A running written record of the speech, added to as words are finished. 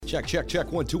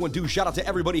Check. 1, 2, 1, 2. Shout out to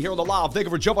everybody here on the live. Thank you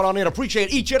for jumping on in.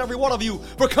 Appreciate each and every one of you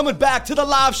for coming back to the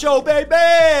live show,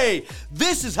 baby.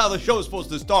 This is how the show is supposed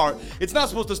to start. It's not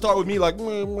supposed to start with me like,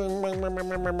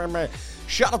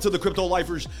 shout out to the crypto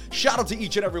lifers. Shout out to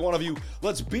each and every one of you.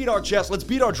 Let's beat our chest. Let's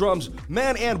beat our drums.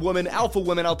 Man and woman, alpha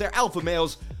women out there, alpha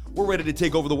males. We're ready to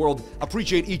take over the world.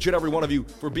 Appreciate each and every one of you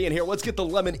for being here. Let's get the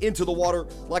lemon into the water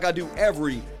like I do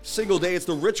every single day. It's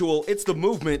the ritual. It's the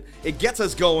movement. It gets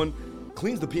us going.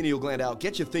 Cleans the pineal gland out.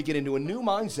 Gets you thinking into a new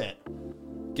mindset.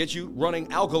 Gets you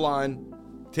running alkaline.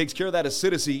 Takes care of that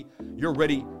acidity. You're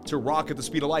ready to rock at the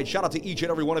speed of light. Shout out to each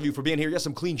and every one of you for being here. Yes,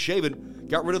 I'm clean shaven.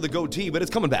 Got rid of the goatee, but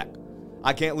it's coming back.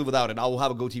 I can't live without it. I will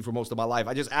have a goatee for most of my life.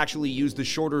 I just actually used the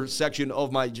shorter section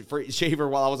of my shaver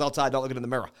while I was outside not looking in the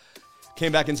mirror.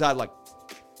 Came back inside like,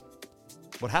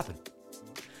 what happened?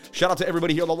 Shout out to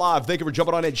everybody here on the live. Thank you for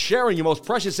jumping on in, sharing your most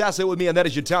precious asset with me, and that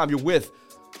is your time. You're with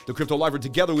the Crypto Lifer.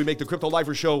 Together, we make the Crypto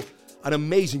Lifer Show an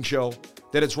amazing show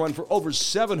that it's run for over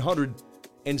 700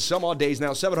 and some odd days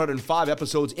now, 705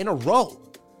 episodes in a row.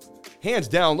 Hands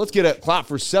down, let's get a clap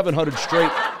for 700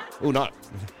 straight. Oh, not.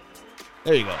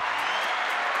 There you go.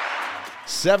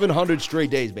 700 straight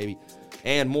days, baby,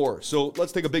 and more. So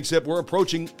let's take a big sip. We're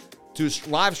approaching to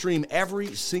live stream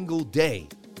every single day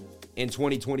in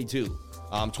 2022.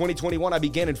 2021, I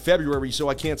began in February, so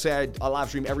I can't say I live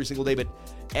stream every single day, but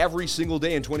every single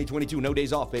day in 2022, no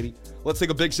days off, baby. Let's take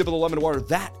a big sip of the lemon water.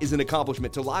 That is an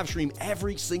accomplishment, to live stream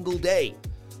every single day,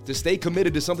 to stay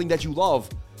committed to something that you love.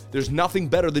 There's nothing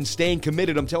better than staying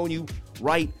committed, I'm telling you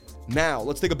right now.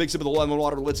 Let's take a big sip of the lemon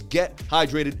water. Let's get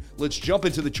hydrated. Let's jump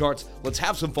into the charts. Let's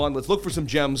have some fun. Let's look for some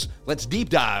gems. Let's deep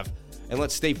dive. And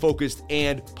let's stay focused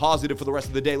and positive for the rest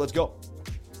of the day. Let's go.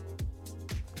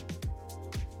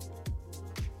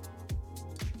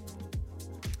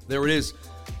 There it is.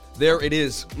 There it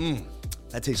is.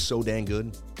 That tastes so dang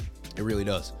good. It really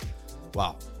does.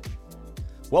 Wow.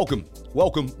 Welcome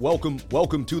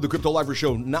to the Crypto Lifer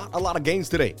Show. Not a lot of gains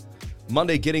today.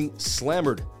 Monday getting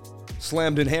slammed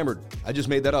and hammered. I just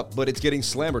made that up, but it's getting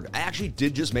slammered. I actually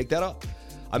did just make that up.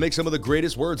 I make some of the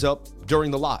greatest words up during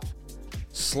the live.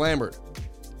 Slammered.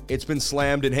 It's been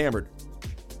slammed and hammered.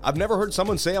 I've never heard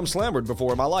someone say I'm slammered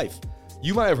before in my life.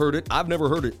 You might have heard it. I've never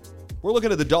heard it. We're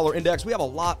looking at the dollar index. We have a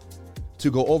lot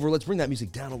to go over. Let's bring that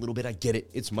music down a little bit. I get it.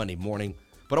 It's Monday morning.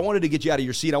 But I wanted to get you out of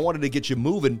your seat. I wanted to get you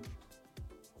moving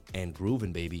and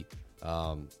grooving, baby.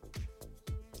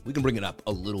 We can bring it up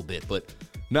a little bit, but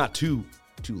not too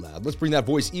loud. Let's bring that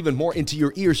voice even more into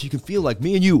your ears so you can feel like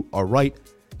me and you are right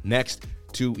next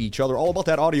to each other. All about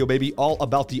that audio, baby. All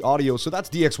about the audio. So that's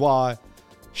DXY.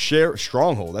 Share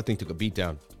Stronghold. That thing took a beat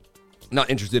down. Not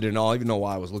interested in all. I even know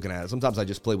why I was looking at it. Sometimes I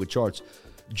just play with charts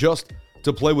just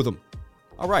to play with them.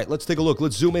 All right, let's take a look.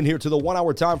 Let's zoom in here to the 1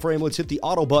 hour time frame. Let's hit the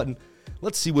auto button.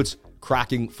 Let's see what's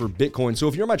cracking for Bitcoin. So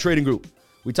if you're in my trading group,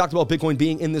 we talked about Bitcoin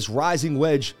being in this rising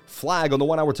wedge flag on the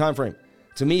 1 hour time frame.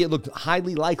 To me, it looked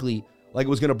highly likely like it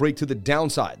was going to break to the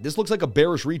downside. This looks like a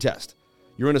bearish retest.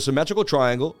 You're in a symmetrical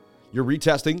triangle. You're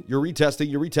retesting.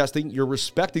 You're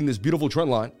respecting this beautiful trend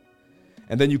line.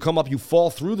 And then you come up, you fall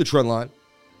through the trend line.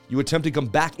 You attempt to come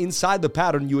back inside the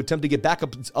pattern. You attempt to get back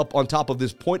up on top of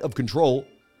this point of control.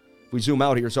 If we zoom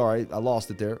out here, sorry, I lost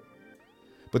it there.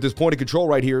 But this point of control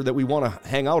right here that we want to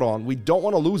hang out on, we don't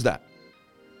want to lose that.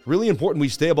 Really important we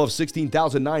stay above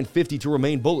 16,950 to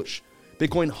remain bullish.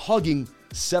 Bitcoin hugging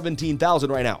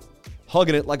 17,000 right now.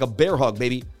 Hugging it like a bear hug,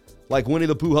 baby. Like Winnie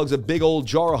the Pooh hugs a big old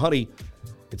jar of honey.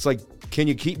 It's like, can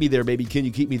you keep me there, baby? Can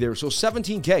you keep me there? So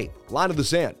 17K, line of the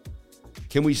sand.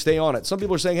 Can we stay on it? Some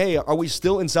people are saying, hey, are we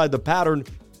still inside the pattern?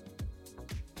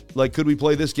 Like, could we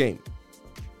play this game?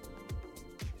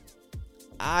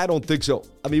 I don't think so.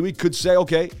 I mean, we could say,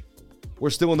 okay, we're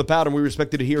still in the pattern. We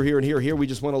respected it here, here, and here, here. We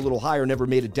just went a little higher, never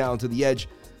made it down to the edge.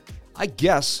 I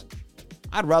guess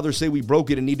I'd rather say we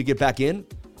broke it and need to get back in.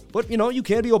 But, you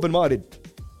can be open-minded.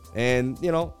 And,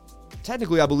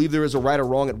 technically I believe there is a right or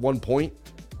wrong at one point.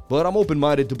 But I'm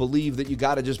open-minded to believe that you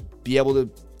got to just be able to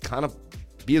kind of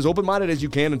be as open-minded as you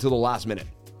can until the last minute.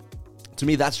 To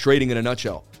me, that's trading in a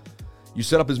nutshell. You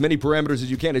set up as many parameters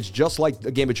as you can. It's just like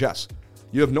a game of chess.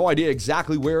 You have no idea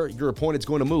exactly where your opponent's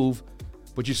going to move,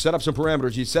 but you set up some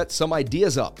parameters, you set some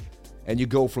ideas up, and you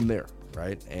go from there,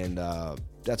 right? And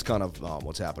that's kind of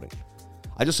what's happening.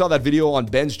 I just saw that video on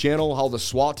Ben's channel, how the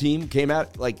SWAT team came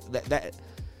at, like, that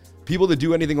people that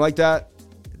do anything like that,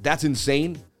 that's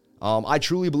insane. I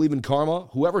truly believe in karma.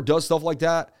 Whoever does stuff like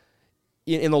that,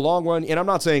 in the long run, and I'm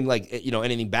not saying, like,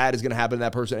 anything bad is going to happen to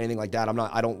that person, anything like that.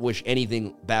 I don't wish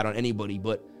anything bad on anybody,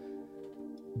 but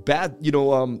bad,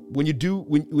 when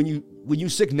you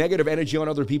sick negative energy on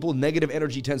other people, negative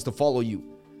energy tends to follow you.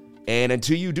 And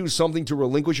until you do something to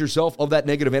relinquish yourself of that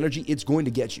negative energy, it's going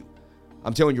to get you.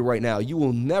 I'm telling you right now, you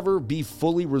will never be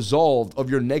fully resolved of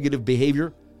your negative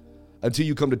behavior until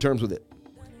you come to terms with it.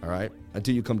 All right?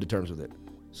 Until you come to terms with it.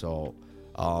 So,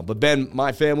 but Ben,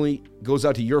 my family goes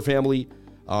out to your family.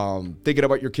 Thinking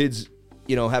about your kids,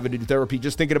 having to do therapy,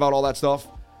 just thinking about all that stuff.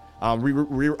 I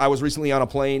was recently on a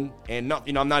plane, and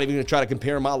I'm not even going to try to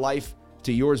compare my life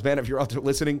to yours, Ben, if you're out there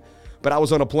listening. But I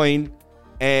was on a plane,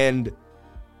 and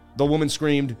the woman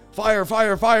screamed, "Fire,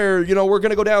 fire, fire, we're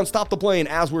going to go down, stop the plane,"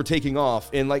 as we're taking off.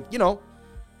 And I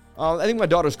think my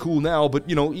daughter's cool now, but,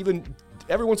 even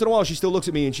every once in a while, she still looks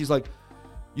at me and she's like,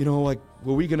 were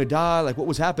we going to die? Like, what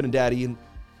was happening, Daddy? And,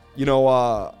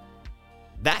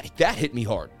 that hit me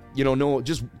hard.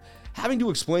 Just having to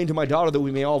explain to my daughter that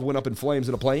we may all have went up in flames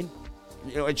in a plane.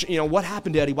 What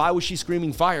happened, Daddy? Why was she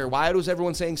screaming fire? Why was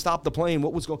everyone saying stop the plane?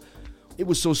 What was going? It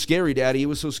was so scary, Daddy. It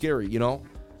was so scary,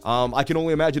 I can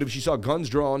only imagine if she saw guns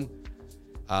drawn,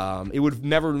 it would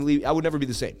never leave. I would never be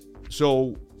the same.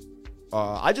 So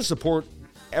I just support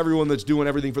everyone that's doing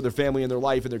everything for their family and their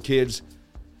life and their kids.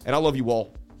 And I love you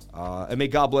all. And may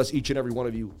God bless each and every one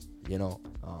of you,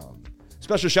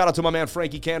 Special shout out to my man,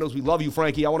 Frankie Candles. We love you,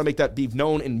 Frankie. I want to make that be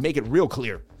known and make it real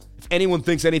clear. If anyone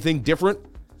thinks anything different,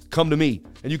 come to me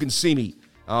and you can see me.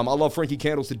 I love Frankie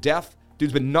Candles to death.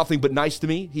 Dude's been nothing but nice to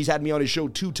me. He's had me on his show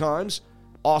 2 times.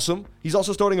 Awesome. He's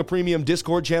also starting a premium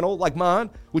Discord channel like mine,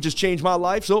 which has changed my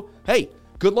life. So, hey,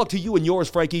 good luck to you and yours,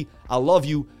 Frankie. I love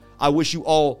you. I wish you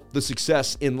all the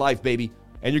success in life, baby.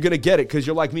 And you're going to get it because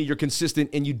you're like me. You're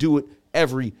consistent and you do it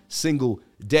every single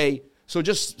day. So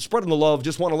just spreading the love.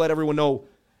 Just want to let everyone know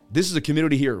this is a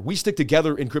community here. We stick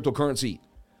together in cryptocurrency.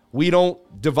 We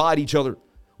don't divide each other.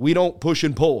 We don't push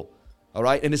and pull. All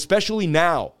right. And especially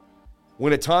now,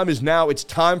 when the time is now, it's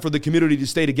time for the community to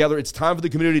stay together. It's time for the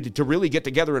community to really get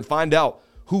together and find out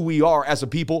who we are as a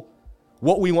people,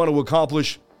 what we want to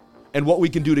accomplish, and what we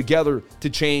can do together to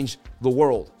change the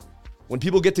world. When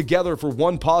people get together for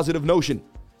one positive notion,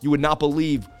 you would not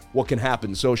believe what can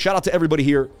happen. So shout out to everybody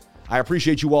here. I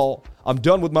appreciate you all. I'm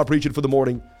done with my preaching for the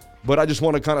morning, but I just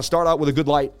want to kind of start out with a good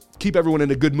light, keep everyone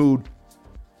in a good mood,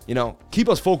 keep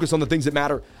us focused on the things that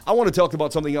matter. I want to talk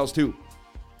about something else too.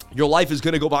 Your life is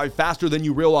going to go by faster than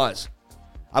you realize.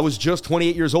 I was just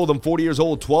 28 years old. I'm 40 years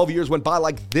old. 12 years went by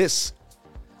like this.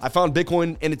 I found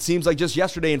Bitcoin, and it seems like just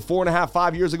yesterday, and 4.5,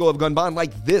 5 years ago have gone by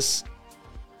like this.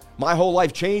 My whole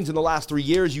life changed in the last 3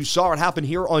 years. You saw it happen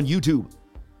here on YouTube.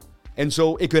 And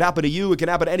so it could happen to you. It can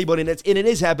happen to anybody. And it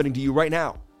is happening to you right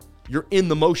now. You're in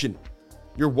the motion.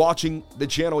 You're watching the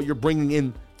channel. You're bringing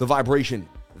in the vibration.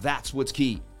 That's what's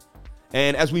key.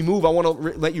 And as we move, I want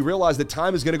to let you realize that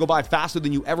time is going to go by faster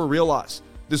than you ever realize.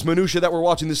 This minutia that we're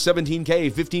watching, this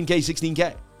 17K, 15K,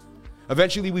 16K.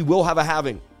 Eventually, we will have a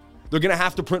halving. They're going to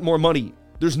have to print more money.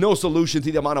 There's no solution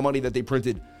to the amount of money that they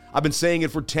printed. I've been saying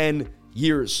it for 10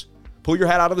 years. Pull your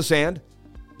head out of the sand,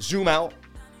 zoom out,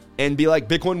 and be like,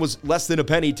 Bitcoin was less than a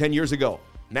penny 10 years ago.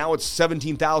 Now it's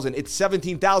 17,000. It's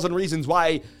 17,000 reasons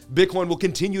why Bitcoin will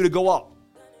continue to go up.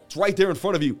 It's right there in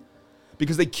front of you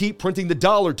because they keep printing the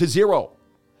dollar to zero.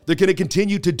 They're going to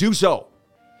continue to do so.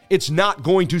 It's not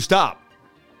going to stop.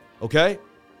 Okay?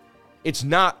 It's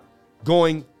not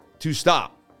going to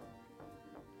stop.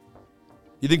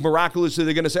 You think miraculously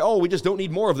they're going to say, oh, we just don't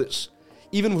need more of this.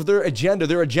 Even with their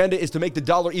agenda is to make the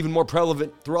dollar even more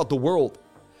prevalent throughout the world.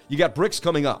 You got BRICS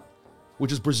coming up,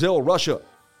 which is Brazil, Russia,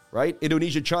 right?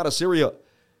 Indonesia, China, Syria,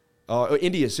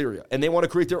 India, Syria. And they want to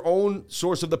create their own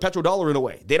source of the petrodollar in a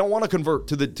way. They don't want to convert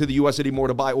to the U.S. anymore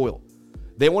to buy oil.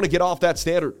 They want to get off that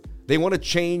standard. They want to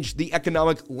change the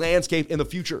economic landscape in the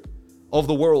future of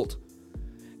the world.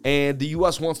 And the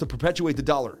U.S. wants to perpetuate the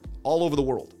dollar all over the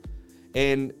world.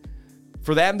 And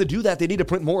for them to do that, they need to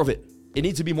print more of it. It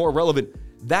needs to be more relevant.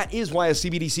 That is why a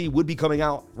CBDC would be coming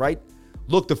out, right?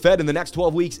 Look, the Fed in the next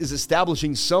 12 weeks is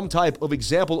establishing some type of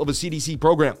example of a CDC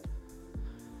program.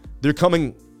 They're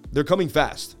coming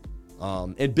fast.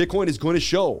 And Bitcoin is going to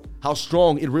show how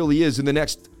strong it really is in the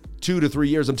next 2 to 3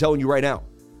 years, I'm telling you right now.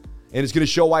 And it's going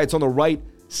to show why it's on the right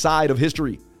side of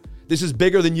history. This is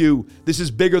bigger than you. This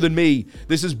is bigger than me.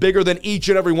 This is bigger than each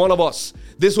and every one of us.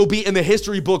 This will be in the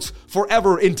history books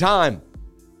forever in time.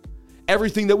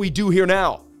 Everything that we do here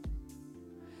now,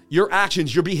 your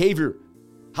actions, your behavior,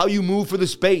 how you move for the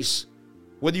space,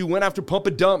 whether you went after pump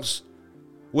and dumps,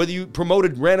 whether you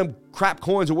promoted random crap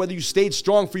coins, or whether you stayed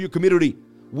strong for your community,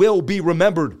 will be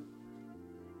remembered.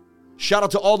 Shout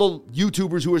out to all the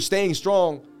YouTubers who are staying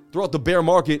strong throughout the bear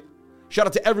market. Shout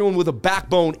out to everyone with a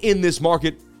backbone in this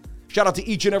market. Shout out to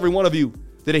each and every one of you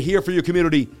that are here for your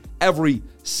community every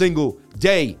single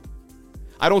day.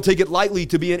 I don't take it lightly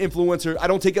to be an influencer. I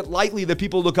don't take it lightly that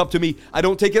people look up to me. I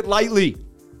don't take it lightly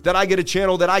that I get a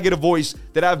channel, that I get a voice,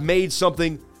 that I've made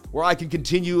something where I can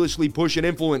continuously push an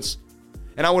influence.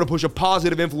 And I want to push a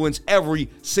positive influence every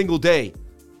single day.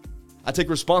 I take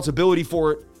responsibility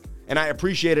for it, and I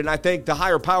appreciate it. And I thank the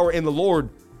higher power in the Lord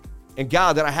and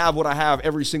God that I have what I have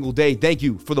every single day. Thank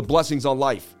you for the blessings on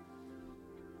life.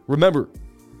 Remember,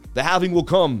 the halving will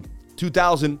come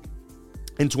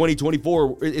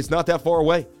 2024. It's not that far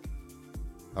away.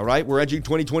 All right, we're edging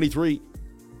 2023.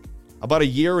 About a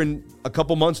year and a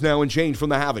couple months now and change from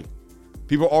the halving.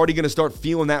 People are already going to start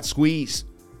feeling that squeeze.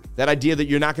 That idea that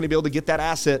you're not going to be able to get that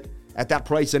asset at that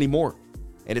price anymore.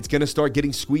 And it's going to start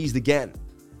getting squeezed again.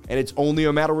 And it's only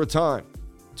a matter of time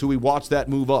till we watch that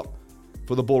move up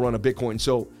for the bull run of Bitcoin.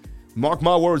 So mark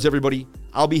my words, everybody.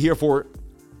 I'll be here for it.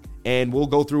 And we'll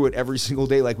go through it every single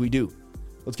day like we do.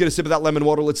 Let's get a sip of that lemon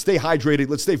water. Let's stay hydrated.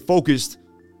 Let's stay focused.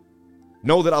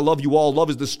 Know that I love you all. Love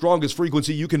is the strongest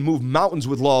frequency. You can move mountains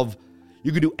with love.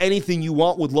 You can do anything you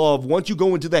want with love. Once you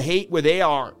go into the hate where they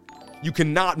are, you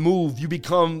cannot move. You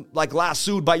become like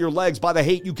lassoed by your legs, by the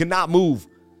hate. You cannot move.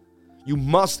 You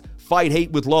must fight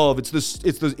hate with love.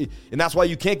 And that's why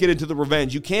you can't get into the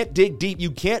revenge. You can't dig deep. You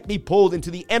can't be pulled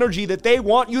into the energy that they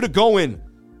want you to go in.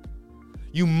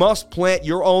 You must plant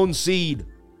your own seed.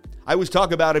 I always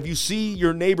talk about if you see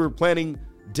your neighbor planting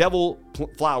devil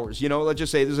flowers, let's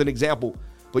just say this is an example,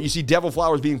 but you see devil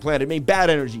flowers being planted, bad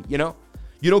energy,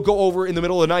 You don't go over in the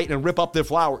middle of the night and rip up their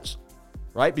flowers,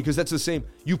 right? Because that's the same.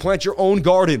 You plant your own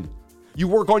garden. You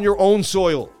work on your own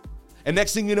soil. And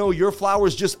next thing you know, your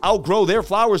flowers just outgrow their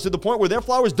flowers to the point where their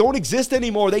flowers don't exist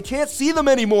anymore. They can't see them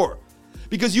anymore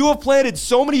because you have planted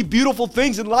so many beautiful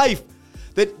things in life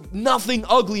that nothing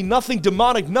ugly, nothing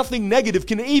demonic, nothing negative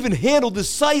can even handle the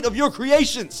sight of your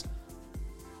creations.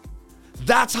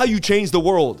 That's how you change the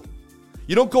world.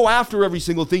 You don't go after every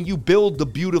single thing. You build the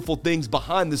beautiful things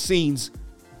behind the scenes.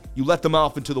 You let them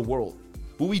off into the world.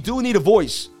 But we do need a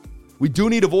voice. We do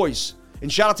need a voice.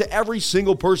 And shout out to every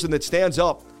single person that stands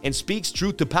up and speaks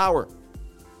truth to power.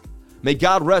 May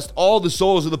God rest all the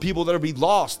souls of the people that are being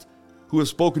lost who have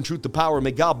spoken truth to power.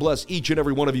 May God bless each and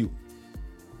every one of you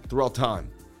throughout time.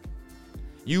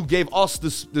 You gave us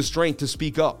the strength to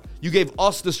speak up. You gave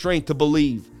us the strength to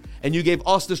believe. And you gave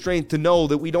us the strength to know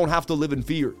that we don't have to live in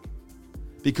fear.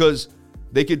 Because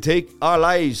they could take our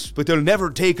lives, but they'll never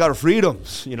take our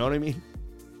freedoms. You know what I mean?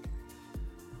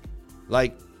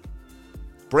 Like,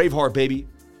 Braveheart, baby.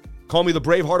 Call me the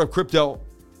Braveheart of crypto.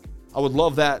 I would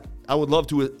love that. I would love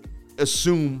to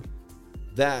assume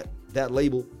that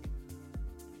label.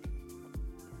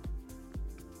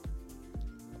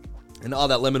 And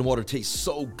that lemon water tastes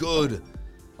so good.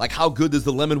 Like, how good does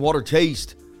the lemon water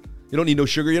taste? You don't need no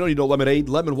sugar. You don't need no lemonade.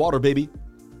 Lemon water, baby.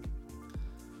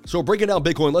 So breaking down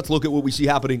Bitcoin, let's look at what we see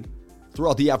happening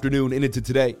throughout the afternoon and into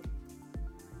today.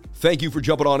 Thank you for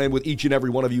jumping on in with each and every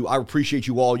one of you. I appreciate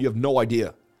you all. You have no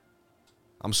idea.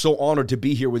 I'm so honored to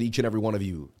be here with each and every one of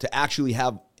you, to actually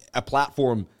have a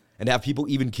platform and have people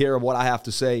even care of what I have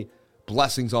to say.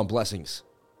 Blessings on blessings.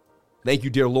 Thank you,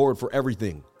 dear Lord, for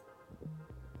everything.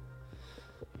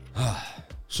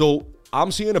 So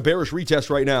I'm seeing a bearish retest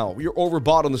right now. You're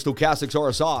overbought on the stochastics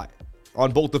RSI.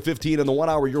 On both the 15 and the 1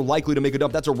 hour, you're likely to make a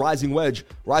dump. That's a rising wedge.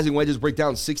 Rising wedges break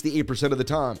down 68% of the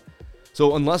time.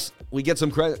 So unless we get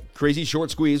some crazy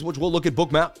short squeeze, which we'll look at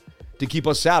Bookmap to keep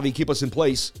us savvy, keep us in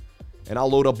place, and I'll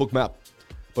load up Bookmap.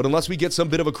 But unless we get some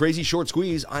bit of a crazy short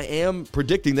squeeze, I am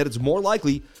predicting that it's more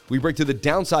likely we break to the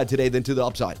downside today than to the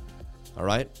upside. All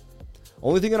right?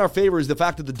 Only thing in our favor is the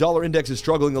fact that the dollar index is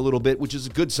struggling a little bit, which is a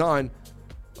good sign.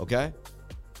 Okay?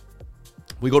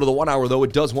 We go to the 1 hour, though.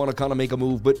 It does want to kind of make a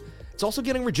move, but it's also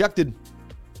getting rejected.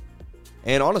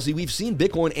 And honestly, we've seen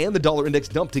Bitcoin and the dollar index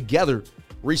dump together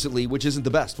recently, which isn't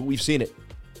the best, but we've seen it.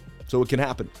 So it can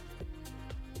happen.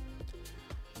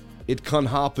 It can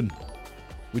happen.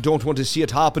 We don't want to see it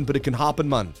happen, but it can happen,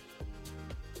 man.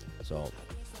 So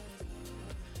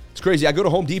it's crazy. I go to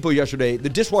Home Depot yesterday. The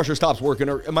dishwasher stops working,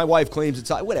 or my wife claims it's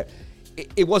whatever.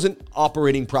 It wasn't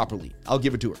operating properly. I'll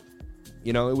give it to her.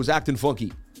 It was acting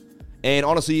funky. And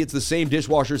honestly, it's the same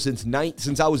dishwasher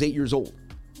since I was 8 years old.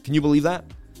 Can you believe that?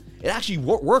 It actually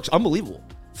works. Unbelievable.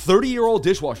 30-year-old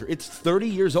dishwasher. It's 30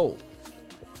 years old.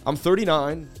 I'm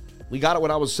 39. We got it when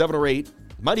I was 7 or 8.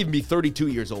 Might even be 32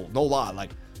 years old. No lie.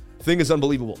 Thing is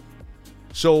unbelievable.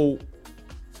 So,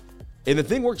 and the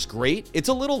thing works great. It's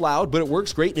a little loud, but it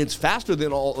works great, and it's faster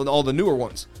than all the newer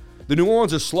ones. The newer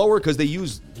ones are slower because they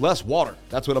use less water.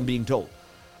 That's what I'm being told,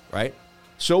 right?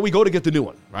 So we go to get the new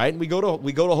one, right? We go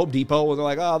to Home Depot, and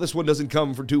they're like, this one doesn't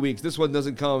come for 2 weeks. This one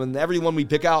doesn't come, and every one we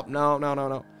pick out,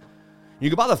 no. You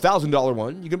can buy the $1,000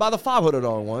 one. You can buy the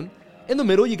 $500 one. In the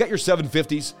middle, you got your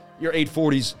 750s, your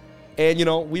 840s. And, you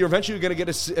know, we are eventually going to get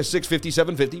a 650,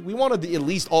 750. We wanted at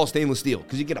least all stainless steel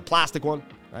because you get a plastic one,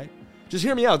 right? Just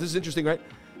hear me out. This is interesting, right?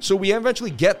 So we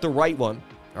eventually get the right one,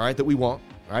 all right, that we want,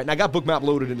 all right? And I got Bookmap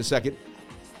loaded in a second.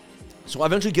 So I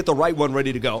eventually get the right one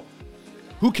ready to go.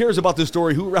 Who cares about this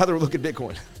story? Who would rather look at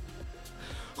Bitcoin?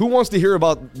 Who wants to hear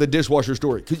about the dishwasher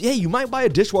story? Because, yeah, you might buy a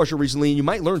dishwasher recently and you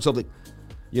might learn something.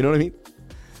 You know what I mean?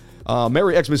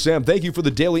 Merry Xmas Sam, thank you for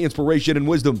the daily inspiration and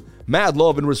wisdom. Mad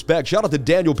love and respect. Shout out to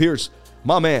Daniel Pierce,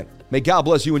 my man. May God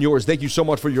bless you and yours. Thank you so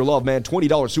much for your love, man.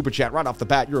 $20 super chat right off the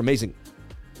bat. You're amazing.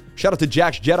 Shout out to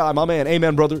Jack's Jedi, my man.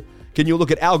 Amen, brother. Can you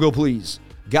look at Algo, please?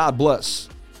 God bless.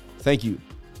 Thank you.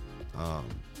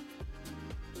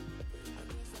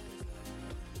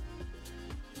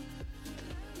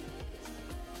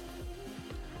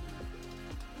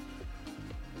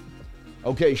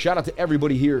 Okay, shout out to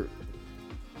everybody here.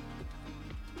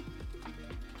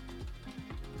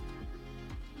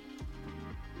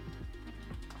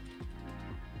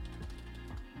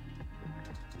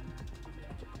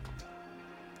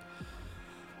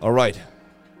 All right.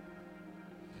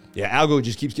 Yeah, Algo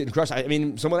just keeps getting crushed. I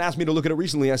mean, someone asked me to look at it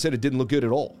recently. I said it didn't look good at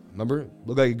all. Remember?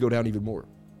 Looked like it could go down even more.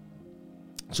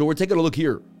 So we're taking a look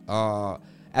here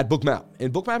at Bookmap.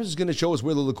 And Bookmap is going to show us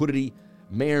where the liquidity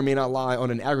may or may not lie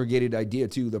on an aggregated idea,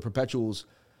 too. The perpetuals.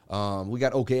 We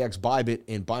got OKX, Bybit,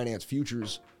 and Binance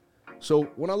Futures. So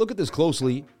when I look at this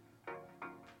closely,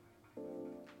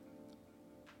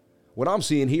 what I'm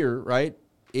seeing here, right,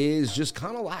 is just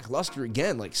kind of lackluster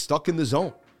again, like stuck in the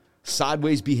zone.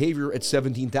 Sideways behavior at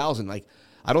 17,000. Like,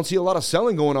 I don't see a lot of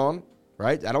selling going on,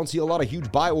 right? I don't see a lot of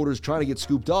huge buy orders trying to get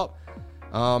scooped up.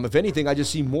 If anything, I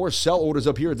just see more sell orders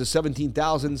up here at the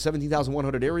 17,000,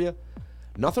 17,100 area.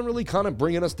 Nothing really kind of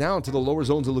bringing us down to the lower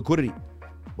zones of liquidity.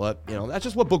 But, you know, that's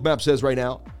just what Bookmap says right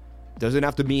now.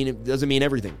 Doesn't mean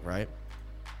everything, right?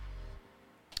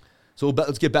 So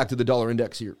let's get back to the dollar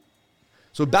index here.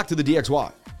 So back to the DXY,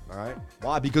 all right?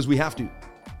 Why? Because we have to.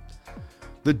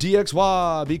 The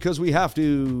DXY, because we have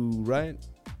to, right?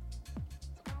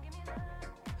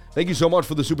 Thank you so much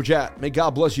for the super chat. May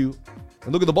God bless you.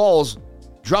 And look at the balls.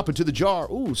 Drop into the jar.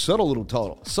 Ooh, subtle little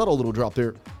drop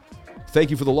there. Thank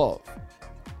you for the love.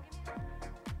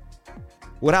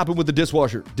 What happened with the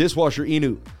dishwasher? Dishwasher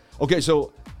Inu. Okay,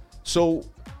 so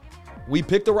we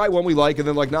picked the right one we like, and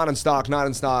then like not in stock,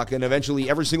 and eventually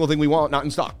every single thing we want, not in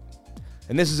stock.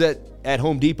 And this is at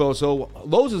Home Depot, so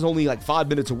Lowe's is only like 5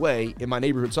 minutes away in my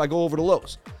neighborhood, so I go over to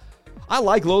Lowe's. I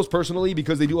like Lowe's personally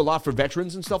because they do a lot for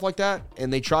veterans and stuff like that,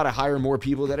 and they try to hire more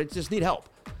people that just need help.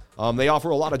 They offer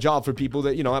a lot of jobs for people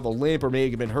that, you know, have a limp or may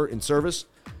have been hurt in service,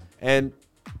 and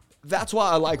that's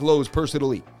why I like Lowe's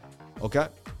personally, okay?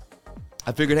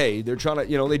 I figured, hey, they're trying to,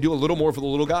 you know, they do a little more for the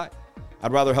little guy.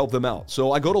 I'd rather help them out.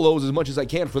 So I go to Lowe's as much as I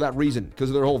can for that reason, because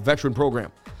of their whole veteran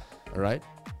program, all right?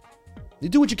 You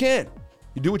do what you can.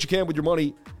 You do what you can with your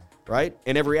money, right?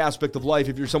 In every aspect of life,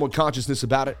 if you're somewhat consciousness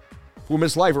about it. For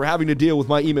Miss Lifer having to deal with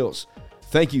my emails.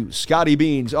 Thank you, Scotty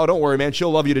Beans. Oh, don't worry, man. She'll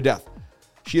love you to death.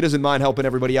 She doesn't mind helping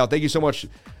everybody out. Thank you so much,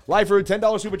 Lifer.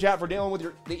 $10 super chat for dealing with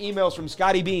the emails from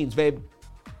Scotty Beans, babe.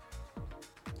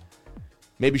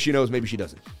 Maybe she knows, maybe she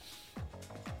doesn't.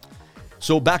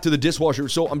 So back to the dishwasher.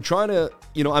 So I'm trying to,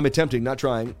 you know, I'm attempting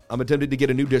to get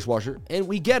a new dishwasher, and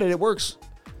we get it. It works.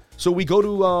 So we go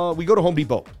to Home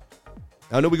Depot.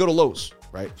 No, we go to Lowe's,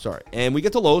 right? Sorry. And we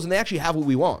get to Lowe's, and they actually have what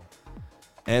we want.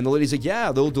 And the lady's like,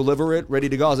 yeah, they'll deliver it, ready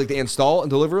to go. I was like, they install and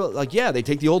deliver it? Like, yeah, they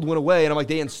take the old one away. And I'm like,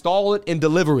 they install it and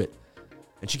deliver it.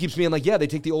 And she keeps being like, yeah, they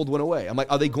take the old one away. I'm like,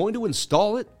 are they going to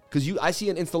install it? Because I see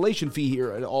an installation fee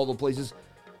here at all the places,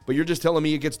 but you're just telling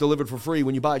me it gets delivered for free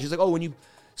when you buy it. She's like, oh, when you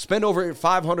spend over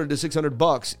 $500 to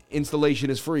 $600, installation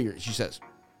is free, she says.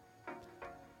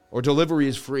 Or delivery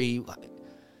is free.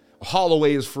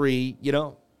 Haul-away is free, you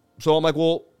know? So I'm like,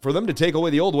 well, for them to take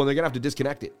away the old one, they're going to have to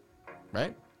disconnect it,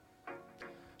 right?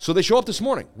 So they show up this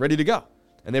morning, ready to go.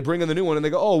 And they bring in the new one, and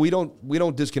they go, oh, we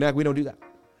don't disconnect. We don't do that.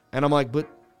 And I'm like, but...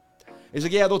 He's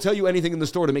like, yeah, they'll tell you anything in the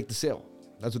store to make the sale.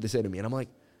 That's what they say to me. And I'm like,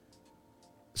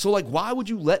 so, like, why would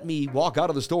you let me walk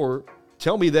out of the store,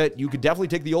 tell me that you could definitely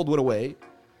take the old one away?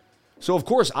 So, of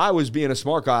course, I was being a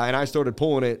smart guy, and I started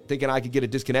pulling it, thinking I could get it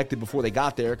disconnected before they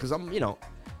got there, because I'm, you know...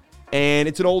 And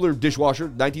it's an older dishwasher,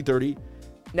 1930.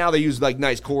 Now they use like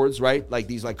nice cords, right? Like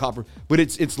these like copper, but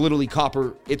it's literally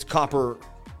copper. It's copper.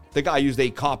 The guy used a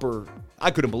copper.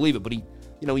 I couldn't believe it, but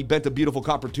he bent a beautiful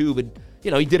copper tube, and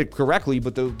he did it correctly.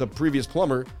 But the previous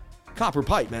plumber, copper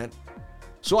pipe, man.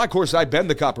 So of course I bend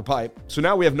the copper pipe. So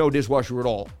now we have no dishwasher at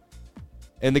all,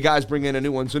 and the guys bring in a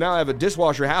new one. So now I have a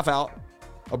dishwasher half out,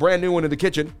 a brand new one in the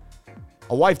kitchen,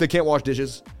 a wife that can't wash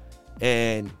dishes,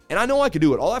 and I know I can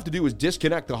do it. All I have to do is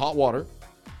disconnect the hot water,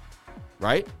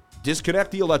 right? Disconnect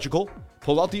the electrical,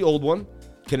 pull out the old one,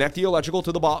 connect the electrical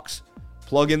to the box,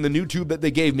 plug in the new tube that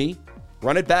they gave me,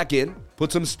 run it back in,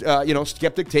 put some,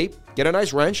 skeptic tape, get a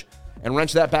nice wrench, and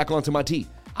wrench that back onto my tea.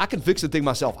 I can fix the thing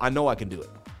myself. I know I can do it.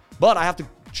 But I have to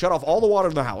shut off all the water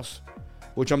in the house,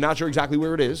 which I'm not sure exactly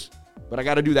where it is, but I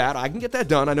got to do that. I can get that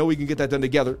done. I know we can get that done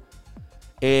together.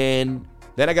 And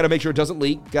then I got to make sure it doesn't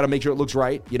leak. Got to make sure it looks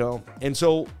right, And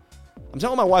so I'm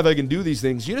telling my wife I can do these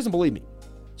things. She doesn't believe me.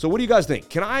 So what do you guys think?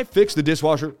 Can I fix the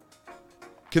dishwasher?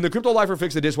 Can the Crypto Lifer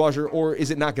fix the dishwasher, or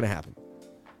is it not going to happen?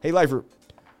 Hey, Lifer,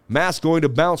 mask going to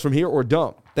bounce from here or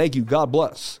dump? Thank you. God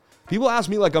bless. People ask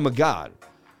me like I'm a god.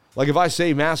 Like if I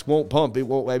say mask won't pump, it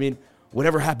won't. I mean,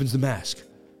 whatever happens to mask.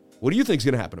 What do you think is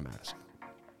going to happen to mask?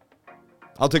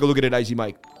 I'll take a look at it, Icy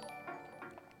Mike.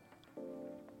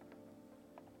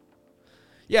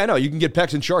 Yeah, I know. You can get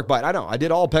PEX and Shark Bite. I know. I did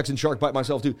all PEX and Shark Bite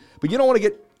myself too. But you don't want to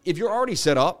get, if you're already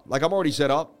set up, like I'm already set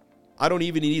up, I don't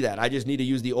even need that. I just need to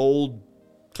use the old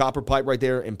copper pipe right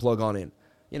there and plug on in.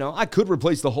 I could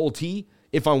replace the whole T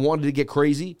if I wanted to get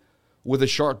crazy with a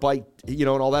Shark Bite, and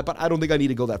all that, but I don't think I need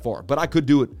to go that far. But I could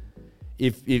do it.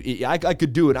 If I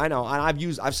could do it, I know.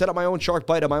 I've set up my own Shark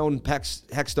Bite and my own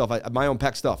PEX stuff, my own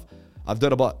PEX stuff. I've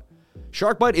done a butt.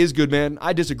 Shark Bite is good, man.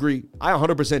 I disagree. I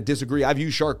 100% disagree. I've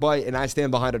used Shark Bite and I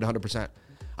stand behind it 100%.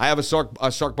 I have a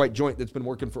Shark Bite joint that's been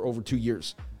working for over 2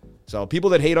 years. So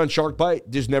people that hate on Shark Bite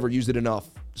just never used it enough.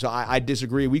 So I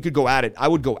disagree. We could go at it. I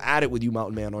would go at it with you,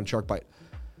 Mountain Man, on Shark Bite.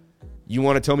 You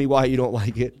want to tell me why you don't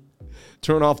like it?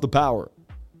 Turn off the power.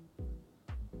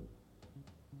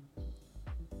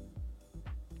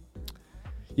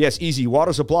 Yes, easy.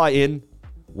 Water supply in,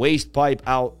 waste pipe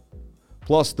out,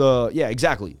 plus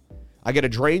exactly. I get a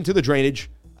drain to the drainage.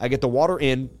 I get the water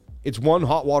in. It's one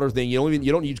hot water thing.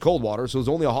 You don't use cold water, so it's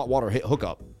only a hot water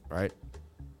hookup, right?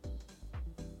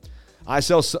 I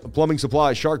sell plumbing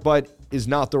supplies. Shark Bite is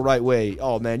not the right way.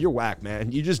 Oh man, you're whack,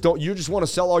 man. You just want to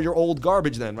sell all your old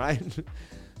garbage then, right?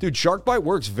 Dude, Shark Bite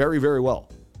works very, very well.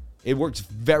 It works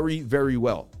very, very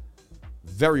well.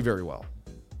 Very, very well.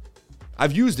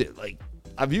 I've used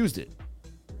it.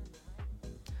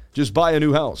 Just buy a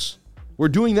new house. We're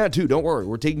doing that too. Don't worry.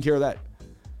 We're taking care of that.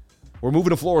 We're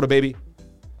moving to Florida, baby.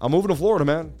 I'm moving to Florida,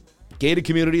 man. Gated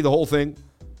community, the whole thing,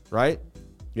 right?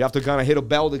 You have to kind of hit a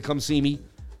bell to come see me.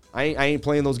 I ain't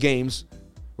playing those games.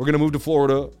 We're going to move to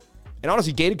Florida. And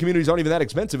honestly, gated communities aren't even that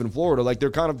expensive in Florida. Like they're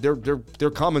common.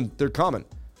 They're common.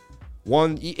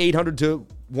 800 to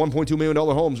 $1.2 million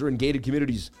homes are in gated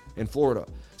communities in Florida.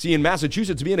 See, in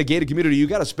Massachusetts, to be in a gated community, you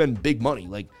got to spend big money.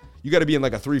 Like you got to be in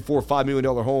like a $3, $4, $5 million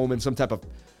home in some type of.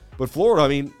 But Florida, I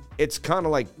mean, it's kind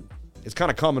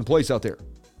of commonplace out there.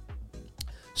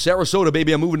 Sarasota,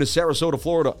 baby, I'm moving to Sarasota,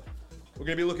 Florida. We're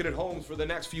gonna be looking at homes for the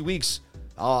next few weeks.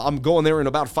 I'm going there in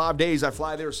about 5 days. I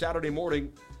fly there Saturday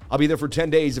morning. I'll be there for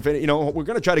 10 days. If we're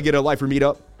gonna try to get a Lifer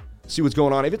meetup, see what's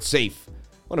going on. If it's safe, I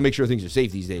want to make sure things are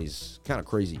safe these days. Kind of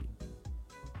crazy.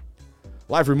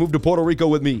 Lifer, move to Puerto Rico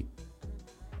with me.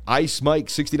 Ice Mike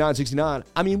 6969.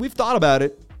 I mean, we've thought about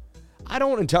it. I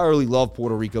don't entirely love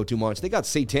Puerto Rico too much. They got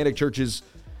satanic churches.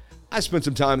 I spent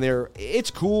some time there.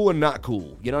 It's cool and not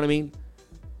cool. You know what I mean?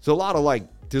 There's a lot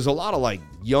of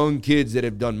young kids that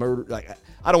have done murder. Like,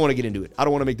 I don't want to get into it. I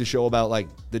don't want to make the show about like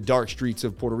the dark streets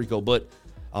of Puerto Rico, but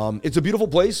it's a beautiful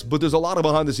place, but there's a lot of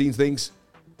behind the scenes things.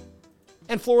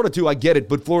 And Florida too, I get it,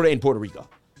 but Florida and Puerto Rico.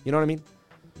 You know what I mean?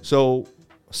 So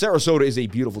Sarasota is a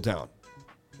beautiful town.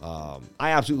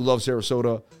 I absolutely love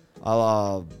Sarasota.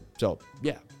 So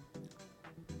yeah.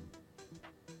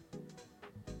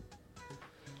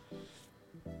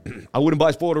 I wouldn't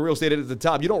buy Florida real estate at the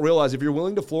top. You don't realize if you're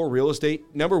willing to floor real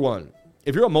estate, number one,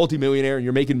 if you're a multimillionaire and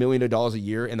you're making $1 million a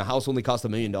year and the house only costs $1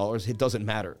 million, it doesn't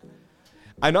matter.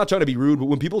 I'm not trying to be rude, but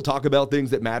when people talk about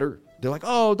things that matter, they're like,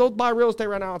 oh, don't buy real estate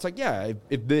right now. It's like, yeah,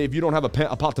 if you don't have a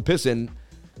pot to piss in,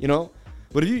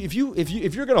 But if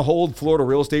you're going to hold Florida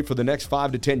real estate for the next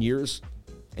 5 to 10 years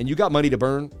and you got money to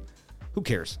burn, who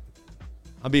cares?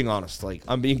 I'm being honest. Like,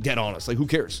 I'm being dead honest. Like, who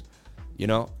cares?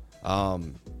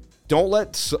 Don't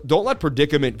let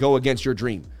predicament go against your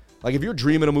dream. Like if you're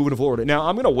dreaming of moving to Florida. Now,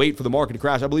 I'm going to wait for the market to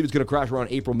crash. I believe it's going to crash around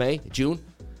April, May, June.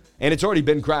 And it's already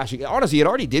been crashing. Honestly, it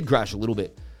already did crash a little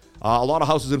bit. A lot of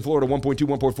houses in Florida, 1.2,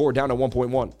 1.4, down to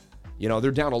 1.1.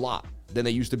 They're down a lot than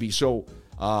they used to be. So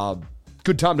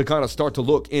good time to kind of start to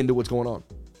look into what's going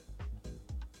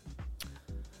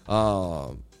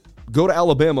on. Go to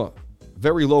Alabama.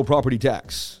 Very low property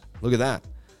tax. Look at that.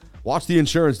 Watch the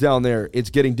insurance down there. It's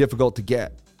getting difficult to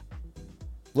get.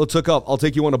 Let's hook up. I'll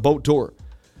take you on a boat tour.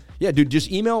 Yeah, dude,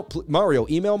 just email Mario.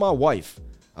 Email my wife.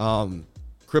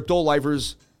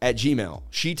 cryptolifers@gmail.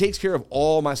 She takes care of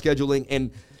all my scheduling.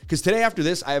 And because today after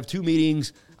this, I have 2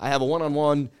 meetings. I have a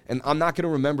one-on-one, and I'm not going to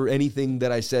remember anything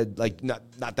that I said. Like, not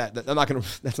that. I'm not going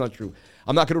to, that's not true.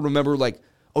 I'm not going to remember, like,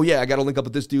 oh, yeah, I got to link up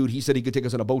with this dude. He said he could take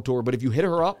us on a boat tour. But if you hit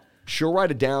her up, she'll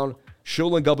write it down. She'll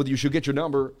link up with you. She'll get your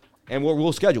number, and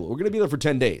we'll schedule it. We're going to be there for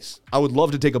 10 days. I would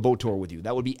love to take a boat tour with you.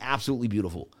 That would be absolutely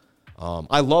beautiful.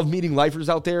 I love meeting lifers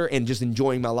out there and just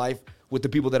enjoying my life with the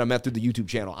people that I met through the YouTube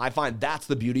channel. I find that's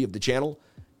the beauty of the channel,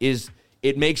 is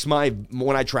it makes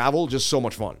when I travel, just so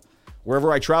much fun.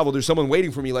 Wherever I travel, there's someone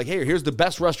waiting for me like, hey, here's the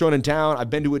best restaurant in town. I've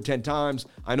been to it 10 times.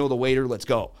 I know the waiter. Let's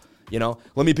go. Let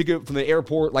me pick you up from the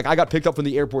airport. Like, I got picked up from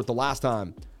the airport the last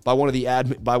time by one of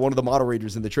the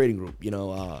moderators in the trading group.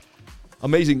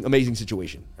 Amazing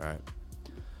situation. All right.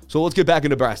 So let's get back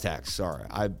into brass tacks. Sorry.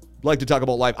 I like to talk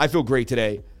about life. I feel great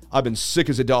today. I've been sick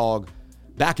as a dog,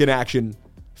 back in action,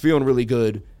 feeling really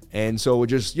good. And so it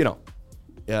just,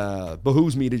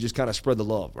 behooves me to just kind of spread the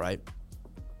love, right?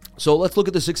 So let's look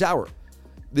at the 6 hour.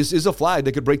 This is a flag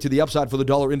that could break to the upside for the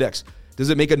dollar index. Does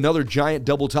it make another giant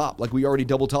double top like we already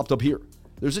double topped up here?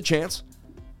 There's a chance.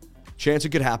 Chance it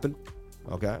could happen.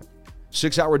 Okay.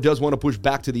 6 hour does want to push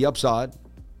back to the upside.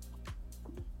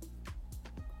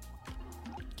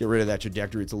 Get rid of that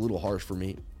trajectory. It's a little harsh for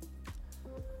me.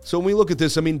 So when we look at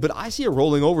this, but I see it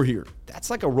rolling over here.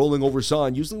 That's like a rolling over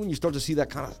sign. Usually when you start to see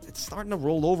that it's starting to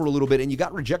roll over a little bit and you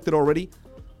got rejected already,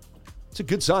 it's a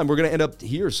good sign. We're going to end up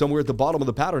here somewhere at the bottom of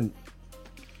the pattern.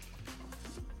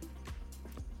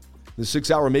 The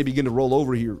 6 hour may begin to roll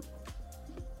over here.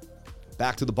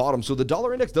 Back to the bottom. So the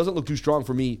dollar index doesn't look too strong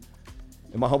for me,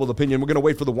 in my humble opinion. We're going to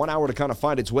wait for the 1 hour to kind of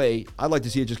find its way. I'd like to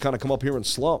see it just kind of come up here and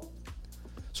slump.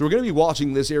 So we're going to be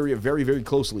watching this area very, very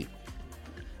closely.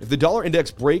 If the dollar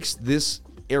index breaks this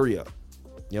area,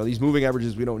 these moving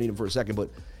averages, we don't need them for a second,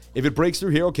 but if it breaks through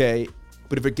here, okay.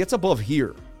 But if it gets above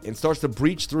here and starts to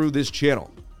breach through this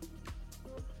channel,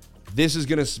 this is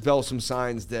going to spell some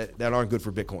signs that aren't good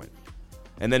for Bitcoin.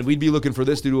 And then we'd be looking for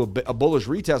this to do a bullish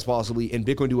retest possibly, and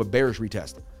Bitcoin do a bearish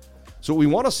retest. So what we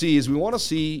want to see is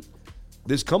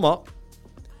this come up,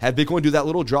 have Bitcoin do that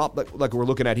little drop like we're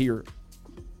looking at here.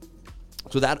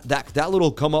 So that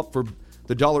little come up for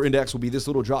the dollar index will be this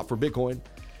little drop for Bitcoin.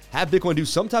 Have Bitcoin do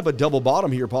some type of double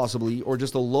bottom here possibly, or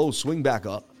just a low swing back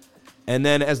up. And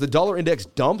then as the dollar index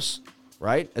dumps,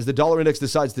 right? As the dollar index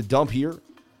decides to dump here,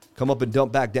 come up and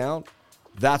dump back down,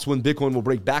 that's when Bitcoin will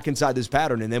break back inside this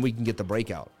pattern, and then we can get the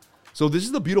breakout. So this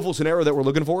is the beautiful scenario that we're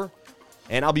looking for,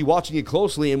 and I'll be watching it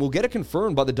closely, and we'll get it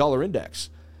confirmed by the dollar index.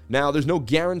 Now, there's no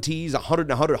guarantees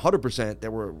 100%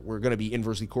 that we're going to be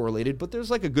inversely correlated, but there's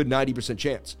like a good 90%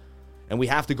 chance. And we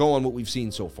have to go on what we've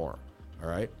seen so far. All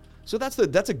right. So that's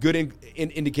a good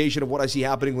indication of what I see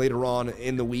happening later on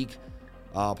in the week,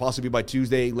 possibly by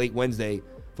Tuesday, late Wednesday,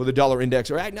 for the dollar index,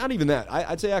 or not even that.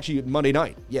 I'd say actually Monday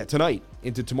night. Yeah, tonight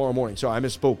into tomorrow morning. Sorry, I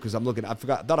misspoke because I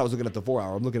thought I was looking at the 4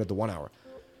 hour. I'm looking at the 1 hour.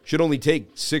 Should only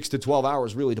take 6 to 12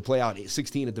 hours really to play out,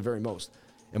 16 at the very most,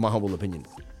 in my humble opinion.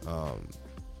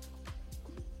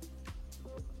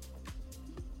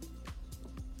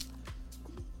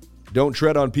 Don't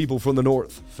tread on people from the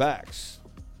north. Facts.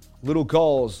 Little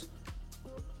calls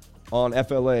on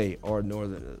FLA are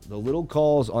northern. The little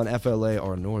calls on FLA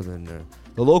are northern.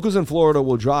 The locals in Florida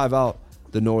will drive out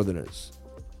the northerners.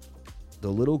 The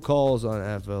little calls on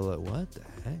FLA. What the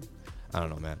heck? I don't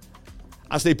know, man.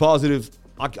 I stay positive.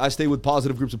 I stay with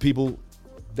positive groups of people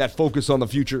that focus on the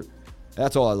future.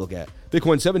 That's all I look at.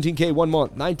 Bitcoin 17K 1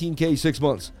 month, 19K 6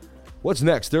 months. What's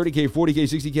next? 30K, 40K,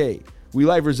 60K. We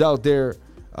lifers out there.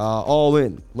 All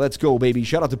in. Let's go, baby.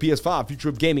 Shout out to PS5, Future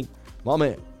of Gaming. My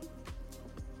man.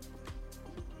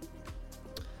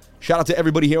 Shout out to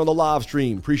everybody here on the live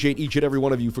stream. Appreciate each and every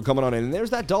one of you for coming on in. And there's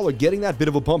that dollar getting that bit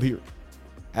of a pump here.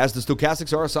 As the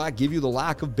stochastics RSI give you the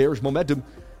lack of bearish momentum,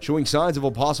 showing signs of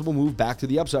a possible move back to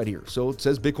the upside here. So it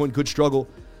says Bitcoin could struggle,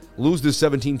 lose this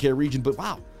 17K region. But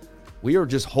wow, we are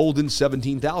just holding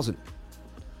 17,000.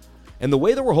 And the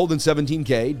way that we're holding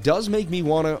 17K does make me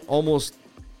want to almost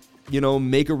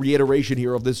make a reiteration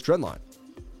here of this trend line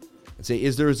and say,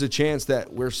 is there a chance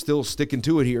that we're still sticking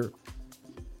to it here?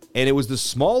 And it was the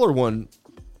smaller one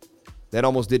that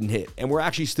almost didn't hit. And we're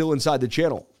actually still inside the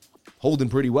channel, holding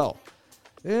pretty well.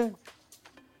 Yeah.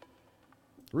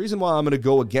 The reason why I'm going to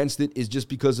go against it is just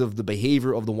because of the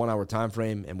behavior of the 1 hour time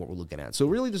frame and what we're looking at. So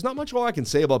really, there's not much more I can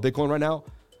say about Bitcoin right now.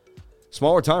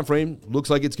 Smaller time frame looks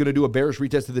like it's going to do a bearish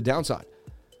retest to the downside.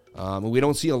 And we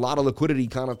don't see a lot of liquidity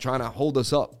kind of trying to hold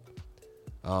us up.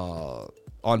 On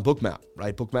Bookmap,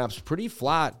 right? Bookmap's pretty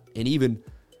flat and even,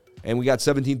 and we got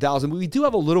 17,000. But we do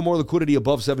have a little more liquidity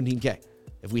above 17K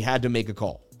if we had to make a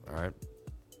call. All right.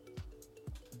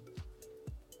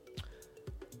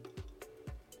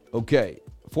 Okay.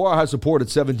 4 hour has support at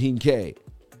 17K.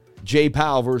 Jay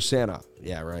Powell versus Santa.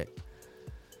 Yeah, right.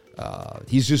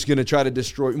 He's just going to try to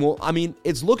destroy. Well, I mean,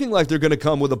 it's looking like they're going to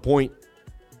come with a point.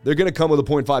 They're going to come with a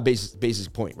 0.5 basis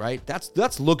point, right?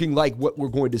 That's looking like what we're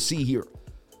going to see here.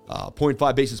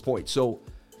 0.5 basis point. So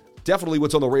definitely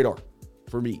what's on the radar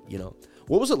for me, you know.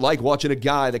 What was it like watching a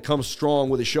guy that comes strong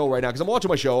with a show right now? Because I'm watching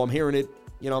my show. I'm hearing it.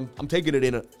 You know, I'm taking it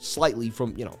in slightly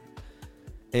from, you know.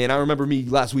 And I remember me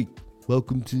last week.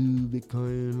 Welcome to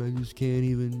Bitcoin. I just can't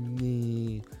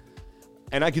even.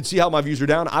 And I could see how my views are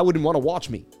down. I wouldn't want to watch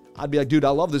me. I'd be like, dude, I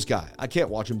love this guy. I can't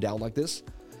watch him down like this.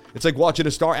 It's like watching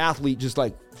a star athlete just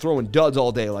like throwing duds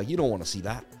all day. Like, you don't want to see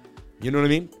that. You know what I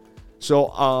mean?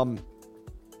 So,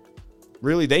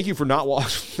 really, thank you for not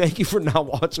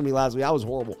watching me last week. I was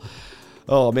horrible.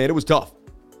 Oh, man, it was tough.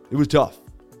 It was tough.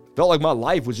 Felt like my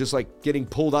life was just like getting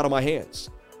pulled out of my hands.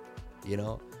 You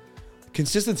know?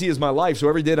 Consistency is my life. So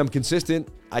every day I'm consistent.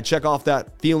 I check off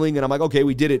that feeling and I'm like, okay,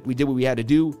 we did it. We did what we had to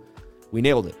do. We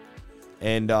nailed it.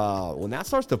 And when that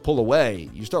starts to pull away,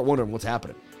 you start wondering what's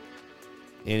happening.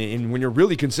 And when you're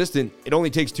really consistent, it only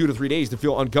takes 2 to 3 days to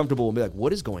feel uncomfortable and be like,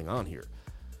 what is going on here?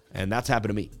 And that's happened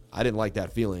to me. I didn't like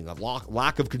that feeling of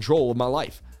lack of control of my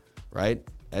life, right?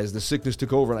 As the sickness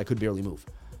took over and I could barely move.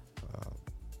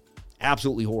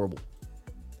 Absolutely horrible.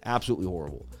 Absolutely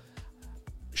horrible.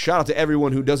 Shout out to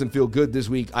everyone who doesn't feel good this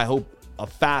week. I hope a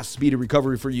fast, speedy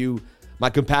recovery for you. My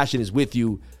compassion is with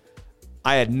you.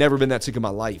 I had never been that sick in my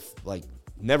life. Like,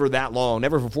 never that long.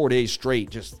 Never for 4 days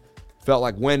straight. Just felt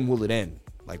like, when will it end?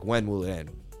 Like, when will it end?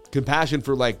 Compassion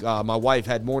for, like, my wife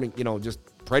had just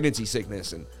pregnancy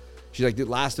sickness. And she's like, it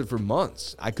lasted for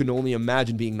months. I could only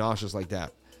imagine being nauseous like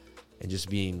that. And just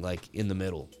being, like, in the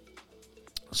middle.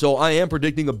 So I am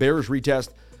predicting a bearish retest.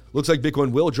 Looks like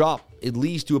Bitcoin will drop at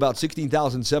least to about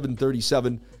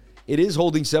 16,737. It is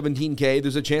holding 17K.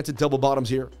 There's a chance it double bottoms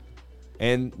here.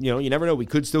 And, you know, you never know. We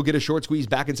could still get a short squeeze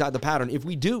back inside the pattern. If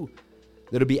we do,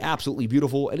 that'll be absolutely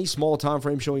beautiful. Any small time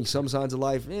frame showing some signs of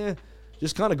life,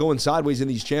 just kind of going sideways in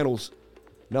these channels.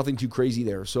 Nothing too crazy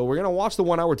there. So we're going to watch the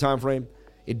 1 hour time frame.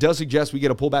 It does suggest we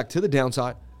get a pullback to the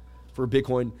downside for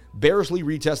Bitcoin, bearishly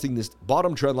retesting this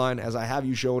bottom trend line as I have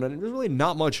you shown. And there's really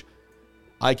not much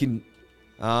I can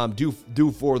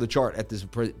do for the chart at this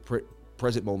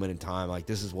present moment in time. Like,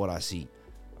 this is what I see.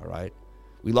 All right.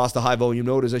 We lost the high volume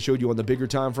node as I showed you on the bigger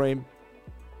time frame.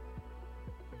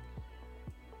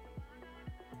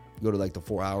 Go to like the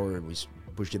 4 hour and we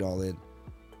pushed it all in.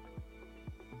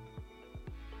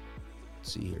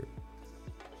 Let's see here.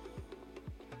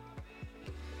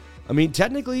 I mean,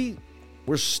 technically,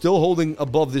 we're still holding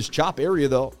above this chop area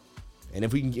though. And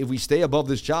if we stay above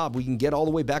this chop, we can get all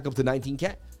the way back up to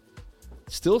 19K.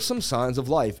 Still some signs of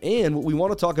life. And what we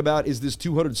want to talk about is this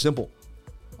 200 simple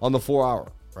on the 4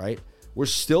 hour, right? We're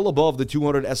still above the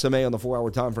 200 SMA on the 4 hour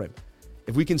time frame.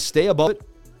 If we can stay above it,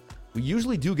 we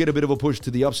usually do get a bit of a push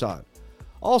to the upside.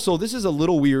 Also, this is a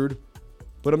little weird,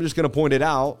 but I'm just going to point it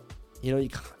out. You know,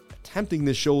 you're attempting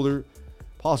this shoulder,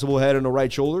 possible head and a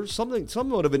right shoulder,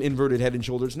 somewhat of an inverted head and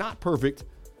shoulders. Not perfect,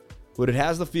 but it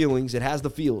has the feelings, it has the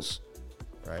feels,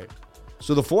 right?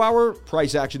 So the 4 hour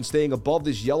price action staying above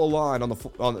this yellow line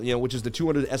which is the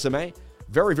 200 SMA,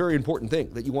 very, very important thing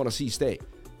that you want to see stay.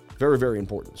 Very, very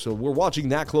important. So we're watching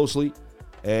that closely,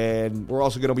 and we're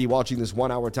also going to be watching this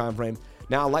 1 hour time frame.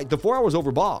 Now, like the 4 hours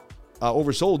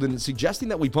oversold, and it's suggesting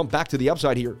that we pump back to the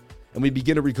upside here, and we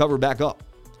begin to recover back up.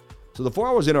 So the 4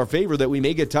 hours in our favor that we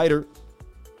may get tighter.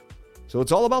 So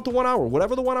it's all about the 1 hour.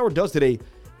 Whatever the 1 hour does today,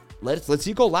 let's see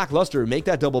it go lackluster and make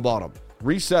that double bottom.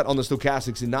 Reset on the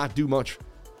stochastics and not do much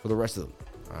for the rest of them.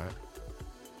 All right.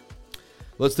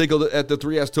 Let's take a look at the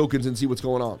 3S tokens and see what's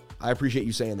going on. I appreciate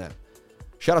you saying that.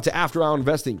 Shout out to After Hour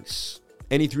Investings.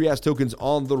 Any 3S tokens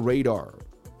on the radar?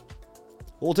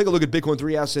 We'll take a look at Bitcoin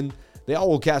 3S, and they all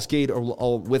will cascade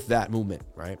all with that movement,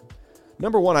 right?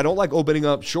 Number one, I don't like opening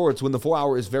up shorts when the 4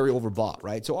 hour is very overbought,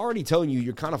 right? So already telling you,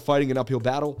 you're kind of fighting an uphill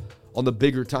battle on the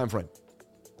bigger time frame.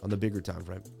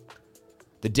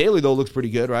 The daily, though, looks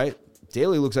pretty good, right?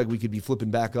 Daily looks like we could be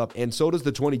flipping back up, and so does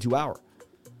the 22 hour.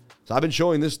 So I've been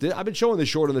showing this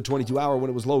short on the 22 hour when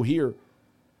it was low here.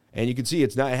 And you can see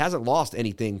it hasn't lost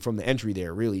anything from the entry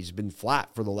there, really. It's been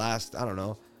flat for the last,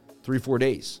 3-4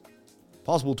 days.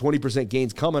 Possible 20%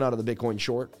 gains coming out of the Bitcoin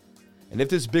short. And if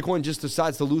this Bitcoin just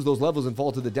decides to lose those levels and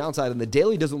fall to the downside, and the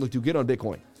daily doesn't look too good on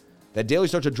Bitcoin, that daily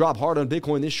starts to drop hard on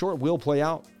Bitcoin, this short will play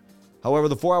out. However,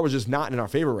 the 4 hour is just not in our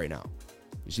favor right now.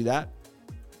 You see that?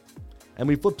 And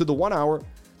we flip to the 1 hour.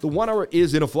 The 1 hour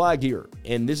is in a flag here.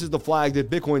 And this is the flag that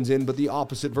Bitcoin's in, but the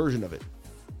opposite version of it.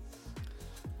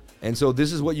 And so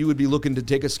this is what you would be looking to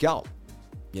take a scalp.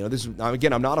 This is,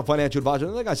 again, I'm not a financial advisor.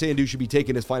 Like I say, and should be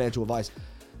taking as financial advice.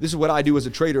 This is what I do as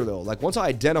a trader, though. Like, once I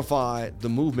identify the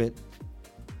movement,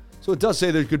 so it does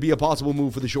say there could be a possible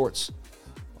move for the shorts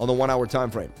on the 1 hour time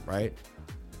frame, right?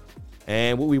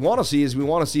 And what we want to see is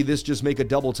this just make a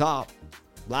double top,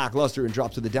 lackluster, and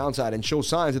drop to the downside and show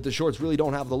signs that the shorts really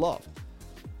don't have the love.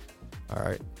 All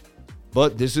right.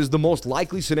 But this is the most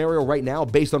likely scenario right now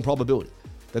based on probability,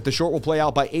 that the short will play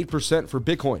out by 8% for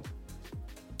Bitcoin.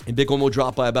 And Bitcoin will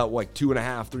drop by about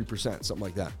 2.5%, 3%, something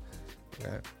like that.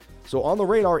 Okay. So on the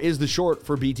radar is the short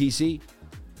for BTC.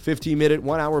 15-minute,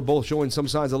 1 hour, both showing some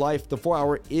signs of life. The 4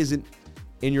 hour isn't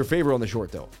in your favor on the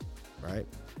short, though. Right?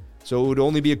 So it would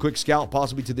only be a quick scalp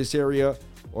possibly to this area,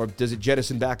 or does it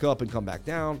jettison back up and come back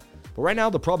down? But right now,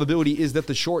 the probability is that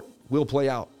the short will play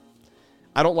out.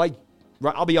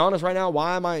 I'll be honest right now,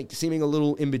 why am I seeming a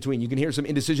little in between? You can hear some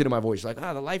indecision in my voice. Like,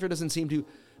 the lifer doesn't seem to,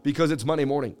 because it's Monday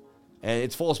morning and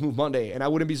it's false move Monday. And I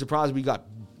wouldn't be surprised if we got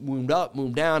moved up,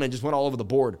 moved down, and just went all over the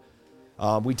board.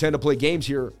 We tend to play games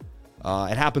here.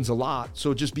 It happens a lot,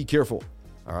 so just be careful.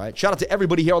 All right. Shout out to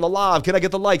everybody here on the live. Can I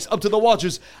get the likes up to the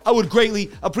watchers? I would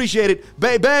greatly appreciate it.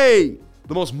 Baby,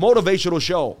 the most motivational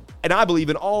show, and I believe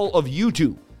in all of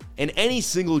YouTube in any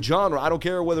single genre. I don't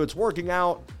care whether it's working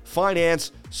out,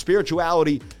 finance,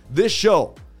 spirituality. This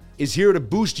show is here to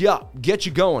boost you up, get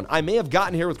you going. I may have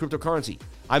gotten here with cryptocurrency.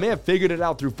 I may have figured it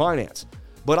out through finance,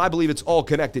 but I believe it's all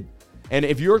connected. And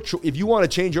if you want to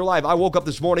change your life, I woke up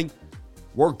this morning,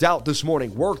 worked out,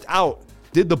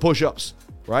 did the push-ups,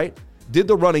 right? Did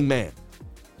the running man.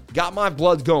 Got my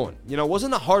blood going.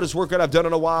 Wasn't the hardest workout I've done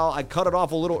in a while. I cut it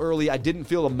off a little early. I didn't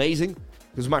feel amazing.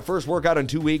 It was my first workout in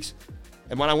 2 weeks.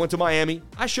 And when I went to Miami,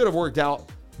 I should have worked out,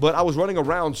 but I was running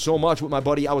around so much with my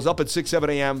buddy. I was up at 6, 7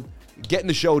 a.m., getting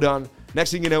the show done.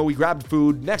 Next thing you know, we grabbed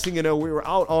food. Next thing you know, we were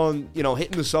out on,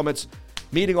 hitting the summits,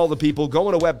 meeting all the people,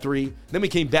 going to Web3. Then we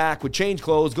came back, would change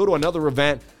clothes, go to another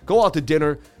event, go out to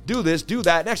dinner, do this, do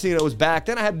that. Next thing you know, it was back.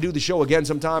 Then I had to do the show again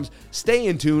sometimes, stay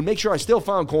in tune, make sure I still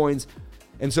found coins.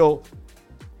 And so,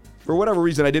 for whatever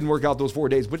reason, I didn't work out those 4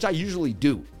 days, which I usually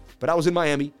do. But I was in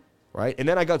Miami, right? And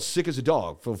then I got sick as a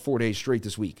dog for 4 days straight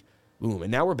this week. Boom.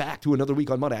 And now we're back to another week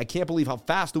on Monday. I can't believe how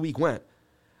fast the week went.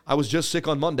 I was just sick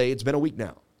on Monday. It's been a week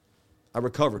now. I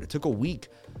recovered. It took a week.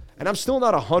 And I'm still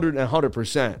not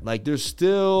 100%. Like, there's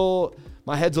still,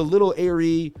 my head's a little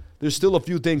airy. There's still a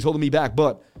few things holding me back.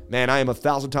 But, man, I am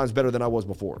 1,000 times better than I was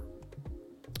before.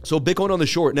 So Bitcoin on the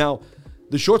short. Now,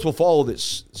 the shorts will follow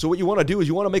this. So what you want to do is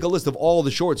you want to make a list of all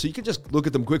the shorts so you can just look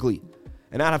at them quickly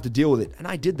and not have to deal with it. And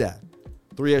I did that.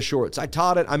 3S shorts. I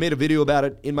taught it. I made a video about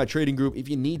it in my trading group. If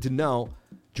you need to know,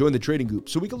 join the trading group.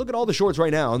 So we can look at all the shorts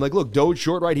right now. And look, Doge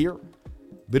short right here.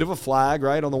 Bit of a flag,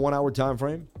 right, on the 1 hour time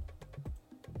frame.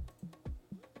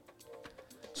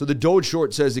 So the Doge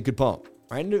short says it could pump,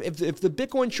 right? And if the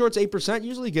Bitcoin short's 8%,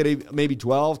 usually get maybe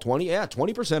 12, 20,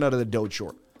 20% out of the Doge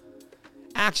short.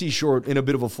 Axie short in a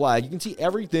bit of a flag. You can see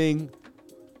everything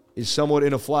is somewhat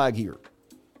in a flag here.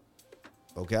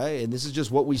 Okay, and this is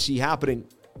just what we see happening.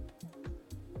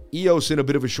 EOS in a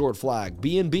bit of a short flag.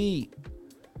 BNB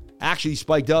actually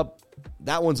spiked up.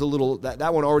 That one's a little,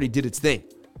 that one already did its thing,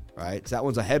 right? So that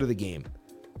one's ahead of the game.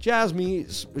 Jasmine,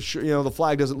 the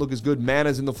flag doesn't look as good.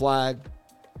 Mana's in the flag.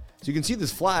 So you can see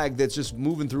this flag that's just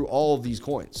moving through all of these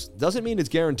coins. Doesn't mean it's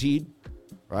guaranteed,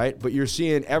 right? But you're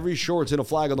seeing every short's in a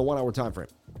flag on the 1 hour time frame.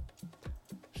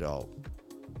 So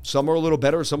some are a little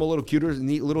better, some are a little cuter, a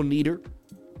little neater.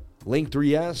 Link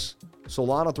 3S,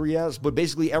 Solana 3S, but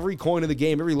basically every coin in the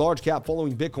game, every large cap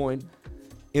following Bitcoin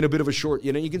in a bit of a short.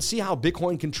 You can see how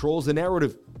Bitcoin controls the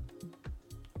narrative.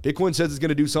 Bitcoin says it's going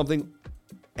to do something.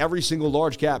 Every single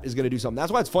large cap is going to do something.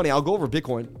 That's why it's funny. I'll go over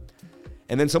Bitcoin,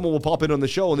 and then someone will pop in on the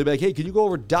show, and they'll be like, hey, can you go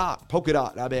over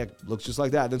Polkadot? And I'll be like, looks just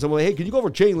like that. Then someone will be like, hey, can you go over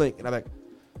Chainlink? And I'm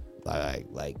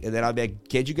like, and then I'll be like,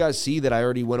 can't you guys see that I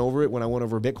already went over it when I went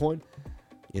over Bitcoin?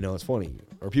 It's funny.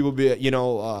 Or people be,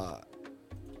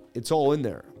 it's all in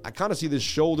there. I kind of see this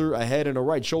shoulder, a head, and a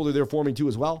right shoulder there forming too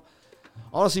as well.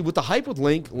 Honestly, with the hype with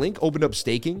Link opened up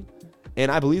staking,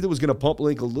 and I believe it was going to pump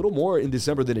Link a little more in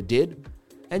December than it did.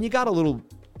 And you got a little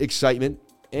excitement,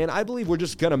 and I believe we're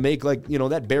just going to make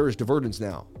that bearish divergence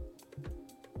now.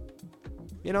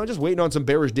 Just waiting on some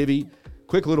bearish divvy,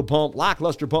 quick little pump,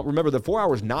 lackluster pump. Remember, the 4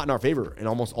 hours not in our favor in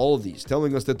almost all of these,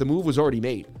 telling us that the move was already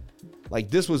made.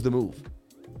 Like, this was the move.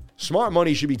 Smart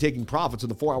money should be taking profits in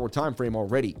the 4 hour time frame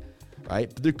already,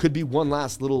 right? But there could be one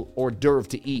last little hors d'oeuvre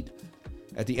to eat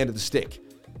at the end of the stick,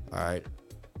 all right?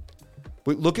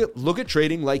 But look at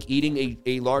trading like eating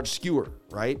a large skewer,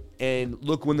 right? And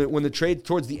look, when the trade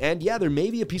towards the end, there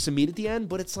may be a piece of meat at the end,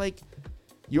 but it's like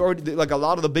you already, like a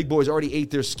lot of the big boys already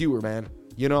ate their skewer, man,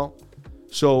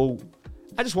 So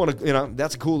I just want to,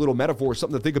 that's a cool little metaphor,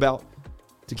 something to think about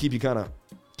to keep you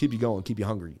going, keep you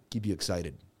hungry, keep you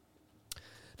excited.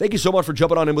 Thank you so much for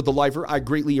jumping on in with The Lifer. I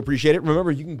greatly appreciate it.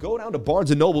 Remember, you can go down to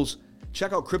Barnes & Noble's,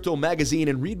 check out Crypto Magazine,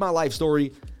 and read my life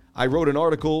story. I wrote an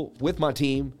article with my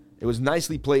team. It was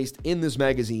nicely placed in this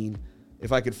magazine.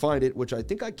 If I could find it, which I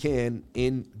think I can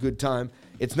in good time.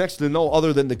 It's next to no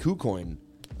other than the KuCoin,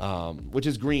 which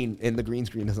is green, and the green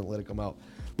screen doesn't let it come out.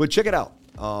 But check it out.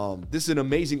 This is an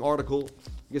amazing article.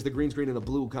 I guess the green screen and the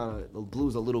blue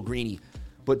is a little greeny.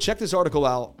 But check this article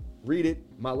out. Read it.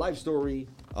 My life story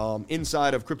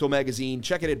inside of Crypto Magazine.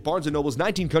 Check it at Barnes & Noble's,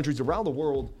 19 countries around the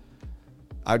world.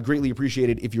 I'd greatly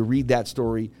appreciate it if you read that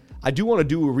story. I do want to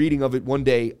do a reading of it one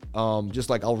day,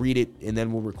 just like I'll read it and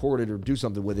then we'll record it or do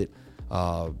something with it.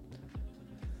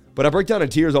 But I break down in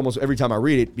tears almost every time I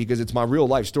read it because it's my real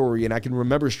life story, and I can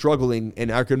remember struggling, and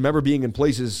I can remember being in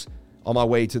places on my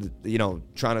way to,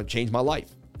 trying to change my life.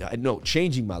 No,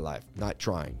 changing my life, not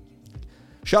trying.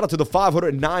 Shout out to the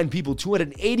 509 people,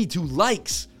 282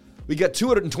 likes. We got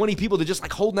 220 people that just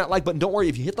like holding that like button. Don't worry,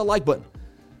 if you hit the like button,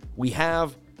 we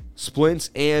have splints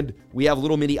and we have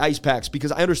little mini ice packs,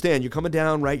 because I understand you're coming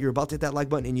down, right? You're about to hit that like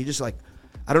button and you just like,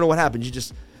 I don't know what happened. You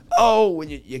just, when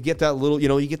you get that little,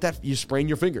 you sprain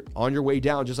your finger on your way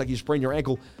down, just like you sprain your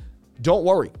ankle. Don't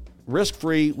worry.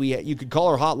 Risk-free. You could call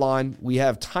our hotline. We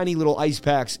have tiny little ice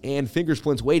packs and finger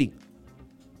splints waiting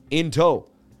in tow.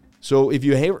 So if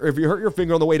you hurt your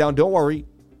finger on the way down, don't worry.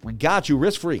 We got you.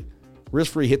 Risk-free.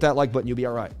 Risk-free. Hit that like button. You'll be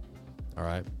all right. All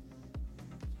right.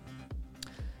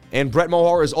 And Brett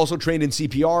Mohar is also trained in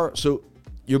CPR, so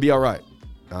you'll be all right.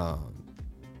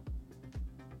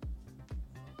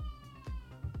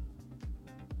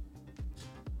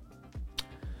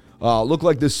 Look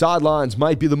like the sidelines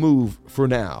might be the move for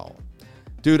now.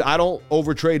 Dude, I don't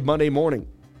overtrade Monday morning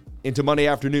into Monday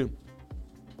afternoon.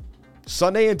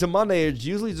 Sunday into Monday is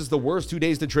usually just the worst 2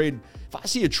 days to trade. If I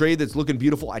see a trade that's looking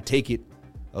beautiful, I take it.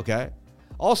 Okay?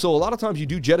 Also, a lot of times you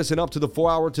do jettison up to the 4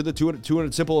 hour, to the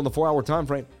 200 simple in the 4 hour time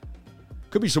frame.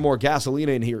 Could be some more gasolina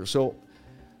in here. So,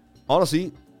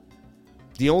 honestly,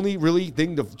 the only really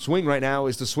thing to swing right now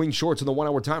is to swing shorts in the 1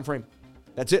 hour time frame.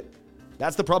 That's it.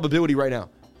 That's the probability right now.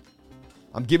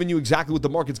 I'm giving you exactly what the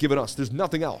market's giving us. There's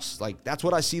nothing else. Like, that's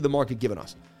what I see the market giving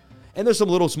us. And there's some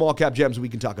little small cap gems we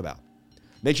can talk about.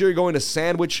 Make sure you're going to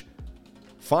Sandwich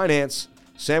Finance,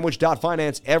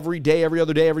 sandwich.finance every day, every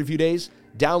other day, every few days,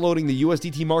 downloading the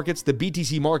USDT markets, the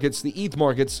BTC markets, the ETH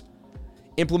markets,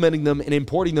 implementing them and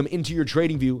importing them into your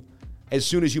trading view as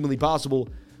soon as humanly possible,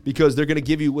 because they're going to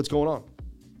give you what's going on.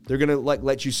 They're going to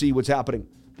let you see what's happening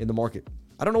in the market.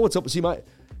 I don't know what's up. See,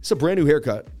 it's a brand new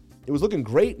haircut. It was looking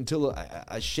great until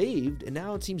I shaved, and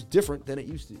now it seems different than it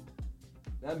used to.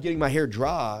 Now I'm getting my hair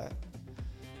dry.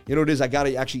 You know what it is? I got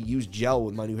to actually use gel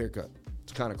with my new haircut.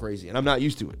 It's kind of crazy, and I'm not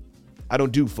used to it. I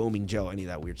don't do foaming gel, any of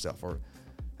that weird stuff.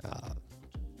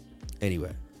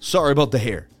 Anyway, sorry about the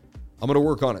hair. I'm going to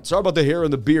work on it. Sorry about the hair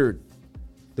and the beard.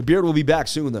 The beard will be back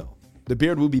soon, though. The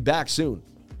beard will be back soon.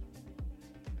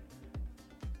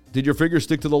 Did your finger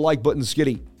stick to the like button,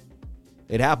 Skitty?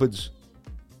 It happens.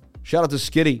 Shout out to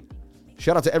Skitty.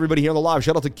 Shout out to everybody here on the live.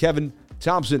 Shout out to Kevin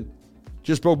Thompson.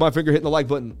 Just broke my finger hitting the like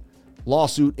button.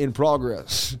 Lawsuit in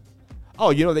progress.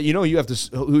 Oh, you have to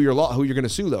who you're going to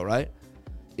sue though, right?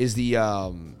 Is the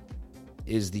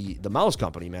mouse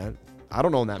company, man. I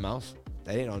don't own that mouse.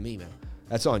 That ain't on me, man.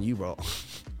 That's on you, bro.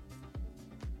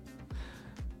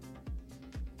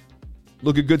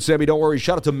 Looking good, Sammy. Don't worry.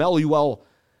 Shout out to Meluel.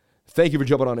 Thank you for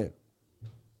jumping on in.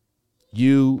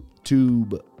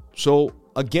 YouTube. So,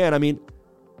 again,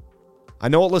 I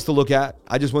know what list to look at.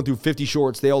 I just went through 50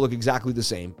 shorts. They all look exactly the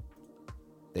same.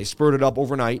 They spurted up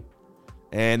overnight,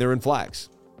 and they're in flags.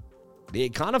 They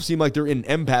kind of seem like they're in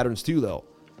M patterns too, though.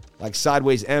 Like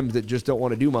sideways M's that just don't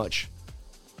want to do much.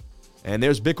 And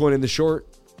there's Bitcoin in the short.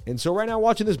 And so right now,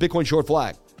 watching this Bitcoin short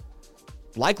flag.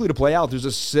 Likely to play out. There's a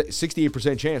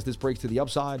 68% chance this breaks to the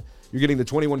upside. You're getting the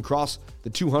 21 cross, the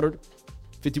 200.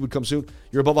 50 would come soon.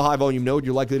 You're above a high volume node.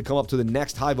 You're likely to come up to the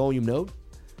next high volume node.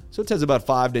 So it says about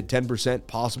 5 to 10%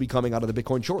 possibly coming out of the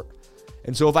Bitcoin short.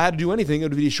 And so if I had to do anything, it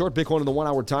would be short Bitcoin in the 1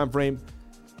 hour time frame.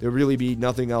 There would really be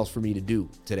nothing else for me to do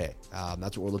today.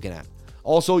 That's what we're looking at.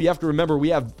 Also, you have to remember we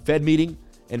have Fed meeting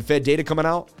and Fed data coming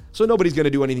out. So nobody's going to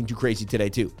do anything too crazy today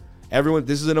too. Everyone,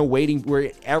 this is in a waiting where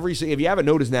if you haven't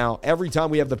noticed now, every time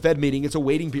we have the Fed meeting, it's a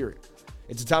waiting period.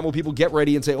 It's a time where people get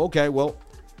ready and say, okay, well,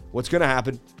 what's going to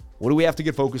happen? What do we have to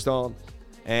get focused on?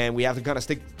 And we have to kind of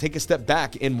take a step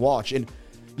back and watch. And,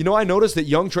 I noticed that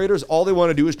young traders, all they want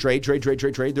to do is trade.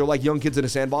 They're like young kids in a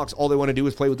sandbox. All they want to do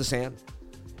is play with the sand.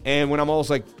 And when I'm almost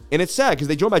like, and it's sad because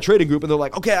they joined my trading group and they're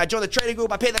like, okay, I joined the trading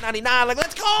group. I paid the $99. Like,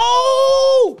 let's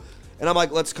go. And I'm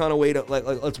like, let's kind of wait,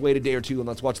 let's wait a day or two and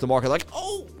let's watch the market.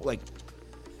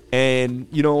 And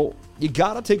you know, you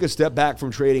got to take a step back from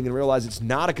trading and realize it's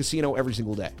not a casino every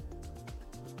single day.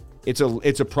 It's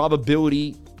a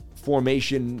probability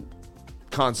formation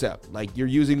concept. Like, you're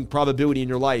using probability in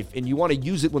your life and you want to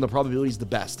use it when the probability is the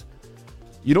best.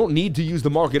 You don't need to use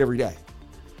the market every day.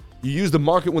 You use the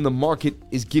market when the market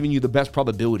is giving you the best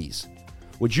probabilities.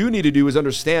 What you need to do is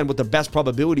understand what the best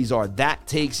probabilities are. That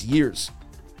takes years.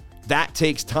 That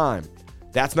takes time.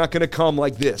 That's not going to come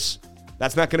like this.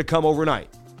 That's not going to come overnight.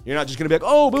 You're not just going to be like,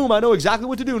 oh, boom, I know exactly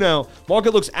what to do now.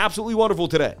 Market looks absolutely wonderful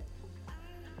today.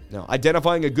 Now,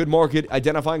 identifying a good market,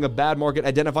 identifying a bad market,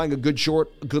 identifying a good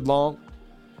short, a good long,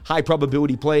 high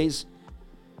probability plays.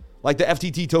 Like the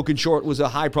FTT token short was a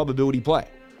high probability play,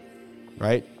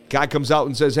 right? Guy comes out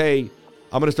and says, hey,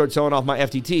 I'm going to start selling off my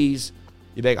FTTs.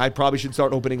 You think I probably should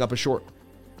start opening up a short.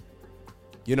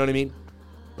 You know what I mean?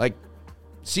 Like,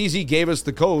 CZ gave us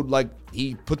the code, like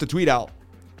he put the tweet out.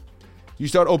 You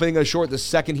start opening a short the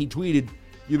second he tweeted,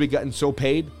 you'd be getting so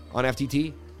paid on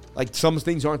FTT. Like, some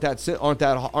things some things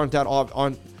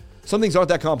aren't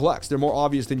that complex. They're more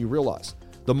obvious than you realize.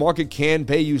 The market can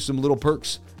pay you some little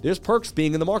perks. There's perks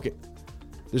being in the market.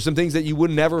 There's some things that you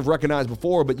would never have recognized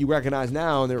before, but you recognize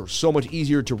now, and they're so much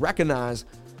easier to recognize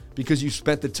because you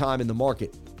spent the time in the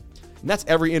market. And that's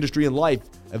every industry in life.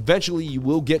 Eventually, you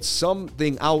will get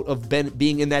something out of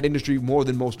being in that industry more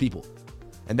than most people.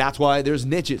 And that's why there's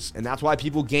niches, and that's why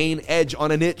people gain edge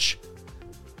on a niche,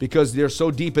 because they're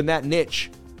so deep in that niche,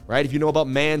 right? If you know about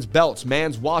man's belts,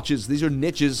 man's watches, these are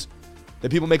niches that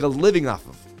people make a living off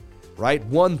of, right?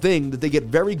 One thing that they get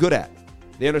very good at.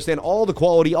 They understand all the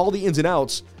quality, all the ins and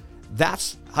outs.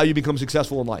 That's how you become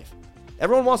successful in life.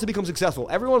 Everyone wants to become successful.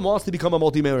 Everyone wants to become a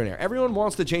multimillionaire. Everyone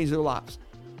wants to change their lives.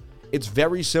 It's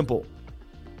very simple.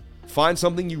 Find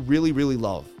something you really, really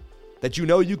love that you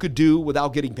know you could do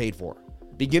without getting paid for.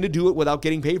 Begin to do it without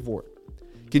getting paid for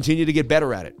it. Continue to get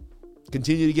better at it.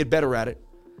 Continue to get better at it.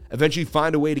 Eventually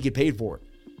find a way to get paid for it.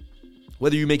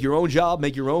 Whether you make your own job,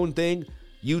 make your own thing,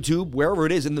 YouTube, wherever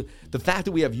it is. And the fact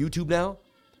that we have YouTube now,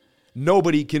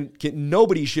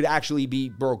 nobody should actually be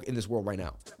broke in this world right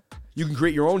now. You can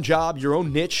create your own job, your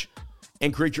own niche,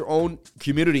 and create your own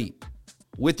community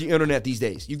with the internet these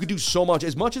days. You could do so much.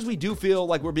 As much as we do feel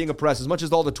like we're being oppressed, as much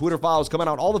as all the Twitter files coming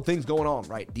out, all the things going on,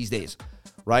 right, these days,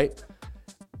 right?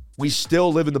 We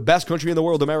still live in the best country in the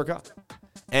world, America.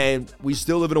 And we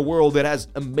still live in a world that has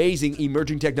amazing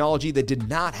emerging technology that did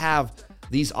not have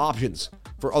these options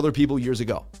for other people years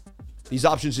ago. These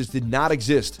options just did not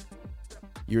exist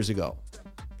years ago.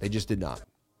 They just did not.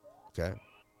 Okay.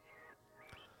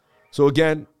 So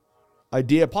again,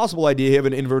 possible idea of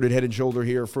an inverted head and shoulder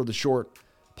here for the short,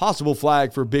 possible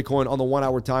flag for Bitcoin on the 1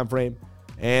 hour time frame.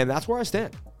 And that's where I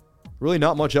stand. Really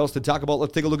not much else to talk about.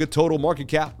 Let's take a look at total market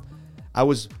cap. I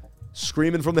was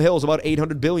screaming from the hills about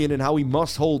 800 billion and how we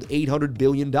must hold $800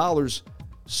 billion.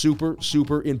 Super,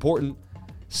 super important.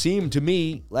 Seemed to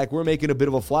me like we're making a bit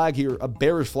of a flag here, a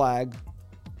bearish flag,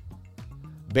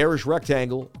 bearish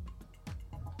rectangle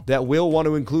that will want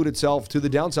to include itself to the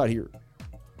downside here.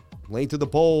 Length of the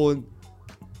pole and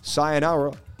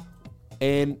sayonara.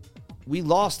 And we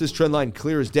lost this trend line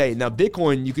clear as day. Now,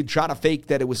 Bitcoin, you could try to fake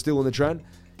that it was still in the trend.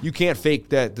 You can't fake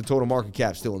that the total market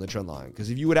cap's still in the trend line. Because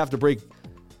if you would have to break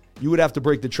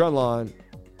the trend line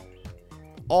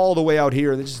all the way out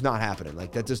here, and it's just not happening.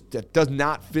 Like, that does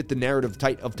not fit the narrative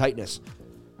of tightness.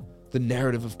 The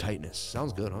narrative of tightness.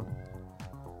 Sounds good, huh?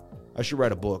 I should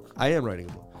write a book. I am writing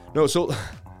a book. No, so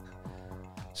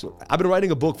I've been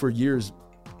writing a book for years.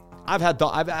 I've had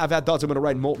thoughts I'm going to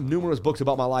write numerous books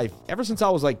about my life. Ever since I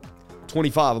was like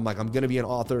 25, I'm like, I'm going to be an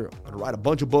author. I'm going to write a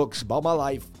bunch of books about my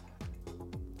life.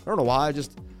 I don't know why.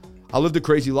 I lived a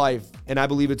crazy life, and I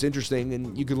believe it's interesting,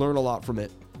 and you can learn a lot from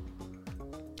it.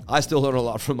 I still learn a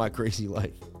lot from my crazy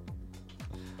life.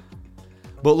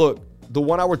 But look, the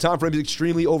 1 hour time frame is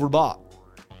extremely overbought.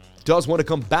 Does want to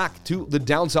come back to the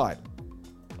downside.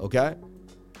 Okay?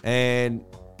 And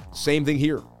same thing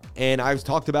here. And I've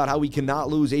talked about how we cannot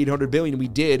lose 800 billion. We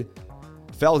did.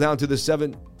 Fell down to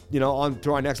the on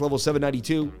to our next level,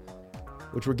 792,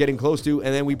 which we're getting close to.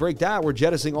 And then we break that. We're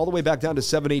jettisoning all the way back down to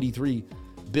 $783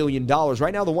 billion.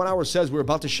 Right now, the 1 hour says we're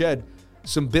about to shed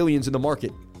some billions in the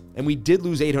market. And we did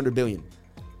lose 800 billion.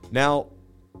 Now,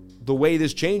 the way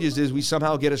this changes is we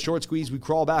somehow get a short squeeze. We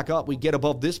crawl back up. We get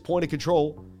above this point of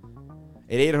control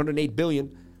at 808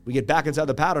 billion. We get back inside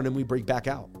the pattern and we break back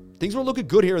out. Things were looking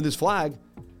good here in this flag.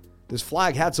 This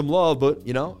flag had some love, but,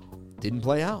 didn't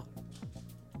play out.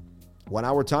 1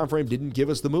 hour time frame didn't give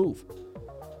us the move.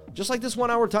 Just like this 1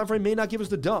 hour time frame may not give us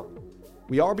the dump.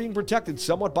 We are being protected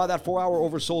somewhat by that 4 hour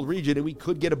oversold region, and we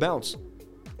could get a bounce.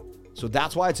 So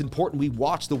that's why it's important we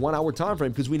watch the 1 hour time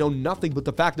frame, because we know nothing but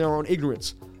the fact in our own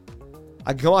ignorance.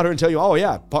 I can come out here and tell you, oh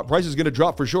yeah, price is going to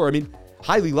drop for sure. I mean,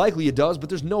 highly likely it does, but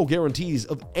there's no guarantees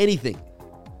of anything.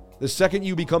 The second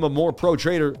you become a more pro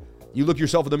trader, you look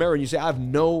yourself in the mirror and you say, I have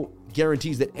no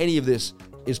guarantees that any of this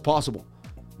is possible.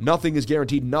 Nothing is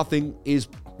guaranteed. Nothing is,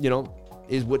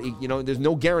 there's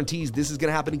no guarantees this is going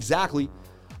to happen exactly.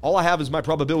 All I have is my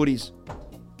probabilities.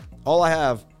 All I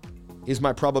have is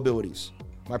my probabilities.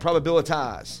 My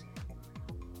probabilities.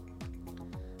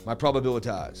 My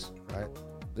probabilities, right?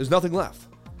 There's nothing left.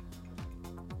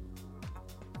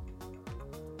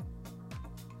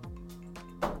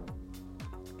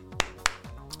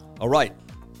 All right.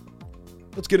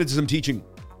 Let's get into some teaching.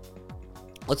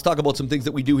 Let's talk about some things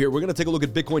that we do here. We're going to take a look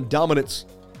at Bitcoin dominance.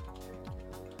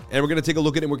 And we're going to take a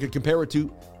look at it and we're going to compare it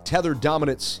to Tether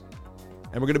dominance.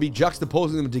 And we're going to be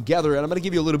juxtaposing them together. And I'm going to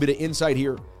give you a little bit of insight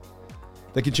here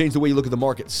that can change the way you look at the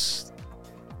markets.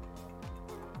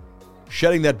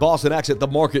 Shedding that Boston accent, the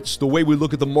markets, the way we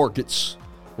look at the markets.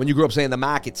 When you grew up saying the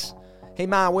markets. Hey,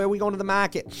 Ma, where are we going to the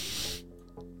market?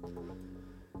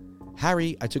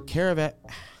 Harry, I took care of it.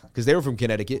 Because they were from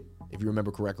Connecticut, if you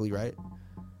remember correctly, right?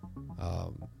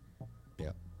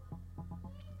 Yeah.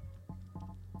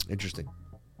 Interesting.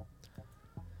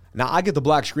 Now, I get the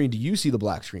black screen. Do you see the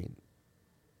black screen?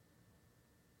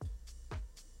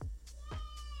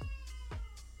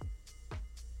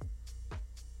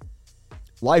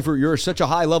 Lifer, you're at such a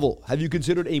high level. Have you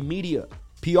considered a media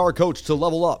PR coach to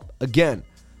level up? Again,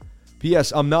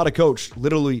 P.S. I'm not a coach.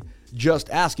 Literally just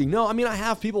asking. No, I mean, I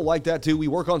have people like that too. We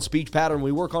work on speech pattern.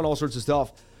 We work on all sorts of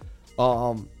stuff.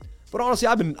 But honestly,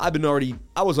 I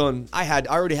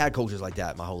already had coaches like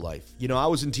that my whole life. You know, I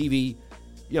was in TV,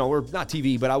 or not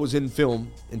TV, but I was in film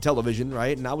and television,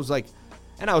 right? And I was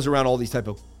around all these type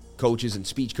of coaches and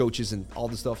speech coaches and all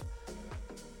this stuff.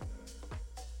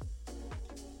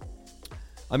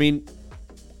 I mean,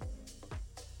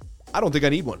 I don't think I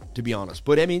need one, to be honest.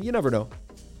 But I mean, you never know.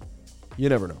 You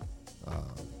never know.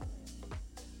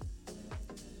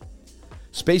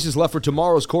 Space is left for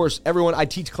tomorrow's course. Everyone, I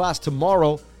teach class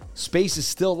tomorrow. Space is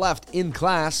still left in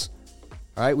class.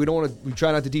 All right, we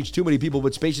try not to teach too many people,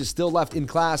 but space is still left in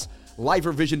class.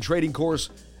 Lifer Vision trading course.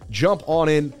 Jump on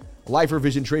in. Lifer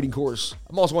Vision trading course.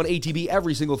 I'm also on ATB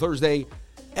every single Thursday.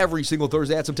 I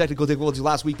had some technical difficulties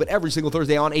last week, but every single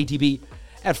Thursday on ATB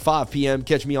at 5 p.m.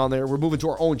 Catch me on there. We're moving to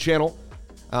our own channel.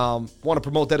 Want to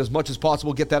promote that as much as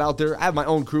possible. Get that out there. I have my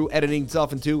own crew editing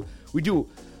stuff, and too, we do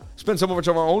spend so much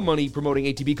of our own money promoting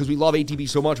ATB because we love ATB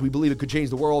so much. We believe it could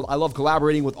change the world. I love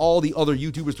collaborating with all the other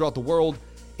YouTubers throughout the world.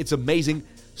 It's amazing.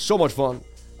 So much fun.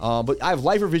 But I have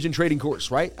Lifer Vision trading course,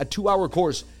 right? A 2-hour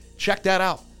course. Check that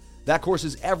out. That course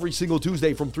is every single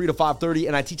Tuesday from 3 to 5:30,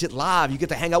 and I teach it live. You get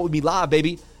to hang out with me live,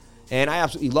 baby. And I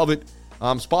absolutely love it.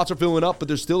 Spots are filling up, but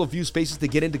there's still a few spaces to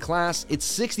get into class.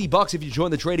 It's $60 if you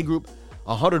join the trading group,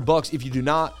 $100 if you do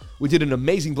not. We did an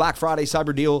amazing Black Friday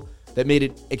cyber deal that made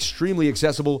it extremely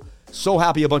accessible. So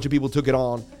happy a bunch of people took it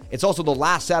on. It's also the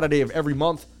last Saturday of every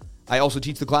month. I also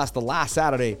teach the class the last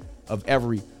Saturday of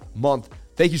every month.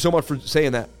 Thank you so much for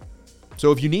saying that.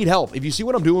 So if you need help, if you see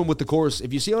what I'm doing with the course,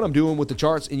 if you see what I'm doing with the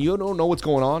charts and you don't know what's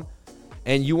going on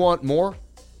and you want more,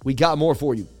 we got more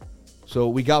for you. So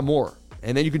we got more.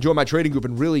 And then you can join my trading group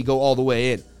and really go all the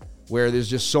way in, where there's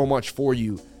just so much for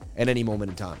you at any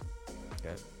moment in time.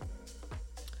 Okay.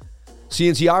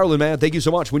 CNC Ireland, man, thank you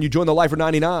so much. When you join the Lifer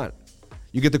 99,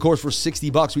 you get the course for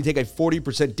 $60. We take a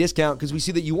 40% discount because we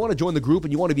see that you want to join the group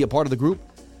and you want to be a part of the group.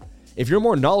 If you're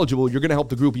more knowledgeable, you're going to help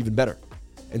the group even better.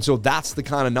 And so that's the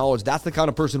kind of knowledge, that's the kind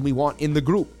of person we want in the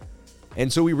group.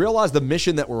 And so we realize the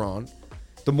mission that we're on.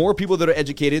 The more people that are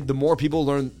educated, the more people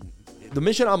learn. The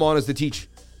mission I'm on is to teach,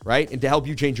 right? And to help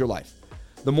you change your life.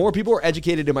 The more people are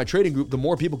educated in my trading group, the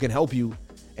more people can help you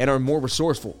and are more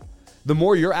resourceful. The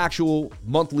more your actual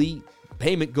monthly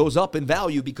payment goes up in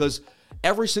value, because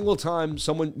every single time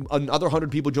another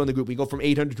 100 people join the group, we go from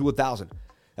 800 to 1,000.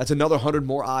 That's another 100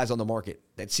 more eyes on the market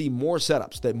that see more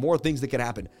setups, that more things that can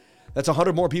happen. That's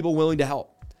 100 more people willing to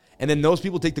help. And then those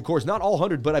people take the course, not all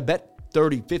 100, but I bet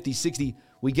 30, 50, 60,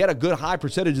 we get a good high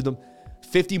percentage of them.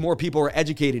 50 more people are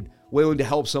educated, willing to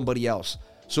help somebody else.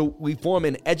 So we form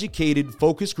an educated,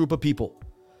 focused group of people.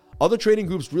 Other trading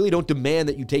groups really don't demand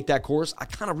that you take that course. I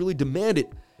kind of really demand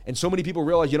it. And so many people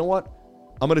realize, you know what?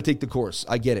 I'm going to take the course.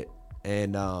 I get it.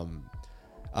 And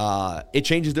it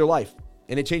changes their life.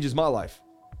 And it changes my life.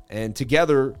 And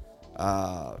together,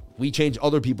 we change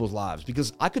other people's lives.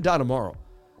 Because I could die tomorrow.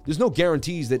 There's no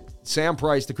guarantees that Sam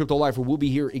Price, the Crypto Lifer, will be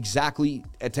here exactly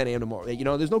at 10 a.m. tomorrow.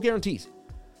 There's no guarantees.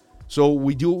 So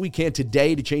we do what we can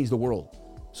today to change the world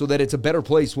so that it's a better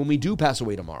place when we do pass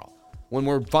away tomorrow. When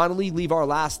we're finally leave our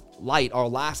last light, our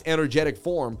last energetic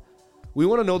form, we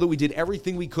want to know that we did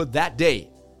everything we could that day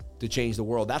to change the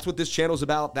world. That's what this channel is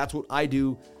about. That's what I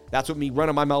do. That's what me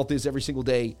running my mouth is every single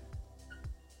day.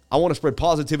 I want to spread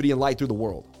positivity and light through the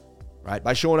world, right?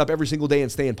 By showing up every single day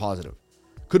and staying positive.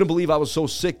 Couldn't believe I was so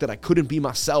sick that I couldn't be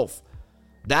myself.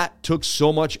 That took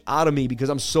so much out of me because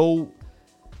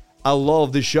I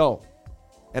love this show.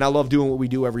 And I love doing what we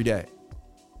do every day.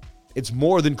 It's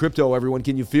more than crypto, everyone.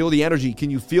 Can you feel the energy? Can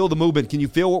you feel the movement? Can you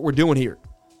feel what we're doing here?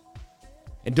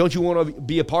 And don't you want to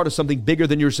be a part of something bigger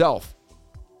than yourself?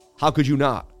 How could you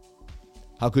not?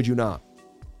 How could you not?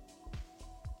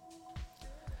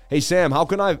 Hey, Sam, how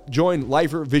can I join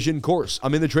Lifer Vision course?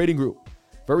 I'm in the trading group.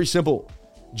 Very simple.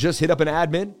 Just hit up an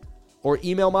admin or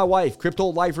email my wife,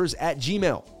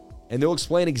 cryptolifers@gmail.com, and they'll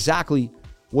explain exactly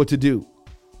what to do.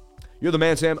 You're the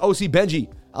man, Sam. OC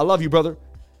Benji, I love you, brother.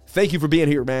 Thank you for being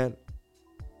here, man.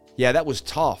 Yeah, that was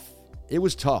tough. It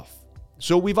was tough.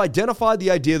 So we've identified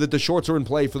the idea that the shorts are in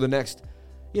play for the next,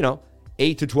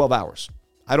 8 to 12 hours.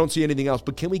 I don't see anything else.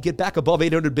 But can we get back above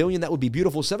 800 billion? That would be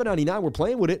beautiful. 799, we're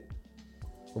playing with it.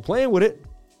 We're playing with it.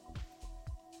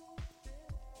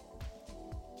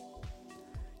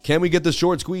 Can we get the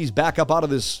short squeeze back up out of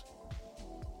this?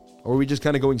 Or are we just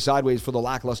kind of going sideways for the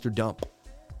lackluster dump?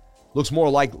 Looks more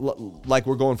like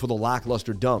we're going for the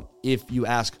lackluster dump, if you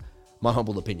ask my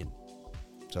humble opinion.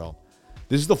 So,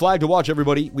 this is the flag to watch,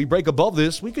 everybody. We break above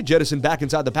this, we could jettison back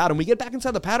inside the pattern. We get back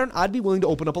inside the pattern, I'd be willing to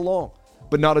open up a long.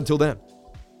 But not until then.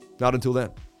 Not until then.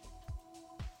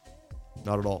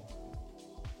 Not at all.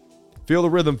 Feel the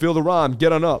rhythm, feel the rhyme,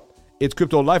 get on up. It's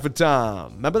Crypto Lifer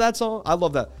time. Remember that song? I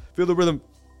love that. Feel the rhythm,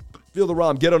 feel the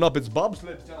rhyme, get on up. It's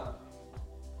bobsled time.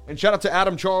 And shout out to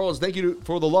Adam Charles. Thank you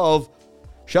for the love.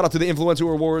 Shout out to the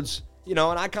Influencer Awards. And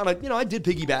I kind of, I did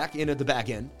piggyback in at the back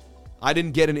end. I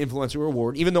didn't get an Influencer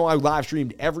Award, even though I live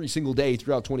streamed every single day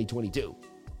throughout 2022.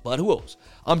 But who else?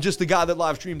 I'm just the guy that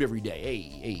live streamed every day.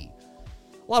 Hey.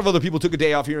 A lot of other people took a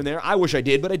day off here and there. I wish I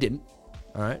did, but I didn't.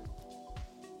 All right.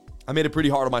 I made it pretty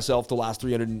hard on myself the last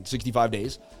 365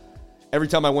 days. Every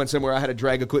time I went somewhere, I had to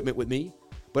drag equipment with me.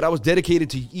 But I was dedicated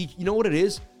to each. You know what it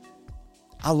is?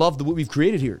 I love what we've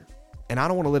created here. And I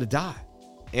don't want to let it die.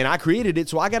 And I created it,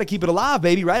 so I got to keep it alive,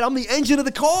 baby, right? I'm the engine of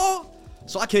the car,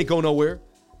 so I can't go nowhere.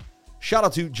 Shout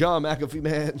out to John McAfee,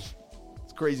 man.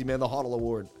 It's crazy, man, the HODL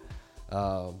Award.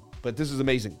 But this is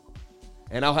amazing.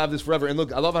 And I'll have this forever. And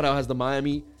look, I love how it has the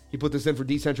Miami. He put this in for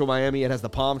Decentral Miami. It has the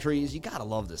palm trees. You got to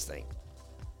love this thing.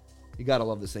 You got to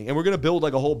love this thing. And we're going to build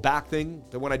like a whole back thing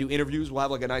that when I do interviews, we'll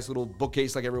have like a nice little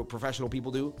bookcase like every professional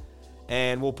people do.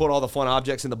 And we'll put all the fun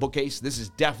objects in the bookcase. This is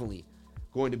definitely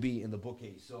going to be in the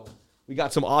bookcase. So we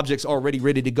got some objects already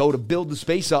ready to go to build the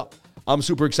space up. I'm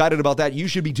super excited about that. You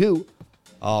should be too.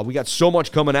 We got so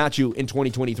much coming at you in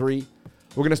 2023.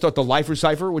 We're going to start the Lifer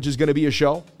Cypher, which is going to be a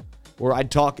show where I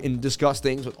talk and discuss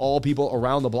things with all people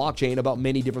around the blockchain about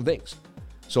many different things.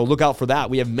 So look out for that.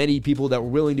 We have many people that were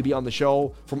willing to be on the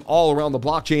show from all around the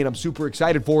blockchain. I'm super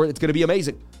excited for it. It's going to be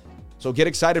amazing. So get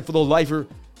excited for the Lifer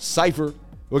Cypher.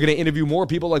 We're going to interview more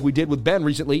people like we did with Ben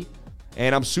recently.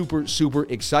 And I'm super, super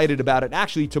excited about it.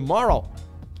 Actually, tomorrow,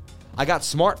 I got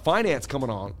Smart Finance coming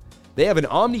on. They have an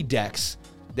OmniDex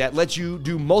that lets you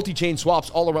do multi-chain swaps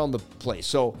all around the place.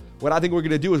 So what I think we're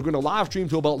going to do is we're going to live stream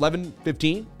till about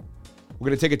 11:15. We're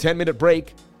going to take a 10-minute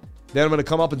break. Then I'm going to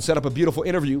come up and set up a beautiful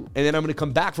interview. And then I'm going to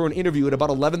come back for an interview at about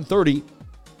 11:30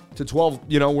 to 12,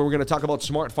 where we're going to talk about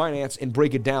Smart Finance and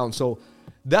break it down. So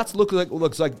that's looks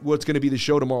like what's going to be the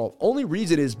show tomorrow. Only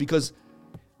reason is because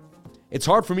it's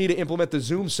hard for me to implement the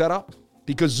Zoom setup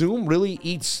because Zoom really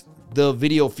eats the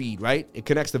video feed, right? It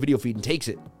connects the video feed and takes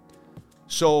it.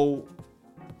 So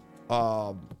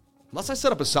unless I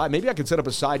set up a side, maybe I can set up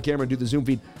a side camera and do the Zoom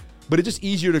feed, but it's just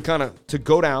easier to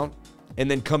go down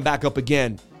and then come back up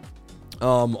again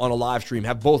on a live stream,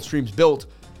 have both streams built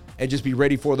and just be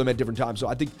ready for them at different times. So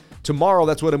I think tomorrow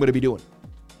that's what I'm going to be doing.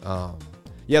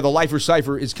 The Lifer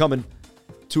Cypher is coming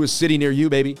to a city near you,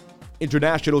 baby.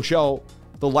 International show,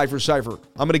 the Lifer Cypher.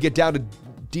 I'm going to get down to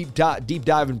deep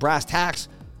dive in brass tacks.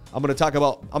 I'm going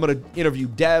to interview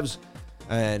devs.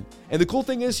 And the cool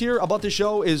thing is here about this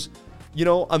show is,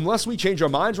 unless we change our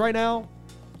minds right now,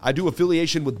 I do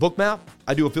affiliation with Bookmap.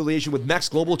 I do affiliation with Mex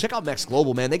Global. Check out Mex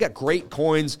Global, man. They got great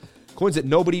coins that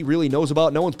nobody really knows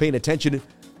about. No one's paying attention.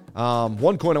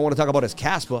 One coin I want to talk about is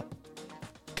Kaspa,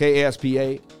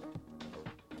 KASPA,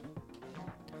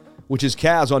 which is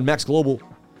Kaz on Mex Global.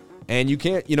 And you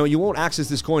can't, you won't access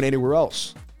this coin anywhere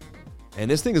else. And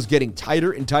this thing is getting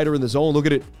tighter and tighter in the zone. Look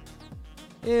at it.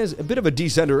 It's a bit of a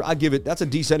descender. I give it, that's a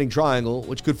descending triangle,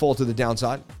 which could fall to the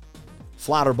downside.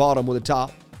 Flatter bottom with a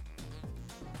top.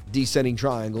 Descending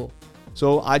triangle.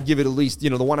 So I'd give it at least,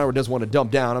 the 1 hour doesn't want to dump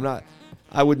down.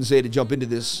 I wouldn't say to jump into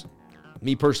this.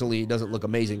 Me personally, it doesn't look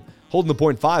amazing. Holding the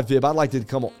 0.5 fib, I'd like to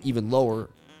come even lower.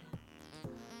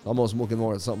 Almost looking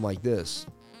more at something like this.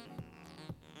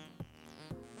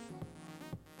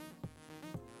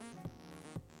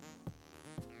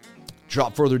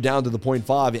 Drop further down to the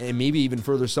 0.5 and maybe even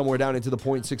further somewhere down into the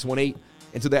 0.618,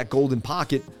 into that golden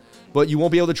pocket. But you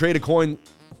won't be able to trade a coin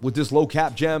with this low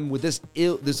cap gem, with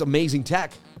this amazing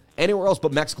tech, anywhere else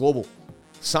but Mex Global.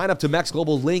 Sign up to Mex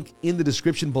Global, link in the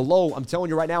description below. I'm telling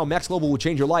you right now, Mex Global will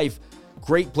change your life.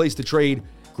 Great place to trade,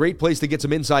 great place to get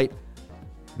some insight.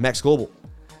 Mex Global.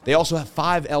 They also have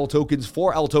 5 L tokens,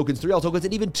 4 L tokens, 3 L tokens,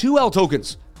 and even 2 L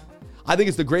tokens. I think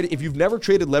it's the greatest. If you've never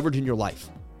traded leverage in your life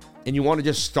and you want to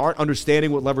just start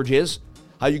understanding what leverage is,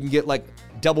 how you can get like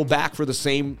double back for the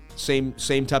same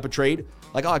type of trade.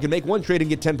 Like, I can make one trade and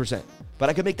get 10%, but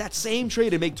I can make that same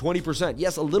trade and make 20%.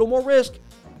 Yes, a little more risk,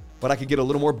 but I could get a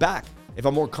little more back. If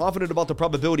I'm more confident about the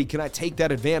probability, can I take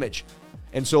that advantage?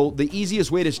 And so the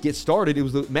easiest way to get started, it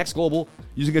was the Mex Global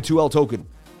using a 2L token.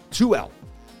 2L.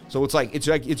 So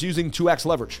it's using 2x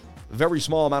leverage. A very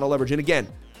small amount of leverage. And again,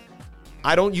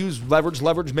 I don't use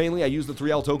leverage mainly. I use the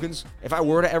 3L tokens. If I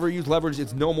were to ever use leverage,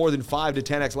 it's no more than 5 to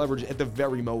 10x leverage at the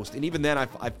very most. And even then,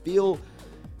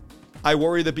 I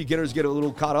worry that beginners get a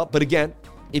little caught up. But again,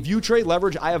 if you trade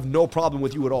leverage, I have no problem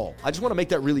with you at all. I just want to make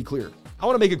that really clear. I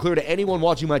want to make it clear to anyone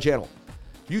watching my channel.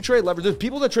 If you trade leverage, there's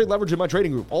people that trade leverage in my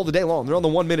trading group all the day long. They're on the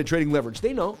 1 minute trading leverage.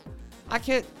 They know. I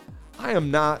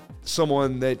am not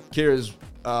someone that cares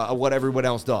what everyone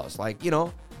else does.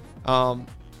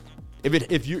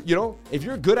 If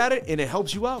you're good at it and it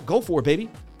helps you out, go for it, baby.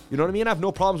 You know what I mean? I have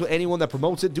no problems with anyone that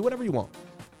promotes it. Do whatever you want.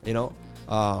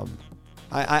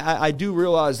 I do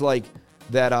realize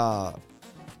that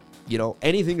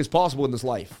anything is possible in this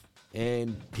life,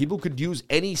 and people could use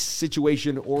any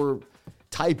situation or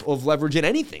type of leverage in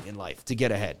anything in life to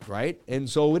get ahead, right? And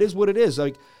so it is what it is.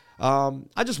 I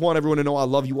just want everyone to know I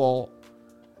love you all.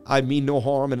 I mean no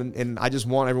harm, and I just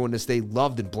want everyone to stay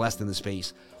loved and blessed in the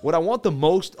space. What I want the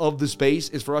most of the space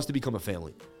is for us to become a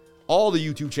family. All the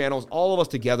YouTube channels, all of us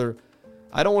together.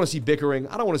 I don't want to see bickering.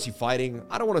 I don't want to see fighting.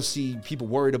 I don't want to see people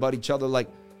worried about each other.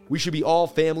 We should be all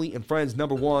family and friends, a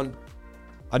number one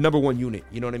unit.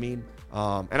 You know what I mean?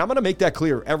 And I'm going to make that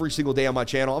clear every single day on my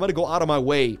channel. I'm going to go out of my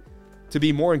way to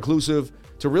be more inclusive,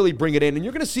 to really bring it in. And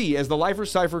you're going to see, as the Lifer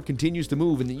Cypher continues to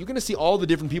move, and you're going to see all the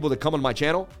different people that come on my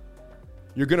channel,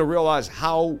 you're going to realize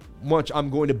how much I'm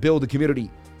going to build a community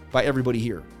by everybody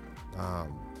here.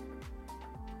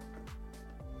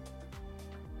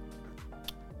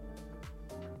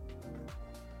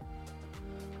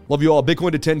 Love you all.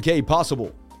 Bitcoin to 10K,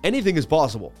 possible. Anything is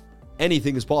possible.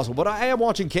 Anything is possible. But I am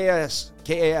watching KAS,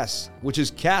 which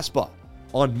is Kaspa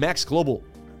on Mex Global.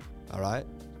 All right?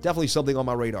 Definitely something on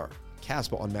my radar.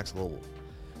 Kaspa on Mex Global.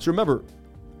 So remember,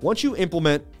 once you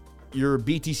implement your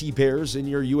BTC pairs and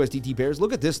your USDT pairs,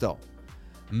 look at this though.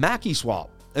 MakiSwap,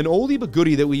 an oldie but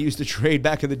goodie that we used to trade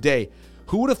back in the day.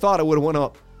 Who would have thought it would have went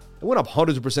up? It went up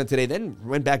hundreds of percent today, then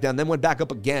went back down, then went back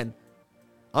up again.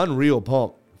 Unreal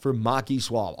pump for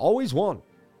MakiSwap. Always won.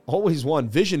 Always won.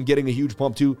 Vision getting a huge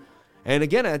pump too. And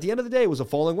again, at the end of the day, it was a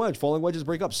falling wedge. Falling wedges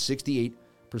break up 68%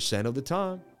 of the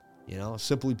time.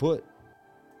 Simply put.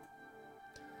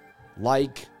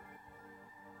 Like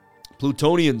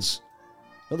Plutonians.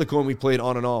 Another coin we played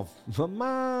on and off.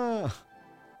 Mama.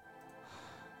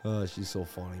 Oh, she's so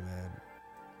funny, man.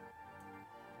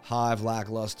 Hive,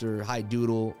 Lackluster, High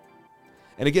Doodle.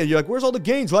 And again, you're like, where's all the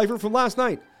gains, Lifer, from last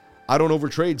night? I don't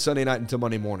overtrade Sunday night until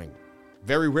Monday morning.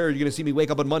 Very rare you're going to see me wake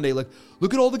up on Monday like,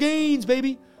 look at all the gains,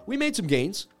 baby. We made some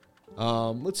gains.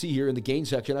 Let's see here in the gain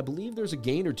section. I believe there's a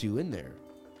gain or two in there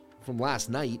from last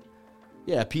night.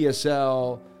 Yeah,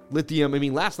 PSL, Lithium.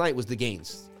 Last night was the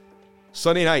gains.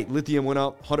 Sunday night, Lithium went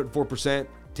up 104%,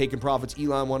 taking profits.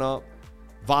 Elon went up.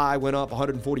 Vi went up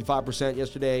 145%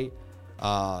 yesterday.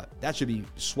 That should be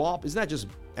Swap. Isn't that just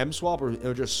M-Swap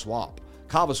or just Swap?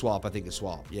 Kava Swap, I think, is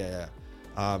Swap. Yeah.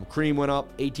 Cream went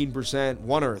up 18%.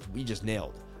 One Earth, we just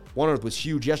nailed. One Earth was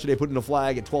huge yesterday, putting a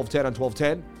flag at 1210 on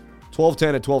 1210.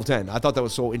 1210 at 1210. I thought that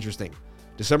was so interesting.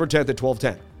 December 10th at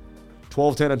 1210.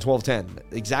 1210 and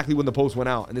 1210. Exactly when the post went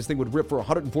out. And this thing would rip for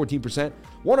 114%.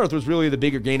 One Earth was really the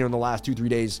bigger gainer in the last 2-3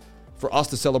 days for us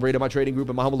to celebrate in my trading group,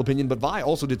 in my humble opinion. But Vi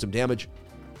also did some damage.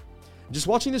 Just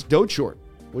watching this Doge short,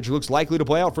 which looks likely to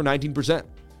play out for 19%.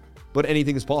 But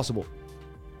anything is possible.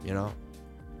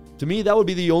 To me, that would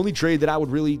be the only trade that I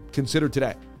would really consider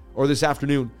today. or this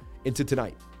afternoon into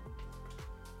tonight.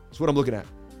 That's what I'm looking at.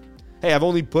 Hey, I've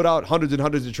only put out hundreds and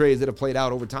hundreds of trades that have played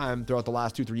out over time throughout the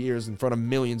last 2-3 years in front of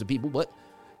millions of people. But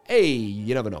hey,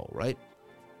 you never know, right?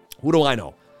 What do I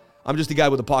know? I'm just a guy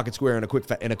with a pocket square and a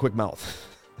quick mouth.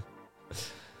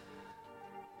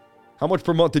 How much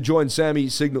per month to join Sam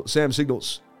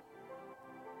Signals?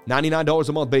 $99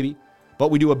 a month, baby. But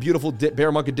we do a beautiful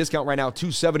bear market discount right now,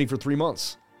 $270 for 3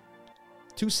 months.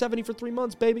 $270 for 3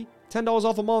 months, baby. $10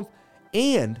 off a month.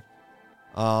 And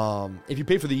if you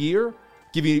pay for the year,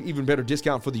 give you an even better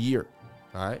discount for the year.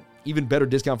 All right? Even better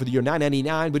discount for the year,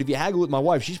 $9.99. But if you haggle with my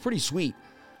wife, she's pretty sweet.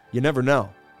 You never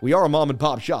know. We are a mom and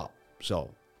pop shop.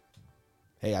 So,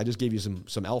 hey, I just gave you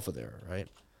some alpha there, right?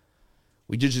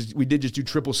 We did just do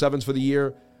 777s for the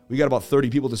year. We got about 30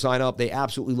 people to sign up. They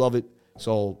absolutely love it.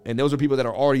 So, and those are people that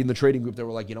are already in the trading group that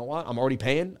were like, you know what? I'm already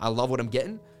paying. I love what I'm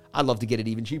getting. I'd love to get it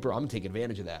even cheaper. I'm going to take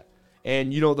advantage of that.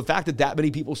 And, the fact that many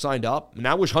people signed up, and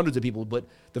I wish hundreds of people, but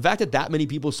the fact that many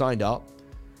people signed up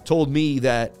told me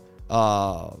that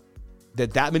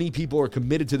that many people are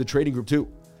committed to the trading group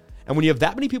too. And when you have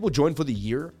that many people join for the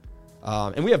year,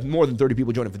 and we have more than 30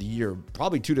 people joining for the year,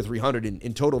 probably 200 to 300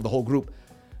 in total of the whole group.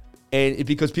 And it's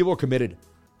because people are committed.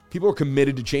 People are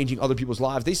committed to changing other people's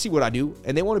lives. They see what I do,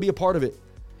 and they want to be a part of it.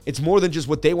 It's more than just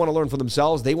what they want to learn for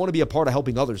themselves. They want to be a part of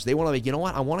helping others. They want to be, you know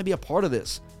what? I want to be a part of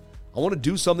this. I want to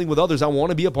do something with others. I want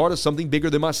to be a part of something bigger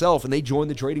than myself, and they join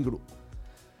the trading group.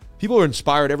 People are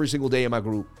inspired every single day in my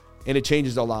group, and it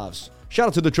changes their lives. Shout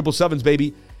out to the 777s,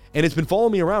 baby. And it's been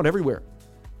following me around everywhere.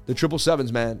 The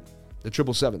 777s, man. The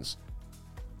 777s.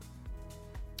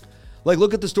 Like,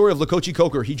 look at the story of Lakochi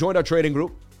Coker. He joined our trading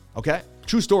group. Okay?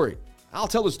 True story. I'll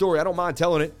tell the story. I don't mind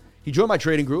telling it. He joined my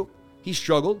trading group. He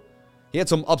struggled. He had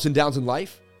some ups and downs in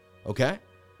life. Okay?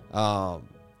 But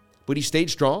he stayed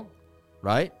strong,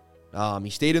 right? He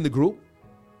stayed in the group.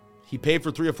 He paid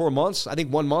for 3 or 4 months. I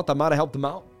think 1 month I might have helped him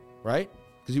out, right?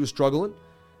 Because he was struggling.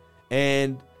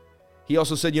 And he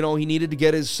also said, he needed to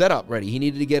get his setup ready. He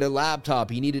needed to get a laptop.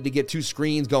 He needed to get 2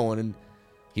 screens going. And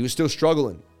he was still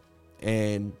struggling.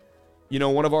 And,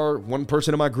 one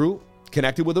person in my group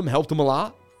connected with him, helped him a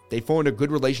lot. They formed a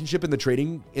good relationship in the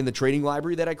trading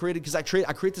library that I created, because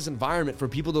I create this environment for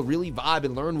people to really vibe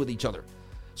and learn with each other.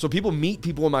 So people meet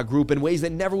people in my group in ways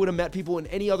that never would have met people in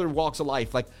any other walks of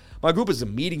life. Like, my group is a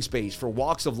meeting space for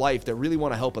walks of life that really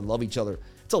want to help and love each other.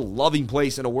 It's a loving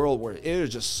place in a world where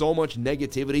there's just so much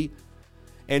negativity.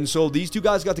 And so these 2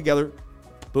 guys got together.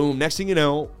 Boom. Next thing you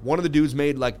know, one of the dudes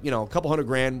made a couple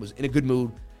 $100,000, was in a good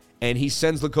mood. And he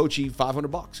sends Lakochi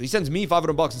 $500. He sends me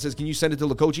 $500 and says, can you send it to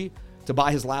Lakochi to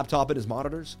buy his laptop and his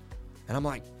monitors? And I'm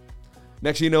like,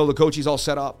 next thing you know, Lakochi's all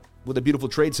set up with a beautiful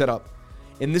trade setup.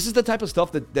 And this is the type of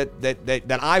stuff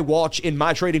that I watch in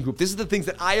my trading group. This is the things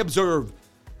that I observe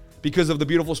because of the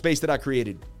beautiful space that I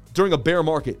created during a bear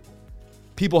market.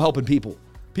 People helping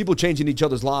people changing each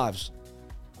other's lives,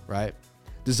 right?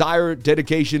 Desire,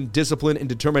 dedication, discipline, and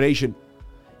determination.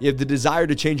 You have the desire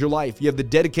to change your life. You have the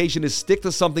dedication to stick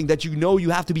to something that you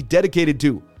have to be dedicated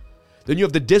to. Then you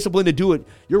have the discipline to do it.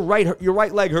 Your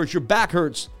right leg hurts, your back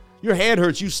hurts, your hand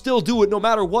hurts. You still do it no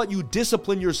matter what. You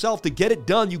discipline yourself to get it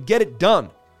done. You get it done.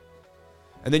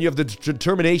 And then you have the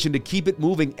determination to keep it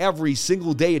moving every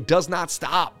single day. It does not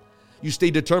stop. You stay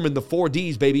determined. The 4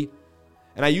 Ds, baby.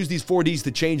 And I use these 4 Ds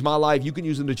to change my life. You can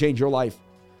use them to change your life.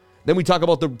 Then we talk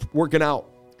about the working out,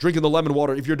 drinking the lemon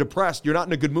water. If you're depressed, you're not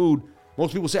in a good mood.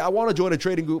 Most people say, I want to join a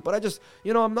trading group, but I just,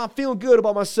 I'm not feeling good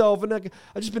about myself. And I've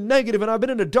just been negative, and I've been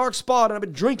in a dark spot, and I've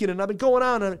been drinking, and I've been going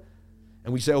on. And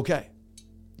we say, okay,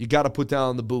 you got to put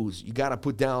down the booze. You got to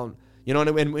put down,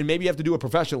 and maybe you have to do it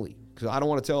professionally, because I don't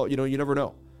want to tell, you never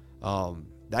know.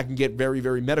 That can get very,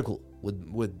 very medical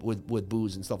with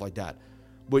booze and stuff like that.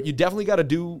 But you definitely got to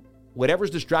do whatever's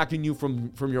distracting you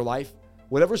from your life,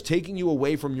 whatever's taking you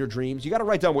away from your dreams. You got to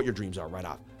write down what your dreams are right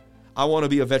off. I want to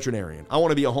be a veterinarian. I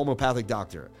want to be a homeopathic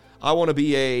doctor. I want to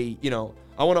be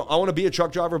I want to be a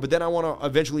truck driver, but then I want to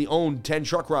eventually own 10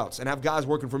 truck routes and have guys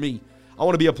working for me. I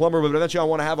want to be a plumber, but eventually I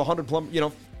want to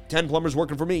have 10 plumbers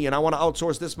working for me, and I want to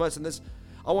outsource this much and this.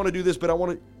 I want to do this, but I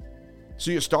want to.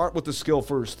 So you start with the skill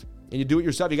first, and you do it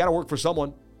yourself. You got to work for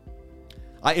someone.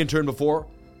 I interned before.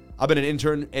 I've been an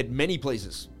intern at many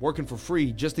places, working for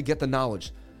free just to get the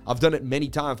knowledge. I've done it many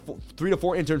times, 3 to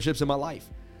 4 internships in my life.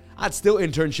 I'd still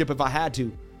internship if I had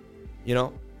to,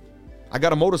 I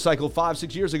got a motorcycle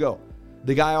 5-6 years ago.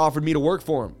 The guy offered me to work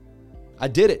for him. I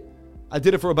did it. I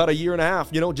did it for about a year and a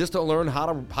half, just to learn how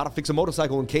to fix a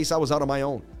motorcycle in case I was out on my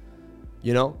own.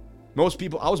 Most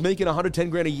people, I was making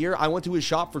 $110,000 a year. I went to his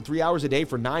shop for 3 hours a day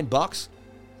for $9.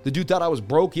 The dude thought I was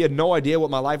broke. He had no idea what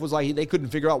my life was like. They couldn't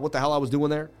figure out what the hell I was doing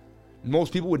there.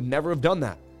 Most people would never have done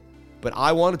that. But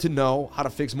I wanted to know how to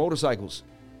fix motorcycles.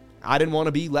 I didn't want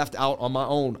to be left out on my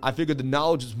own. I figured the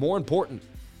knowledge is more important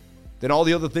than all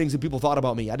the other things that people thought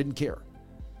about me. I didn't care,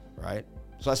 right?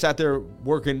 So I sat there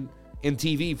working in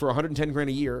TV for 110 grand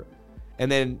a year,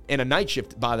 and then in a night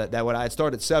shift by that when I'd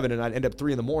start at 7 and I'd end up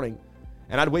 3 in the morning,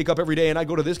 and I'd wake up every day and I'd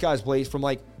go to this guy's place from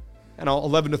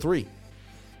 11 to 3,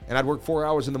 and I'd work 4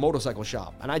 hours in the motorcycle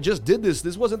shop. And I just did this.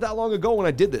 This wasn't that long ago when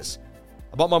I did this.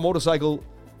 I bought my motorcycle,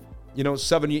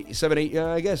 7, 8,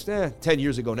 I guess, 10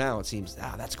 years ago now, it seems.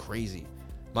 That's crazy.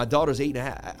 My daughter's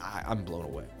 8.5. I'm blown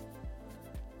away.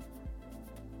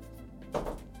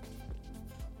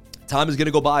 Time is going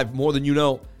to go by more than you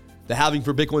know. The halving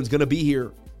for Bitcoin is going to be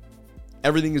here.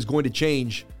 Everything is going to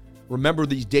change. Remember,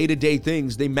 these day-to-day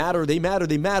things, they matter,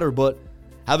 but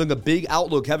having a big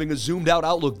outlook, having a zoomed out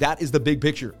outlook, that is the big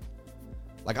picture.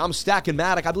 Like, I'm stacking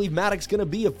Matic. I believe Matic's going to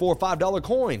be a $4 or $5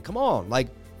 coin. Come on.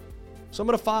 So I'm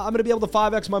going to be able to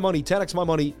 5x my money, 10x my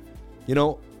money,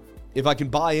 if I can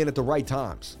buy in at the right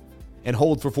times and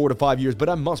hold for 4 to 5 years. But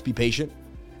I must be patient.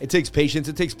 It takes patience.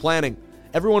 It takes planning.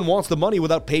 Everyone wants the money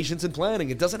without patience and planning.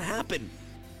 It doesn't happen.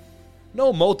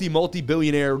 No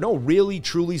multi-billionaire, no really,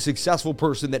 truly successful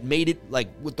person that made it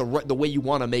with the way you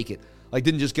want to make it.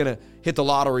 Didn't just gonna hit the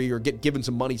lottery or get given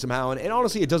some money somehow. And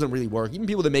honestly, it doesn't really work. Even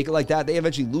people that make it like that, they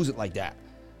eventually lose it like that.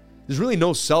 There's really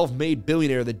no self-made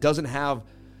billionaire that doesn't have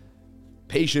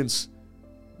patience,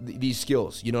 these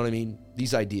skills. You know what I mean?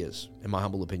 These ideas, in my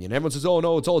humble opinion. Everyone says, oh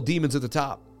no, it's all demons at the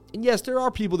top. And yes, there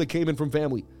are people that came in from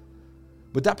family.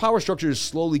 But that power structure is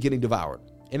slowly getting devoured.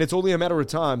 And it's only a matter of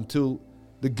time till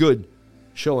the good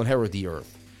shall inherit the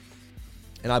earth.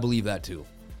 And I believe that too.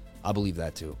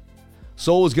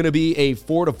 Sol is going to be a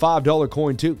 $4 to $5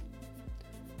 coin too.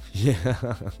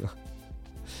 Yeah.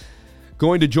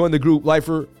 Going to join the group.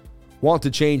 Lifer, want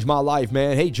to change my life,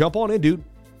 man. Hey, jump on in, dude.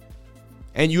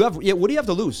 And what do you have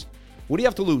to lose? What do you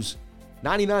have to lose?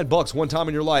 $99 one time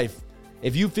in your life.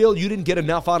 If you feel you didn't get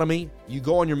enough out of me, you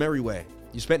go on your merry way.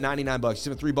 You spent $99. You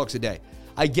spent $3 a day.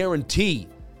 I guarantee,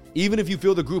 even if you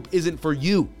feel the group isn't for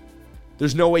you,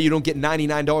 there's no way you don't get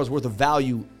 $99 worth of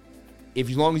value. If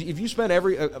you spend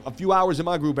a few hours in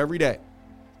my group every day,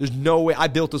 there's no way. I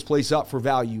built this place up for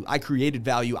value. I created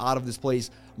value out of this place.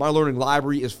 My learning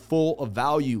library is full of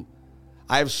value.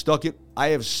 I have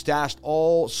stashed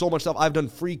so much stuff. I've done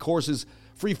free courses,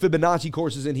 free Fibonacci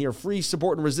courses in here, free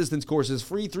support and resistance courses,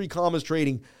 free 3 commas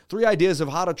trading, 3 ideas of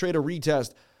how to trade a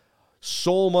retest.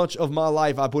 So much of my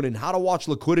life I put in how to watch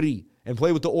liquidity and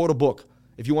play with the order book.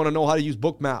 If you want to know how to use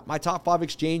Bookmap, my top 5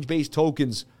 exchange-based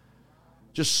tokens,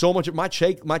 just so much of my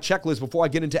checklist before I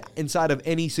get inside of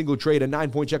any single trade, a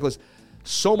 9-point checklist,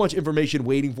 so much information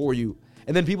waiting for you.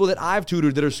 And then people that I've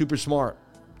tutored that are super smart.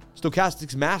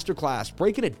 Stochastics Masterclass,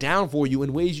 breaking it down for you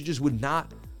in ways you just would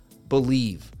not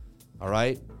believe. All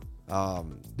right?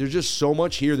 There's just so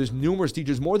much here. There's numerous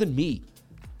teachers, more than me.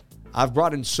 I've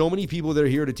brought in so many people that are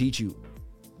here to teach you.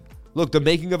 Look, the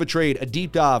making of a trade, a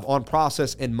deep dive on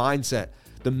process and mindset.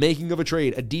 The making of a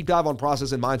trade, a deep dive on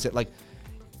process and mindset.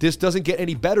 This doesn't get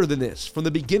any better than this. From the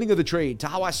beginning of the trade, to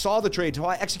how I saw the trade, to how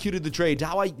I executed the trade, to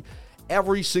how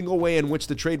every single way in which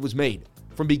the trade was made,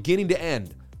 from beginning to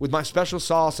end, with my special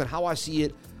sauce and how I see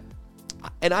it.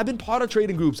 And I've been part of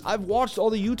trading groups. I've watched all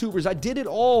the YouTubers. I did it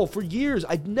all for years.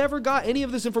 I never got any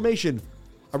of this information.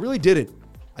 I really didn't.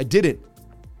 I didn't.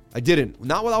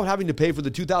 Not without having to pay for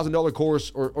the $2,000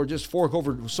 course or just fork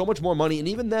over so much more money. And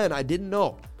even then, I didn't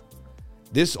know.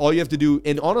 This, all you have to do,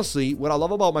 and honestly, what I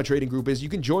love about my trading group is you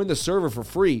can join the server for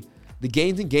free. The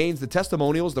gains and gains, the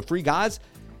testimonials, the free guides,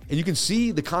 and you can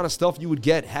see the kind of stuff you would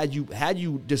get had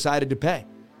you decided to pay.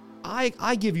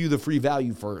 I give you the free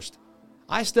value first.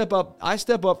 I step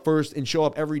up first and show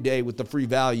up every day with the free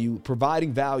value,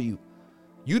 providing value.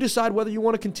 You decide whether you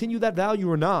want to continue that value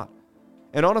or not.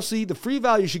 And honestly, the free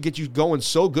value should get you going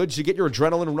so good, should get your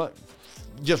adrenaline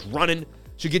just running,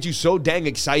 should get you so dang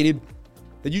excited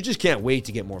that you just can't wait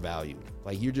to get more value.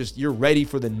 You're ready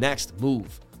for the next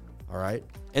move. All right?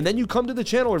 And then you come to the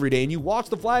channel every day and you watch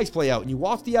the flags play out and you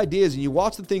watch the ideas and you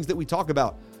watch the things that we talk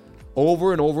about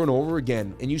over and over and over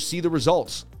again, and you see the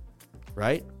results,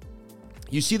 right?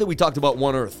 You see that we talked about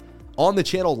One Earth on the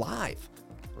channel live,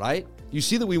 right? You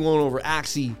see that we went over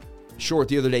Axie short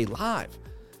the other day live.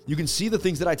 You can see the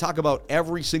things that I talk about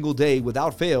every single day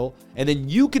without fail, and then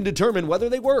you can determine whether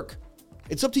they work.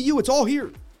 It's up to you. It's all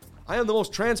here. I am the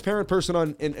most transparent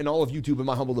person in all of YouTube, in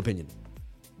my humble opinion.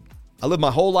 I live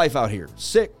my whole life out here.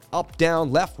 Sick, up,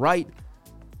 down, left, right.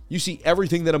 You see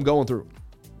everything that I'm going through.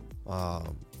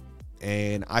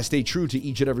 And I stay true to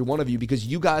each and every one of you because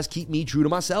you guys keep me true to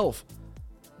myself.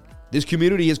 This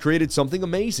community has created something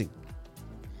amazing.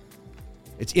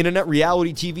 It's internet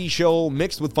reality TV show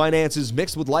mixed with finances,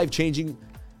 mixed with life-changing,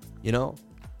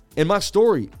 And my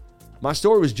story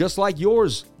was just like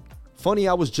yours. Funny,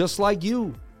 I was just like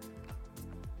you.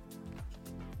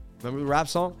 Remember the rap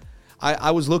song?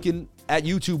 I was looking at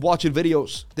YouTube, watching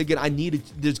videos, thinking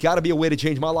there's got to be a way to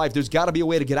change my life. There's got to be a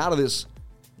way to get out of this.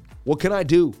 What can I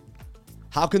do?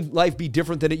 How can life be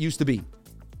different than it used to be?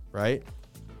 Right?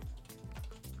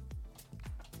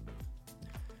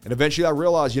 And eventually I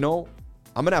realized,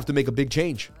 I'm going to have to make a big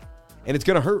change. And it's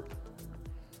going to hurt.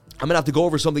 I'm going to have to go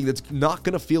over something that's not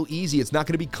going to feel easy. It's not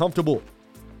going to be comfortable.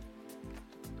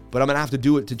 But I'm going to have to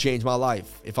do it to change my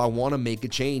life. If I want to make a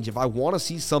change, if I want to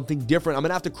see something different, I'm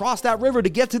going to have to cross that river to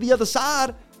get to the other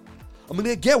side. I'm going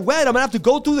to get wet. I'm going to have to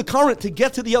go through the current to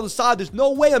get to the other side. There's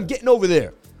no way I'm getting over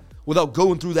there without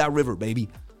going through that river, baby.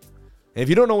 And if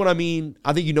you don't know what I mean,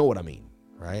 I think you know what I mean,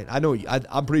 right?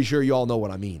 I'm pretty sure you all know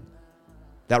what I mean.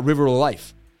 That river of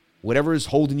life, whatever is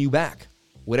holding you back,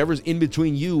 whatever's in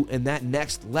between you and that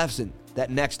next lesson, that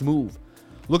next move.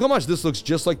 Look how much this looks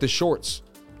just like the shorts.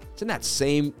 It's in that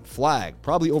same flag,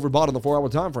 probably overbought on the 4-hour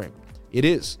time frame. It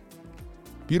is.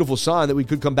 Beautiful sign that we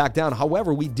could come back down.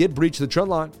 However, we did breach the trend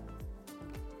line.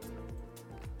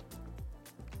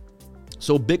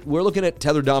 So we're looking at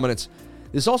tether dominance.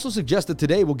 This also suggests that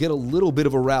today we'll get a little bit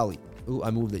of a rally. Ooh,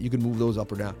 I moved it. You can move those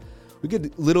up or down. We get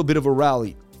a little bit of a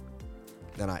rally.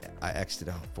 Then I X'd it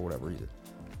out for whatever reason.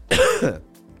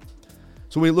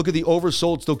 So when we look at the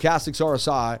oversold stochastics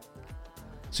RSI,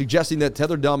 suggesting that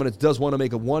tether dominance does want to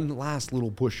make one last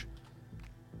little push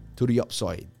to the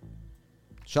upside.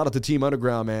 Shout out to Team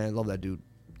Underground, man. Love that dude.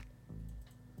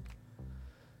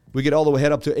 We get all the way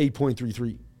head up to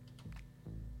 8.33.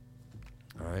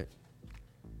 All right.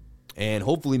 And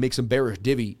hopefully make some bearish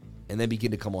divvy and then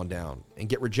begin to come on down and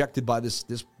get rejected by these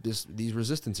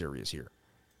resistance areas here.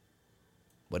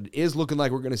 But it is looking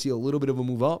like we're going to see a little bit of a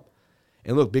move up.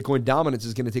 And look, Bitcoin dominance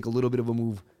is going to take a little bit of a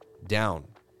move down.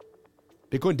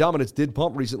 Bitcoin dominance did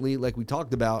pump recently, like we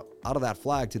talked about, out of that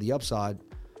flag to the upside.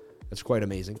 That's quite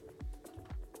amazing.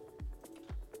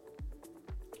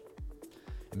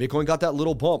 And Bitcoin got that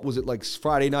little pump. Was it like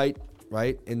Friday night,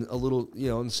 right? And a little,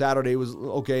 and Saturday was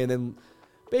okay. And then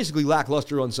basically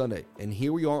lackluster on Sunday. And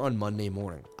here we are on Monday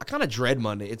morning. I kind of dread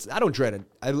Monday. I don't dread it.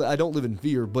 I don't live in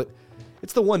fear, but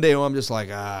it's the one day where I'm just like,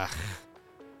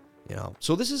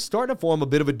 So this is starting to form a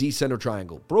bit of a descender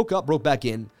triangle. Broke up, broke back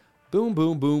in. Boom,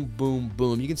 boom, boom, boom,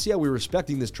 boom. You can see how we're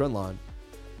respecting this trend line.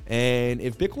 And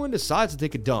if Bitcoin decides to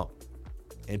take a dump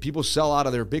and people sell out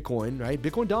of their Bitcoin, right?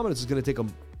 Bitcoin dominance is going to take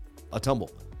a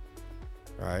tumble.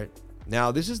 All right.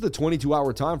 Now, this is the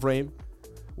 22-hour time frame,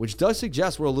 which does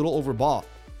suggest we're a little overbought.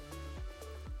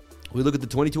 We look at the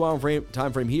 22-hour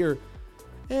time frame here.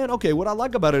 And okay, what I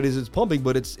like about it is it's pumping,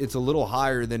 but it's a little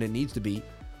higher than it needs to be,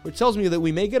 which tells me that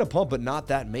we may get a pump, but not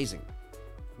that amazing.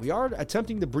 We are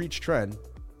attempting to breach trend.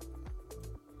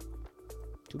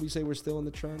 Could we say we're still in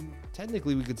the trend?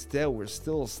 Technically, we're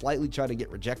still slightly trying to get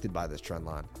rejected by this trend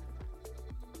line.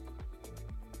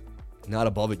 Not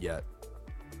above it yet.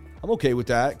 I'm okay with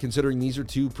that, considering these are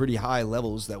two pretty high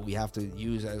levels that we have to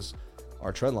use as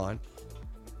our trend line.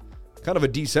 Kind of a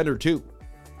descender too.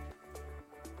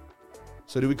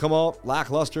 So do we come up,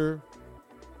 lackluster,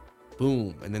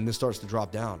 boom, and then this starts to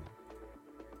drop down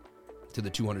to the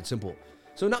 200 simple.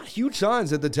 So not huge signs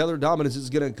that the tether dominance is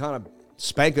going to kind of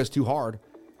spank us too hard.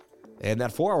 And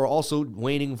that 4-hour also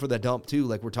waning for the dump too,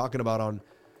 like we're talking about on,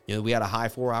 we had a high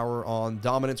 4-hour on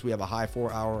dominance. We have a high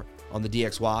 4-hour on the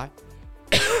DXY.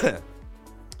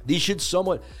 These should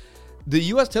the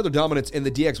US tether dominance and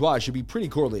the DXY should be pretty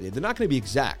correlated. They're not going to be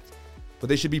exact, but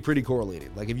they should be pretty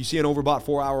correlated. Like if you see an overbought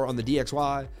 4-hour on the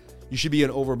DXY, you should be an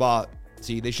overbought.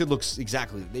 See, they should look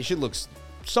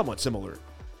somewhat similar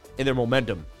in their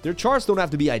momentum. Their charts don't have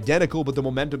to be identical, but the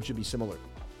momentum should be similar.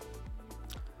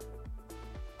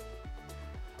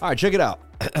 All right, check it out.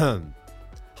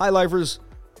 Hi, lifers.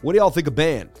 What do y'all think of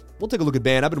BAN? We'll take a look at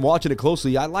BAN. I've been watching it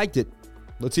closely. I liked it.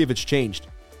 Let's see if it's changed.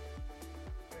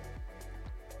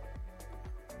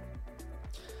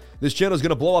 This channel is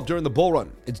going to blow up during the bull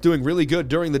run. It's doing really good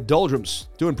during the doldrums.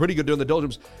 Doing pretty good during the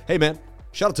doldrums. Hey, man.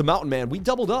 Shout out to Mountain Man. We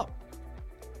doubled up.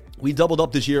 We doubled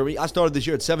up this year. I started this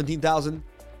year at 17,000.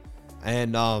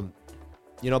 And,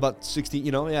 about 16,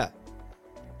 yeah.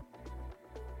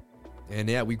 And,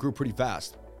 yeah, we grew pretty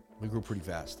fast.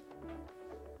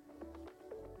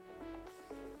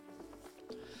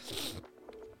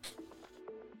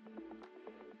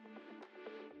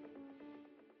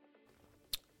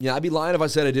 Yeah, I'd be lying if I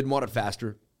said I didn't want it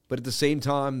faster. But at the same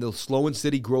time, the slow and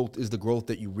steady growth is the growth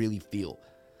that you really feel,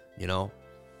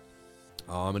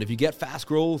 And if you get fast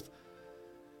growth,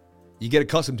 you get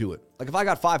accustomed to it. Like if I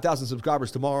got 5,000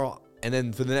 subscribers tomorrow, and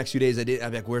then for the next few days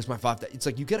I'm like, where's my 5,000? It's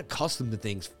like you get accustomed to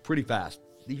things pretty fast.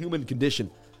 The human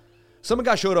condition. Some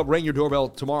guy showed up, rang your doorbell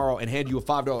tomorrow, and handed you a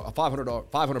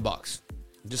 $500.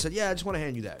 And just said, yeah, I just want to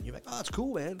hand you that. And you're like, oh, that's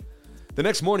cool, man. The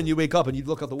next morning you wake up and you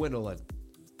look out the window like,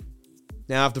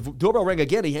 now if the doorbell rang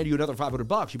again, he handed you another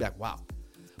 $500. You'd be like, wow.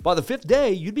 By the fifth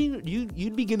day, you'd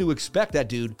begin to expect that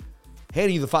dude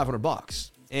handing you the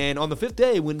 $500. And on the fifth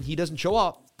day, when he doesn't show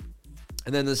up,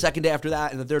 and then the second day after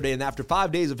that, and the third day, and after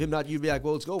 5 days of him not, you'd be like,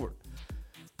 well, it's over.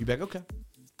 You'd be like, okay.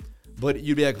 But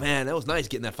you'd be like, man, that was nice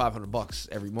getting that $500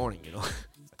 every morning, you know?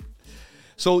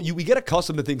 So we get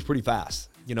accustomed to things pretty fast.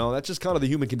 You know, that's just kind of the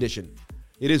human condition.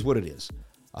 It is what it is.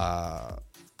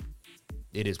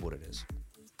 It is what it is.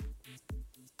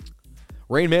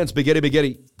 Rain Man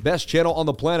Spaghetti, best channel on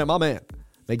the planet, my man.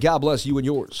 May God bless you and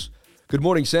yours. Good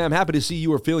morning, Sam. Happy to see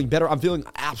you are feeling better. I'm feeling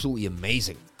absolutely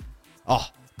amazing. Oh,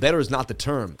 better is not the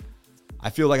term. I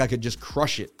feel like I could just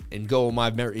crush it and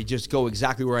just go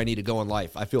exactly where I need to go in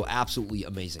life. I feel absolutely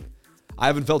amazing. I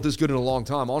haven't felt this good in a long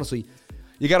time. Honestly,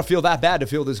 you got to feel that bad to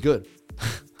feel this good.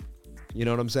 You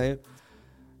know what I'm saying?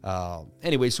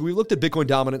 Anyway, so we looked at Bitcoin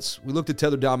dominance. We looked at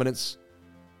Tether dominance.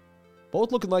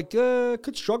 Both looking like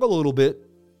could struggle a little bit,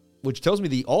 which tells me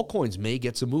the altcoins may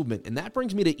get some movement. And that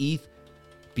brings me to ETH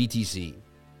BTC,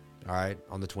 all right,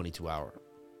 on the 22-hour.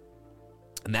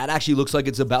 And that actually looks like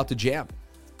it's about to jam.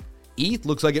 ETH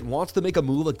looks like it wants to make a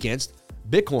move against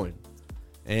Bitcoin.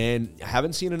 And I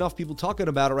haven't seen enough people talking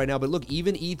about it right now. But look,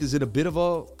 even ETH is in a bit of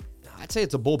a, I'd say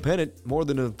it's a bull pennant more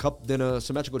than a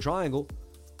symmetrical triangle,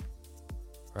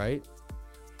 right?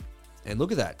 And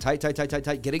look at that.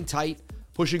 Tight, getting tight,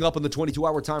 pushing up on the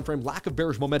 22-hour time frame, lack of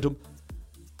bearish momentum.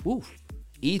 Ooh,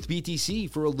 ETH BTC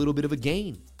for a little bit of a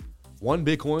gain. One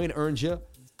Bitcoin earns you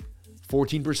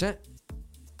 14%.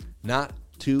 Not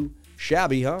too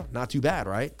shabby, huh? Not too bad,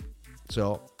 right?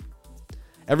 So,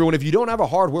 everyone, if you don't have a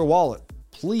hardware wallet,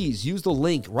 please use the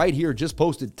link right here just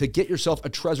posted to get yourself a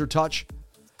Trezor Touch.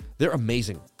 They're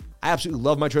amazing. I absolutely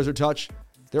love my Trezor Touch.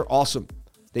 They're awesome.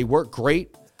 They work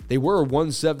great. They were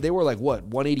like what,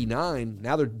 189.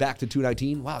 Now they're back to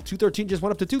 219. Wow, 213 just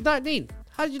went up to 219.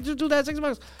 How did you do that 6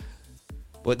 months?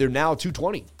 But they're now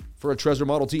 220 for a Trezor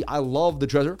Model T. I love the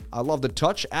Trezor. I love the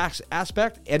touch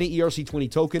aspect. Any ERC20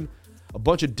 token, a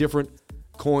bunch of different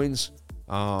coins.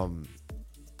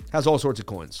 Has all sorts of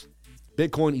coins.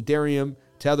 Bitcoin, Ethereum,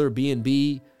 Tether,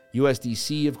 BNB,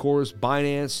 USDC, of course,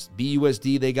 Binance,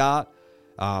 BUSD they got.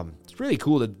 It's really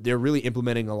cool that they're really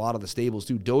implementing a lot of the stables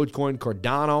too. Dogecoin,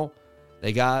 Cardano,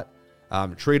 they got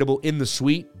tradable in the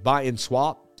suite, buy and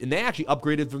swap. And they actually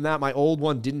upgraded from that. My old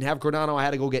one didn't have Cardano. I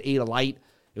had to go get ADA Lite.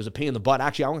 It was a pain in the butt.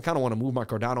 Actually, I kind of want to move my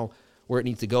Cardano where it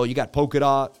needs to go. You got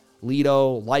Polkadot,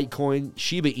 Lido, Litecoin,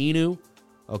 Shiba Inu,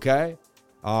 okay?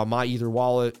 My Ether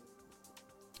wallet,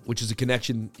 which is a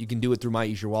connection. You can do it through My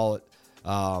Ether wallet.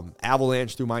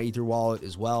 Avalanche through My Ether wallet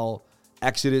as well.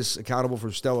 Exodus, accountable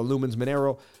for Stellar Lumens,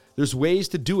 Monero. There's ways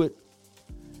to do it.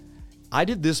 I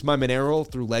did this, my Monero,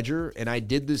 through Ledger, and I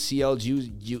did the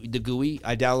CLG, the GUI.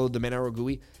 I downloaded the Monero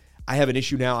GUI. I have an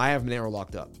issue now. I have Monero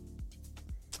locked up.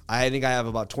 I think I have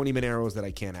about 20 Moneros that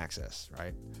I can't access,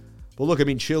 right? But look, I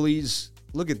mean, Chili's,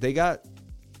 they got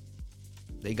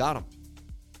them.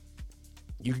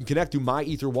 You can connect to My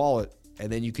Ether wallet,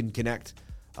 and then you can connect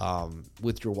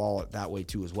with your wallet that way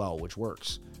too as well, which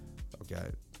works, okay?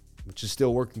 Which is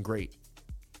still working great.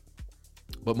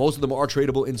 But most of them are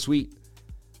tradable in suite.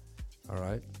 All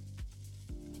right.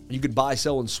 You could buy,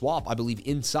 sell, and swap, I believe,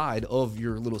 inside of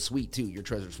your little suite too, your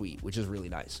Trezor suite, which is really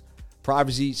nice.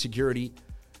 Privacy, security,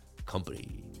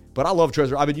 company. But I love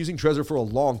Trezor. I've been using Trezor for a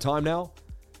long time now.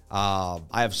 I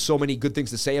have so many good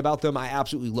things to say about them. I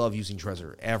absolutely love using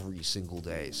Trezor every single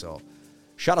day. So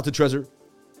shout out to Trezor.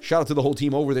 Shout out to the whole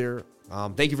team over there.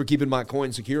 Thank you for keeping my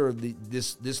coin secure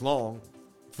this long.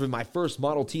 From my first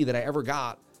Model T that I ever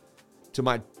got to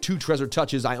my 2 Trezor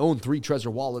Touches, I own 3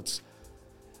 Trezor wallets.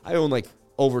 I own like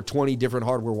over 20 different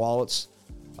hardware wallets.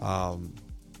 Yeah,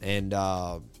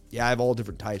 I have all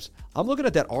different types. I'm looking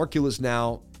at that Arculus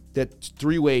now, that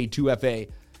 3-way 2FA.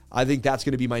 I think that's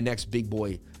going to be my next big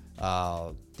boy,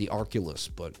 the Arculus.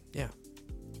 But yeah,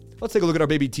 let's take a look at our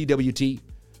baby TWT. We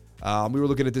were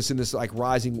looking at this in this like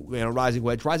rising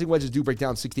wedge. Rising wedges do break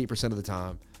down 68% of the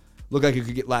time. Look like you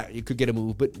could get a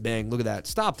move, but bang, look at that.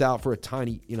 Stopped out for a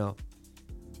tiny,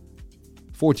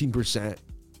 14%.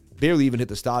 Barely even hit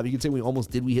the stop. You can say we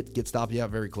almost did get stopped. Yeah,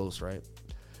 very close, right?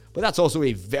 But that's also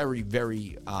a very,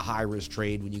 very high-risk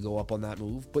trade when you go up on that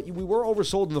move. But we were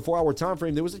oversold in the 4-hour time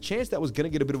frame. There was a chance that was going to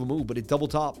get a bit of a move, but it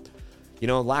double-topped.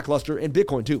 Lackluster. And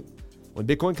Bitcoin, too. When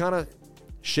Bitcoin kind of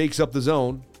shakes up the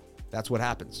zone, that's what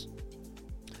happens.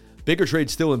 Bigger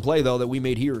trade's still in play, though, that we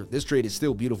made here. This trade is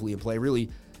still beautifully in play. Really,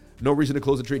 no reason to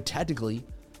close the trade technically.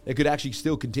 It could actually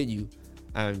still continue.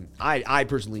 And I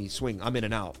personally swing. I'm in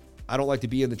and out. I don't like to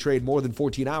be in the trade more than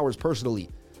 14 hours personally.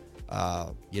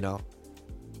 Once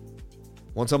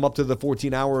I'm up to the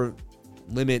 14-hour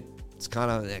limit, it's kind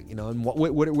of, and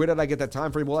where did I get that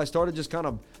time frame? Well, I started just kind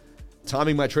of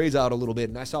timing my trades out a little bit.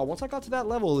 And I saw once I got to that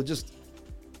level,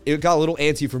 it got a little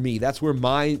antsy for me. That's where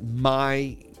my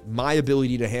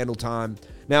ability to handle time.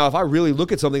 Now, if I really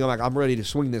look at something, I'm ready to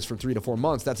swing this for 3 to 4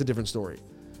 months. That's a different story.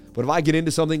 But if I get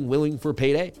into something willing for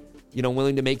payday,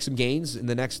 willing to make some gains in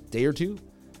the next day or two,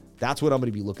 that's what I'm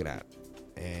going to be looking at.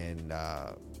 And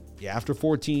after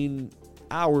 14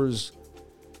 hours,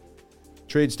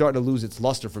 trade's starting to lose its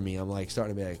luster for me. I'm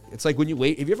starting to be it's like when you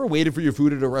wait. Have you ever waited for your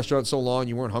food at a restaurant so long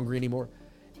you weren't hungry anymore?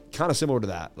 Kind of similar to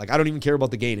that. I don't even care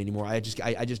about the gain anymore. I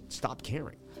just stopped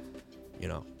caring.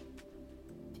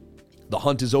 The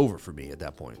hunt is over for me at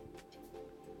that point.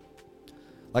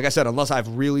 Like I said, unless I've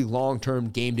really long-term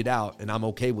gamed it out, and I'm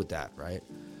okay with that, right?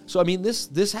 So,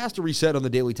 this has to reset on the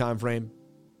daily time frame.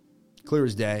 Clear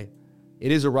as day.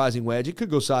 It is a rising wedge. It could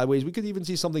go sideways. We could even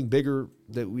see something bigger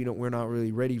that we're not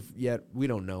really ready yet. We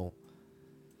don't know.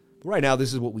 But right now,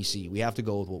 this is what we see. We have to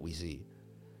go with what we see.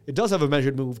 It does have a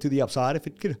measured move to the upside if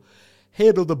it could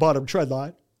handle the bottom trend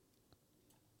line.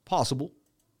 Possible.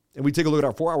 And we take a look at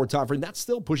our 4-hour time frame. That's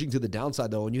still pushing to the downside,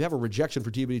 though. And you have a rejection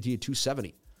for TBT at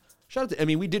 270. Shout out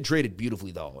to, we did trade it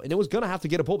beautifully, though. And it was going to have to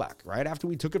get a pullback, right? After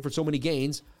we took it for so many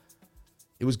gains,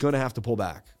 it was going to have to pull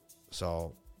back.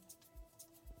 So,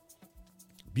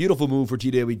 beautiful move for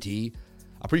TWT. I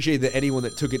appreciate that anyone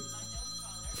that took it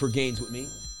for gains with me.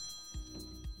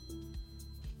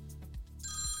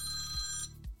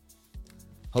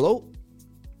 Hello?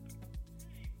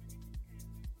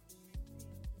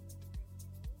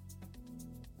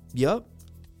 Yep.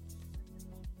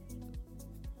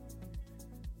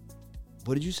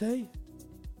 What did you say?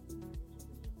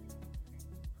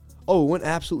 Oh, it went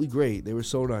absolutely great. They were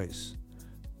so nice.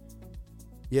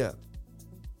 Yeah.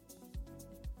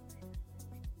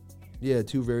 Yeah,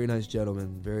 2 very nice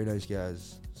gentlemen. Very nice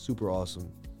guys. Super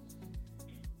awesome.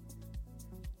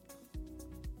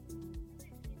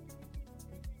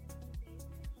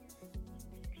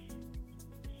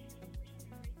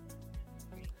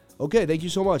 Okay, thank you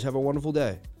so much. Have a wonderful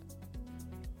day.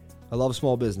 I love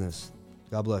small business.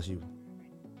 God bless you.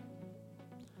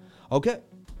 Okay.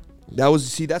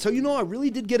 That's how you know I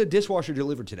really did get a dishwasher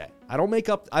delivered today. I don't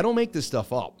make this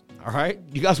stuff up. All right?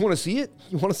 You guys want to see it?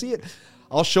 You want to see it?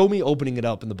 I'll show me opening it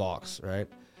up in the box, right?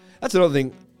 That's another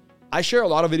thing. I share a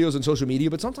lot of videos on social media,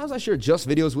 but sometimes I share just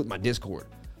videos with my Discord.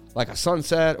 Like a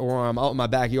sunset, or I'm out in my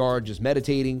backyard just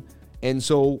meditating. And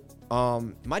so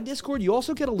my Discord, you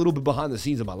also get a little bit behind the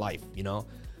scenes of my life,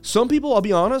 Some people, I'll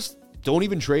be honest, don't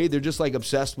even trade. They're just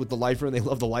obsessed with the lifer, and they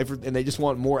love the lifer, and they just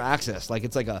want more access.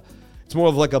 It's more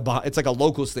of it's like a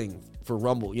locals thing for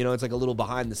Rumble. It's like a little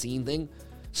behind the scene thing.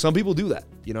 Some people do that.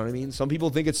 You know what I mean? Some people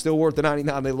think it's still worth the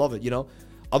 $99. They love it.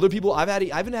 Other people, I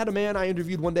even had a man I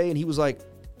interviewed one day, and he was like,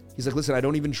 listen, I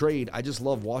don't even trade. I just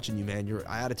love watching you, man. Your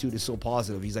attitude is so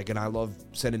positive. He's like, and I love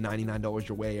sending $99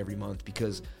 your way every month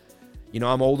because,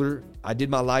 I'm older. I did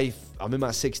my life. I'm in my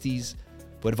 60s.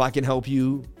 But if I can help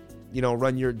you,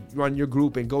 run your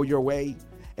group and go your way.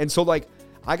 And so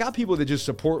I got people that just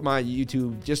support my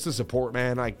YouTube just to support,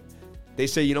 man. They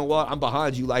say, you know what? I'm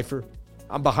behind you, lifer.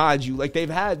 I'm behind you.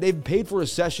 They've paid for a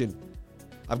session.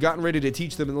 I've gotten ready to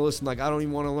teach them, and they listen, I don't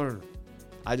even want to learn.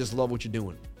 I just love what you're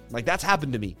doing. That's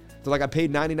happened to me. So I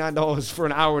paid $99 for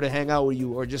an hour to hang out with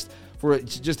you, or just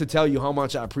to tell you how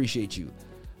much I appreciate you.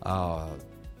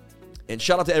 And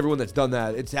shout out to everyone that's done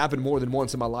that. It's happened more than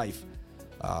once in my life.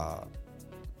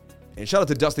 And shout out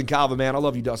to Dustin Calva, man. I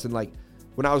love you, Dustin.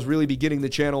 When I was really beginning the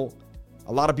channel,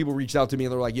 a lot of people reached out to me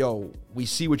and they're like, yo, we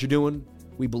see what you're doing.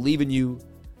 We believe in you.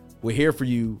 We're here for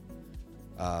you.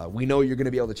 We know you're going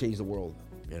to be able to change the world,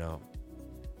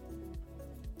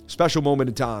 Special moment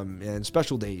in time and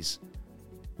special days.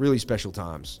 Really special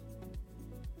times.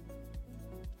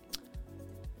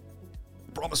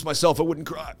 Promised myself I wouldn't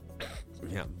cry.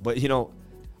 Yeah, but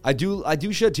I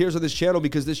do shed tears on this channel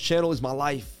because this channel is my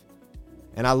life.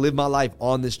 And I live my life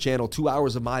on this channel. 2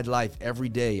 hours of my life every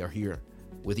day are here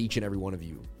with each and every one of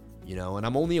you. And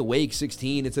I'm only awake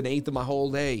 16. It's an eighth of my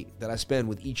whole day that I spend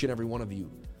with each and every one of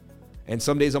you. And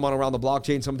some days I'm on around the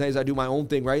blockchain. Some days I do my own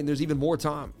thing, right? And there's even more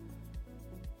time.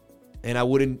 And I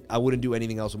wouldn't do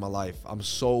anything else with my life. I'm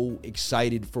so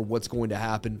excited for what's going to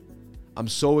happen. I'm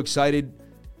so excited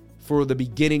for the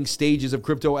beginning stages of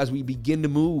crypto as we begin to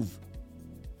move.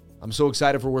 I'm so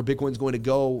excited for where Bitcoin's going to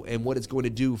go and what it's going to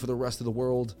do for the rest of the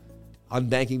world.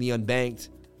 Unbanking the unbanked.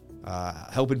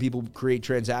 helping people create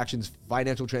transactions,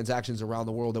 financial transactions around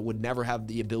the world that would never have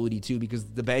the ability to because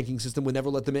the banking system would never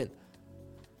let them in.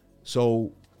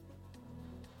 So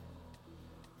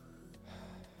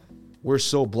we're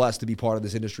so blessed to be part of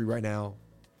this industry right now.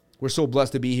 We're so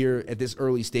blessed to be here at this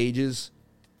early stages.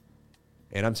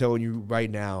 And I'm telling you right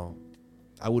now,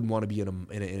 I wouldn't want to be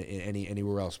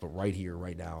anywhere else but right here,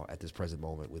 right now, at this present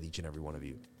moment with each and every one of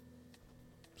you.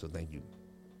 So thank you.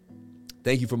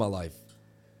 Thank you for my life.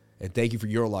 And thank you for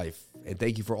your life. And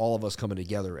thank you for all of us coming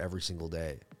together every single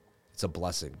day. It's a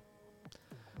blessing.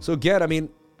 So again, I mean,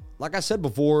 like I said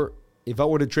before, if I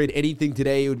were to trade anything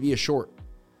today, it would be a short.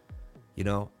 You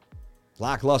know,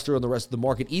 lackluster on the rest of the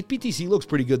market. ETH BTC looks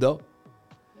pretty good though.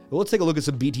 Well, let's take a look at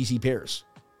some BTC pairs.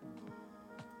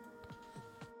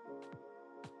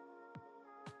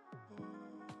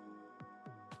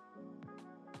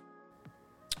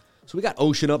 So we got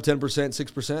Ocean up 10%,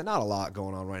 6%. Not a lot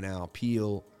going on right now.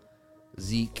 Peel,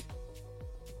 Zeke.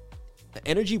 The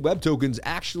Energy Web tokens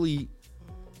actually,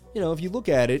 you know, if you look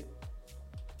at it,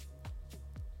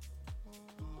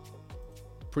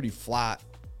 pretty flat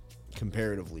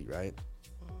comparatively, right?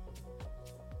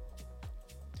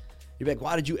 You're like,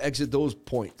 why did you exit those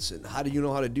points? And how do you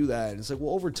know how to do that? And it's like,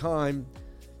 well, over time,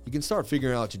 you can start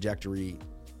figuring out trajectory.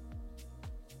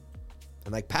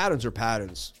 And like patterns are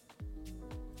patterns.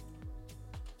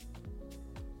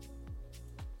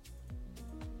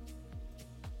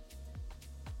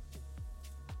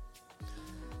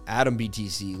 Atom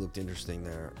BTC looked interesting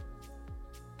there.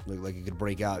 Looked like it could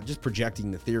break out. Just projecting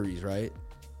the theories, right?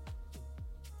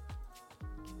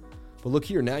 But look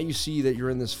here. Now you see that you're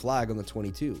in this flag on the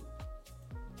 22.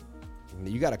 And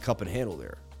you got a cup and handle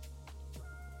there.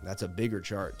 That's a bigger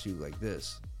chart too, like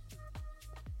this.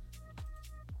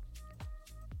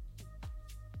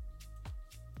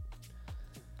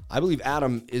 I believe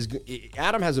Atom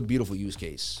has a beautiful use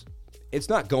case. It's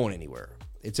not going anywhere.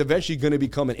 It's eventually going to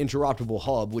become an interoperable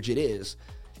hub, which it is,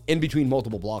 in between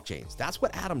multiple blockchains. That's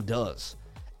what Atom does.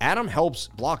 Atom helps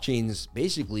blockchains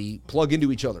basically plug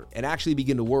into each other and actually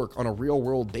begin to work on a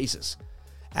real-world basis.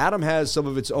 Atom has some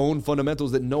of its own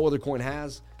fundamentals that no other coin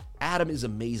has. Atom is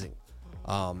amazing.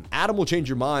 Atom will change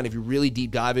your mind if you really deep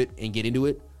dive it and get into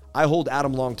it. I hold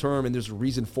Atom long-term, and there's a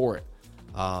reason for it.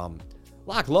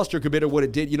 Lackluster compared to what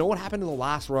it did. You know what happened in the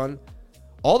last run?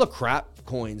 All the crap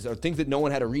coins are things that no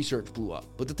one had to research blew up.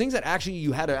 But the things that actually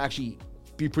you had to actually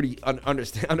be pretty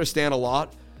understand a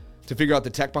lot to figure out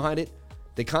the tech behind it,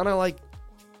 they kind of like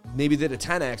maybe did a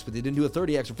 10x, but they didn't do a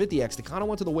 30x or 50x. They kind of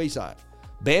went to the wayside.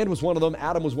 Band was one of them.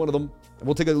 Atom was one of them. And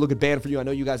we'll take a look at Band for you. I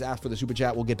know you guys asked for the super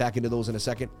chat. We'll get back into those in a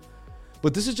second.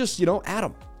 But this is just, you know,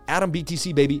 Atom. Atom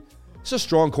BTC, baby. It's a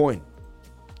strong coin.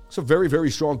 It's a very, very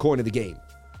strong coin in the game.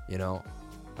 You know,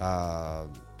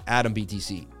 Atom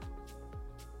BTC.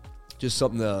 Just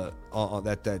something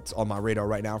that's on my radar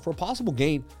right now for a possible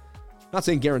gain. Not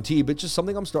saying guaranteed, but just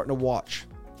something I'm starting to watch.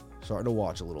 Starting to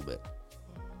watch a little bit.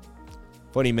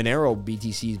 Funny, Monero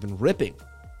BTC has been ripping.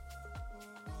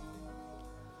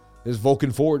 There's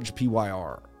Vulcan Forge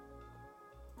PYR.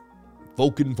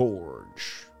 Vulcan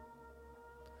Forge.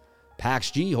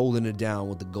 Pax G holding it down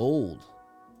with the gold.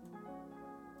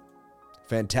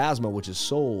 Phantasma, which is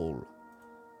Sol.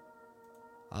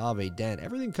 Aave Den.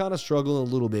 Everything kind of struggling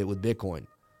a little bit with Bitcoin.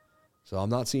 So I'm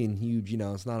not seeing huge, you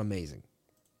know, it's not amazing.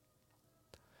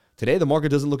 Today, the market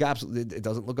doesn't look it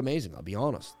doesn't look amazing. I'll be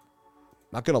honest.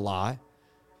 Not going to lie.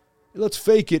 Let's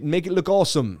fake it and make it look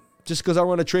awesome. Just because I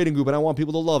run a trading group and I want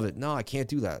people to love it. No, I can't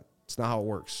do that. It's not how it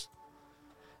works.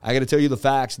 I got to tell you the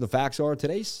facts. And the facts are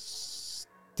today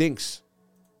stinks.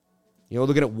 You know,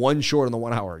 looking at one short on the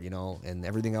 1 hour, you know, and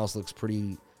everything else looks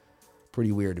pretty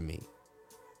weird to me.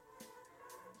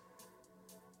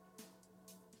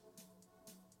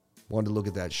 Wanted to look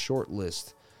at that short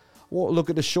list. Well, look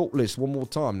at the short list one more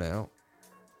time now.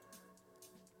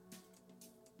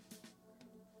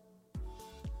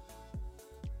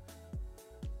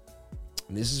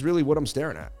 And this is really what I'm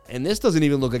staring at. And this doesn't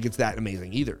even look like it's that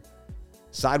amazing either.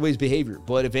 Sideways behavior.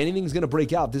 But if anything's going to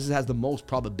break out, this has the most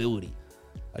probability.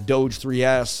 A Doge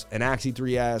 3S, an Axie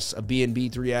 3S, a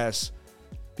BNB 3S.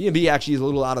 BNB actually is a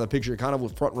little out of the picture. It kind of will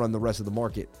front run the rest of the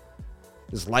market.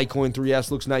 This Litecoin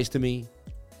 3S looks nice to me.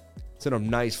 It's in a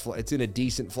nice, it's in a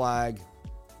decent flag.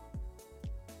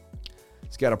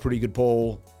 It's got a pretty good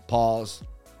pull. Pause.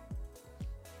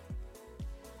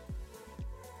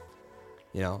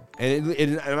 You know,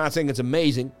 and I'm not saying it's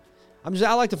amazing.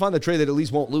 I like to find the trade that at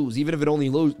least won't lose, even if it only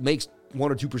makes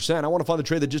 1 or 2%. I want to find the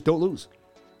trade that just don't lose.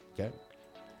 Okay,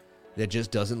 that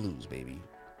just doesn't lose, baby.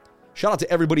 Shout out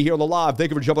to everybody here on the live. Thank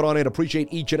you for jumping on in. Appreciate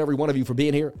each and every one of you for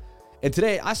being here. And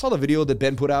today, I saw the video that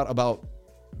Ben put out about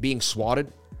being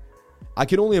swatted. I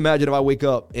can only imagine if I wake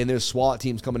up and there's SWAT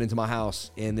teams coming into my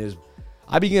house and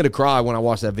I began to cry when I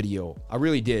watched that video. I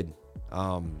really did.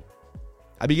 I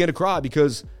began to cry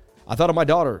because I thought of my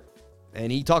daughter,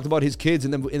 and he talked about his kids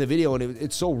in the video, and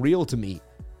it's so real to me.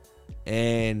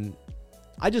 And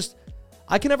I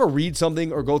can never read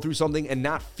something or go through something and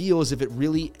not feel as if it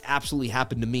really absolutely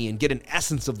happened to me and get an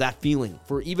essence of that feeling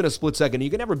for even a split second. You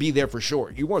can never be there for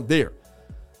sure. You weren't there.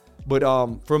 But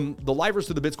from the Lifers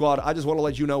to the Bit Squad, I just want to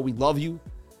let you know we love you.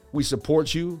 We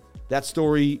support you. That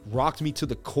story rocked me to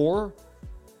the core,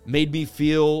 made me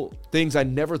feel things I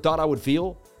never thought I would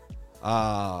feel.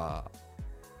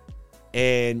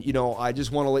 And, you know, I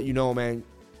just want to let you know, man,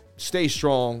 stay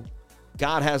strong.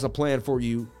 God has a plan for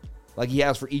you like he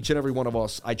has for each and every one of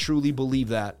us. I truly believe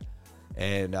that.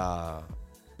 And,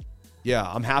 yeah,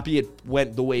 I'm happy it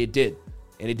went the way it did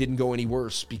and it didn't go any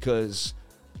worse because,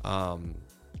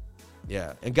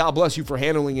 yeah. And God bless you for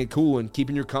handling it cool and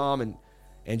keeping your calm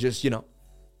and just, you know,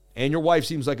 and your wife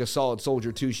seems like a solid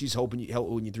soldier too. She's helping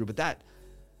you through, but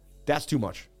that's too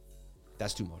much.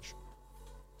 That's too much.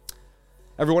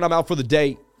 Everyone, I'm out for the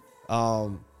day.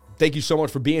 Thank you so much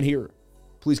for being here.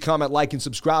 Please comment, like, and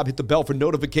subscribe. Hit the bell for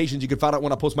notifications. You can find out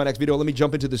when I post my next video. Let me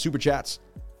jump into the super chats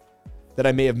that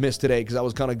I may have missed today because I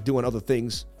was kind of doing other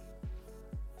things.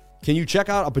 Can you check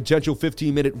out a potential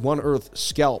 15-minute One Earth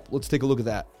scalp? Let's take a look at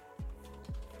that.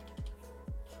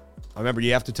 Remember,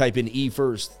 you have to type in E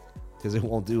first because it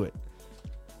won't do it.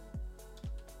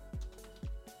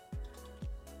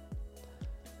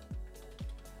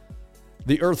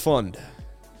 The Earth Fund.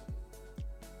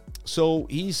 So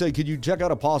he said, could you check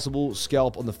out a possible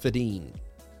scalp on the Fadeen?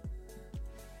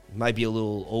 Might be a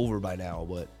little over by now,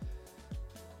 but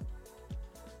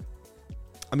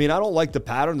I mean, I don't like the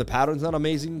pattern. The pattern's not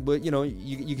amazing, but you know,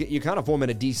 you kind of form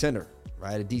in a descender,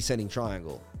 right? A descending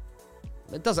triangle.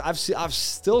 It doesn't. I've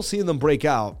still seen them break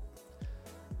out,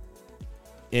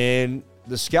 and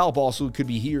the scalp also could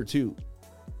be here too.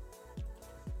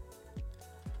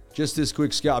 Just this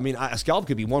quick scalp. I mean, a scalp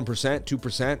could be 1%,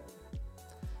 2%.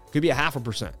 Could be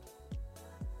 0.5%.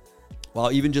 Well,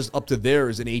 even just up to there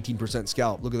is an 18%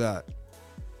 scalp. Look at that.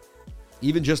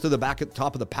 Even just to the back at the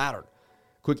top of the pattern.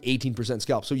 Quick 18%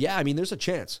 scalp. So yeah, I mean, there's a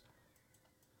chance.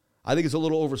 I think it's a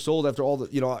little oversold after all the,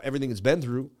 you know, everything it's been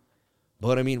through.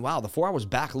 But I mean, wow, the 4 hours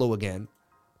back low again.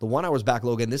 The 1 hour's back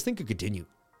low again. This thing could continue.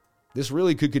 This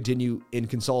really could continue in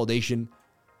consolidation.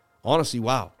 Honestly,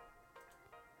 wow.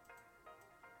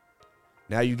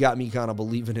 Now you got me kind of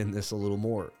believing in this a little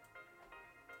more.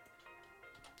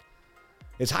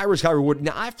 It's high risk, high reward.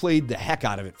 Now, I've played the heck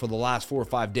out of it for the last 4 or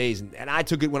 5 days, and I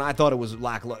took it when I thought it was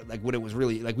like when it was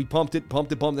really, like we pumped it,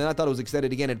 then I thought it was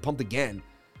extended again and pumped again,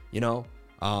 you know?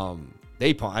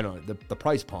 They pumped, I don't know, the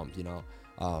price pumped, you know?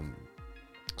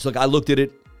 So, like, I looked at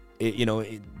it,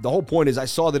 the whole point is I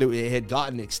saw that it had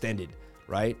gotten extended,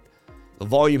 right? The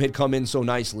volume had come in so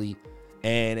nicely,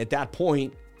 and at that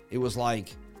point, it was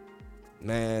like,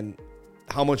 man,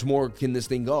 how much more can this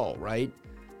thing go, right?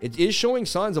 It is showing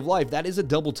signs of life. That is a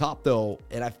double top, though,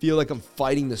 and I feel like I'm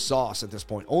fighting the sauce at this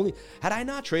point. Only had I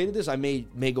not traded this, I may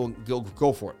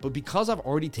go for it. But because I've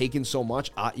already taken so much,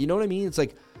 you know what I mean? It's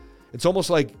like, it's almost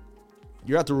like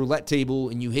you're at the roulette table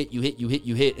and you hit,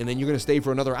 and then you're gonna stay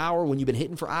for another hour when you've been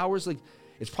hitting for hours. Like,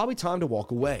 it's probably time to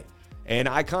walk away. And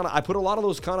I put a lot of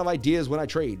those kind of ideas when I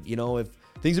trade. You know, if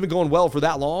things have been going well for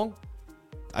that long,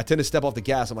 I tend to step off the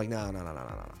gas. I'm like, no,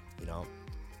 you know.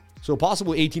 So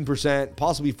possibly 18%,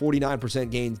 possibly 49%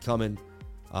 gains coming,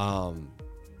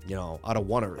 you know, out of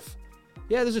One Earth.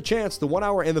 Yeah, there's a chance. The 1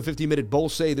 hour and the 15-minute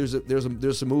both say there's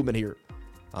some movement here.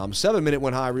 7-minute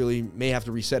went high, really may have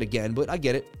to reset again, but I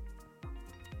get it.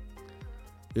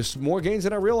 There's more gains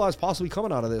than I realized possibly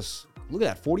coming out of this. Look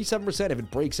at that, 47% if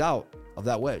it breaks out of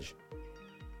that wedge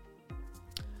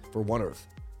for One Earth.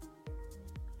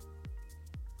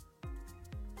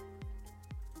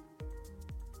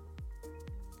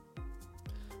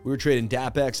 We were trading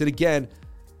DAPX. And again,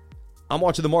 I'm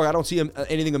watching the market. I don't see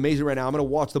anything amazing right now. I'm going to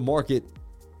watch the market.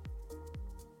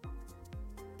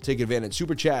 Take advantage.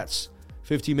 Super chats.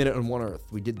 15-minute on One Earth.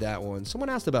 We did that one. Someone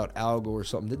asked about Algo or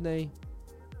something, didn't they?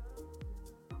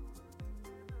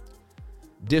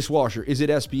 Dishwasher. Is it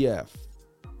SPF?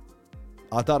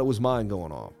 I thought it was mine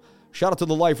going off. Shout out to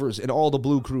the Lifers and all the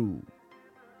Blue crew.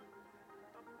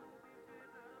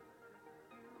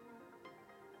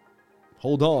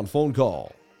 Hold on. Phone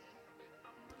call.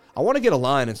 I want to get a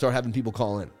line and start having people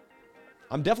call in.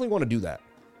 I'm definitely want to do that.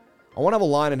 I want to have a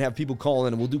line and have people call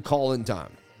in, and we'll do call-in time.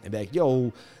 And be like,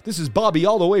 yo, this is Bobby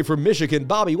all the way from Michigan.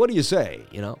 Bobby, what do you say?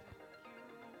 You know?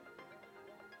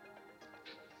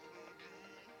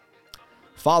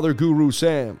 Father Guru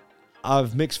Sam,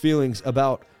 I've mixed feelings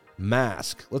about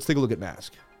Mask. Let's take a look at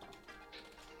Mask.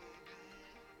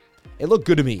 It looked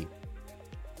good to me.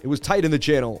 It was tight in the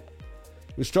channel.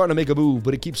 It was starting to make a move,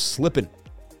 but it keeps slipping.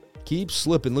 Keeps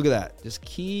slipping. Look at that. Just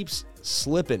keeps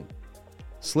slipping.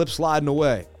 Sliding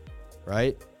away,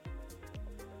 right?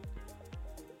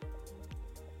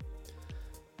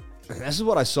 This is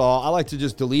what I saw. I like to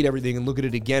just delete everything and look at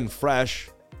it again fresh.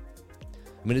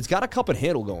 I mean, it's got a cup and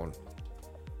handle going.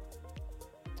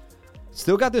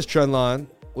 Still got this trend line,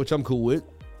 which I'm cool with.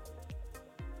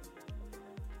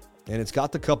 And it's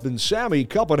got the cup and Sammy,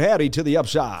 cup and Hattie to the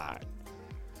upside.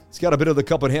 It's got a bit of the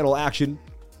cup and handle action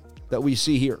that we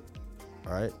see here.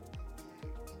 All right.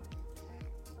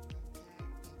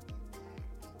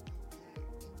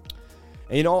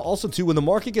 And, you know, also, too, when the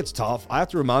market gets tough, I have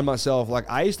to remind myself, like,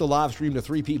 I used to live stream to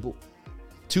 3 people,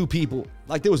 2 people.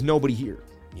 Like, there was nobody here.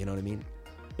 You know what I mean?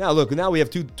 Now, look, now we have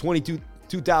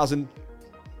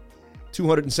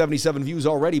 2,277 views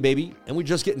already, baby. And we're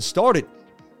just getting started.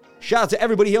 Shout out to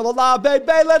everybody here on the live, baby.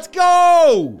 Let's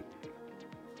go!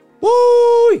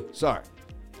 Woo! Sorry.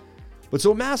 But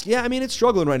so Mask, yeah, I mean, it's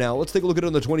struggling right now. Let's take a look at it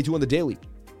on the 22 on the daily.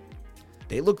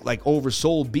 They look like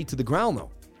oversold, beat to the ground,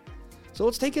 though. So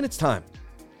it's taking its time.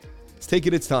 It's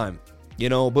taking its time, you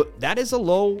know, but that is a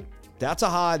low. That's a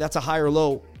high. That's a higher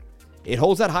low. It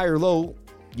holds that higher low.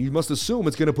 You must assume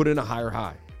it's going to put in a higher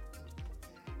high.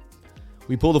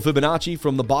 We pull the Fibonacci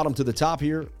from the bottom to the top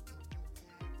here.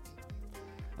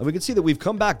 And we can see that we've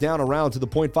come back down around to the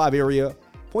 0.5 area,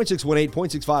 0.618,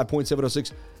 0.65,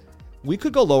 0.706. We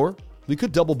could go lower. We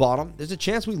could double bottom. There's a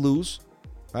chance we lose,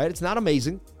 right? It's not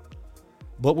amazing,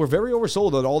 but we're very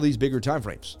oversold on all these bigger time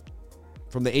frames.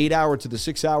 From the 8 hour to the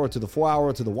 6 hour to the 4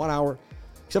 hour to the 1 hour,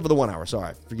 except for the 1 hour.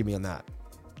 Sorry, forgive me on that.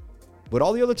 But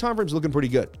all the other time frames looking pretty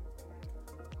good.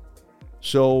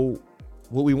 So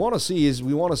what we want to see is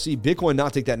we want to see Bitcoin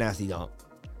not take that nasty dump,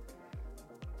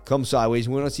 come sideways.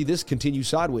 We want to see this continue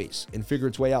sideways and figure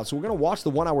its way out. So we're going to watch the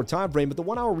 1 hour time frame, but the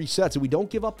 1 hour resets and we don't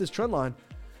give up this trend line.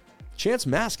 Chance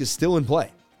Mask is still in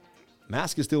play.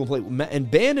 Mask is still in play. And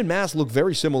Band and Mask look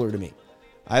very similar to me.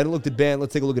 I hadn't looked at Band.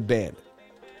 Let's take a look at Band.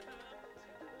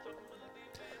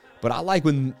 But I like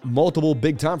when multiple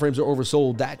big time frames are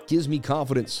oversold. That gives me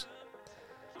confidence.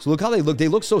 So look how they look. They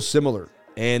look so similar.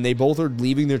 And they both are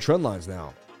leaving their trend lines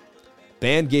now.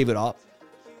 Band gave it up.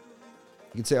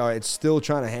 You could say, all right, it's still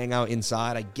trying to hang out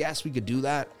inside. I guess we could do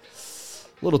that.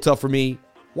 A little tough for me.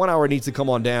 1 hour needs to come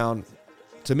on down.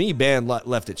 To me, Band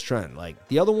left its trend. Like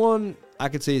the other one, I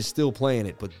could say is still playing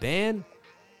it. But Band,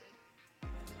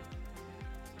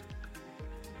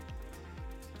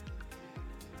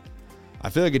 I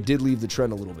feel like it did leave the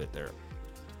trend a little bit there.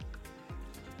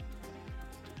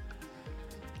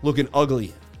 Looking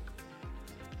ugly.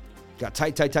 Got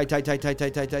tight. It's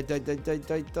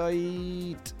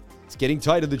getting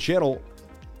tight in the channel.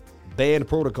 Band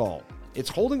protocol. It's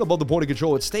holding above the point of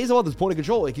control. It stays above this point of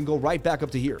control. It can go right back up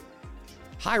to here.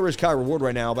 High risk, high reward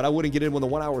right now, but I wouldn't get in when the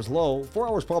 1 hour is low. 4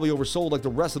 hours probably oversold like the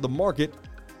rest of the market.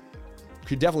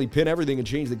 Could definitely pin everything and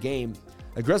change the game.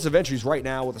 Aggressive entries right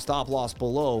now with a stop loss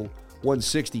below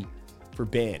 160 for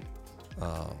Band.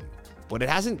 But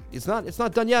it's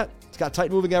not done yet. It's got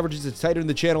tight moving averages. It's tighter in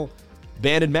the channel.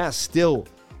 Band and Mask still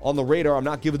on the radar. I'm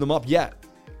not giving them up yet.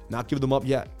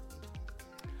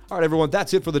 All right, everyone,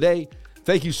 that's it for the day.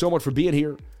 Thank you so much for being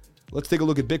here. Let's take a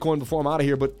look at Bitcoin before I'm out of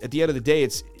here. But at the end of the day,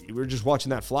 we're just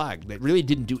watching that flag that really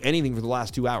didn't do anything for the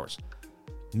last 2 hours.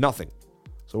 Nothing.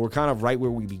 So we're kind of right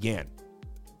where we began.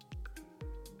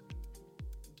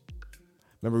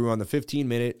 Remember, we were on the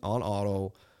 15-minute on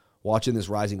auto watching this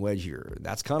rising wedge here.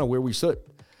 That's kind of where we stood.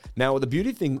 Now, the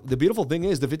beautiful thing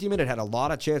is the 15-minute had a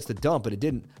lot of chance to dump, but it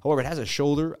didn't. However, it has a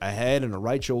shoulder, a head, and a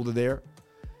right shoulder there,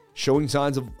 showing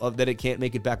signs of that it can't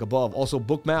make it back above. Also,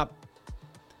 Bookmap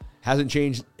hasn't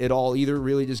changed at all either,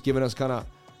 really just giving us kind of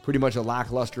pretty much a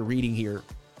lackluster reading here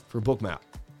for Bookmap.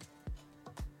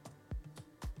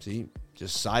 See,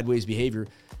 just sideways behavior,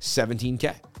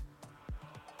 17K.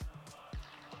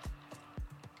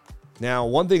 Now,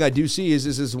 one thing I do see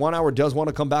is this 1 hour does want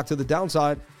to come back to the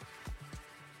downside.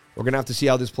 We're going to have to see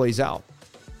how this plays out.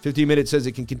 15 minutes says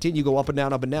it can continue go up and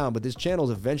down, but this channel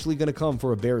is eventually going to come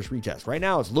for a bearish retest. Right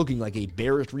now, it's looking like a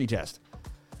bearish retest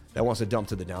that wants to dump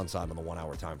to the downside on the 1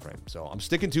 hour time frame. So I'm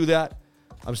sticking to that.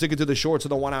 I'm sticking to the shorts of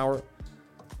the 1 hour.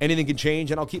 Anything can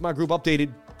change, and I'll keep my group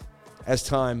updated as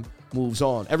time moves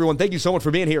on. Everyone, thank you so much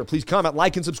for being here. Please comment,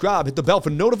 like, and subscribe. Hit the bell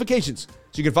for notifications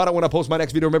so you can find out when I post my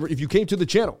next video. Remember, if you came to the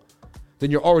channel, then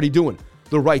you're already doing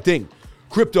the right thing.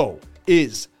 Crypto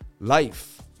is life.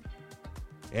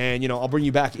 And, I'll bring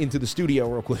you back into the studio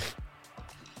real quick.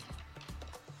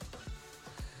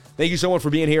 Thank you so much for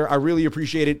being here. I really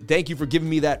appreciate it. Thank you for giving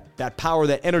me that power,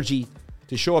 that energy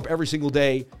to show up every single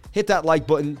day. Hit that like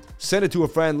button. Send it to a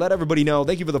friend. Let everybody know.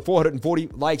 Thank you for the 440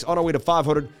 likes on our way to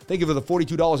 500. Thank you for the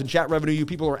 $42 in chat revenue. You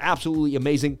people are absolutely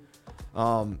amazing.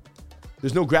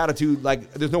 There's no gratitude.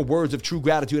 There's no words of true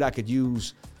gratitude I could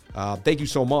use. Thank you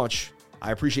so much.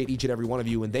 I appreciate each and every one of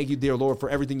you. And thank you, dear Lord, for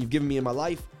everything you've given me in my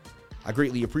life. I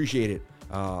greatly appreciate it.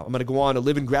 I'm going to go on to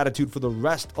live in gratitude for the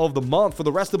rest of the month, for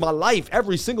the rest of my life,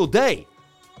 every single day.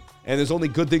 And there's only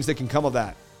good things that can come of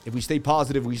that. If we stay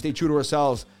positive, we stay true to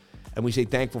ourselves, and we stay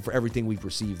thankful for everything we've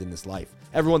received in this life.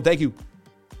 Everyone, thank you.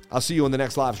 I'll see you on the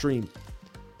next live stream.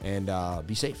 And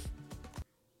be safe.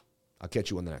 I'll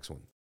catch you on the next one.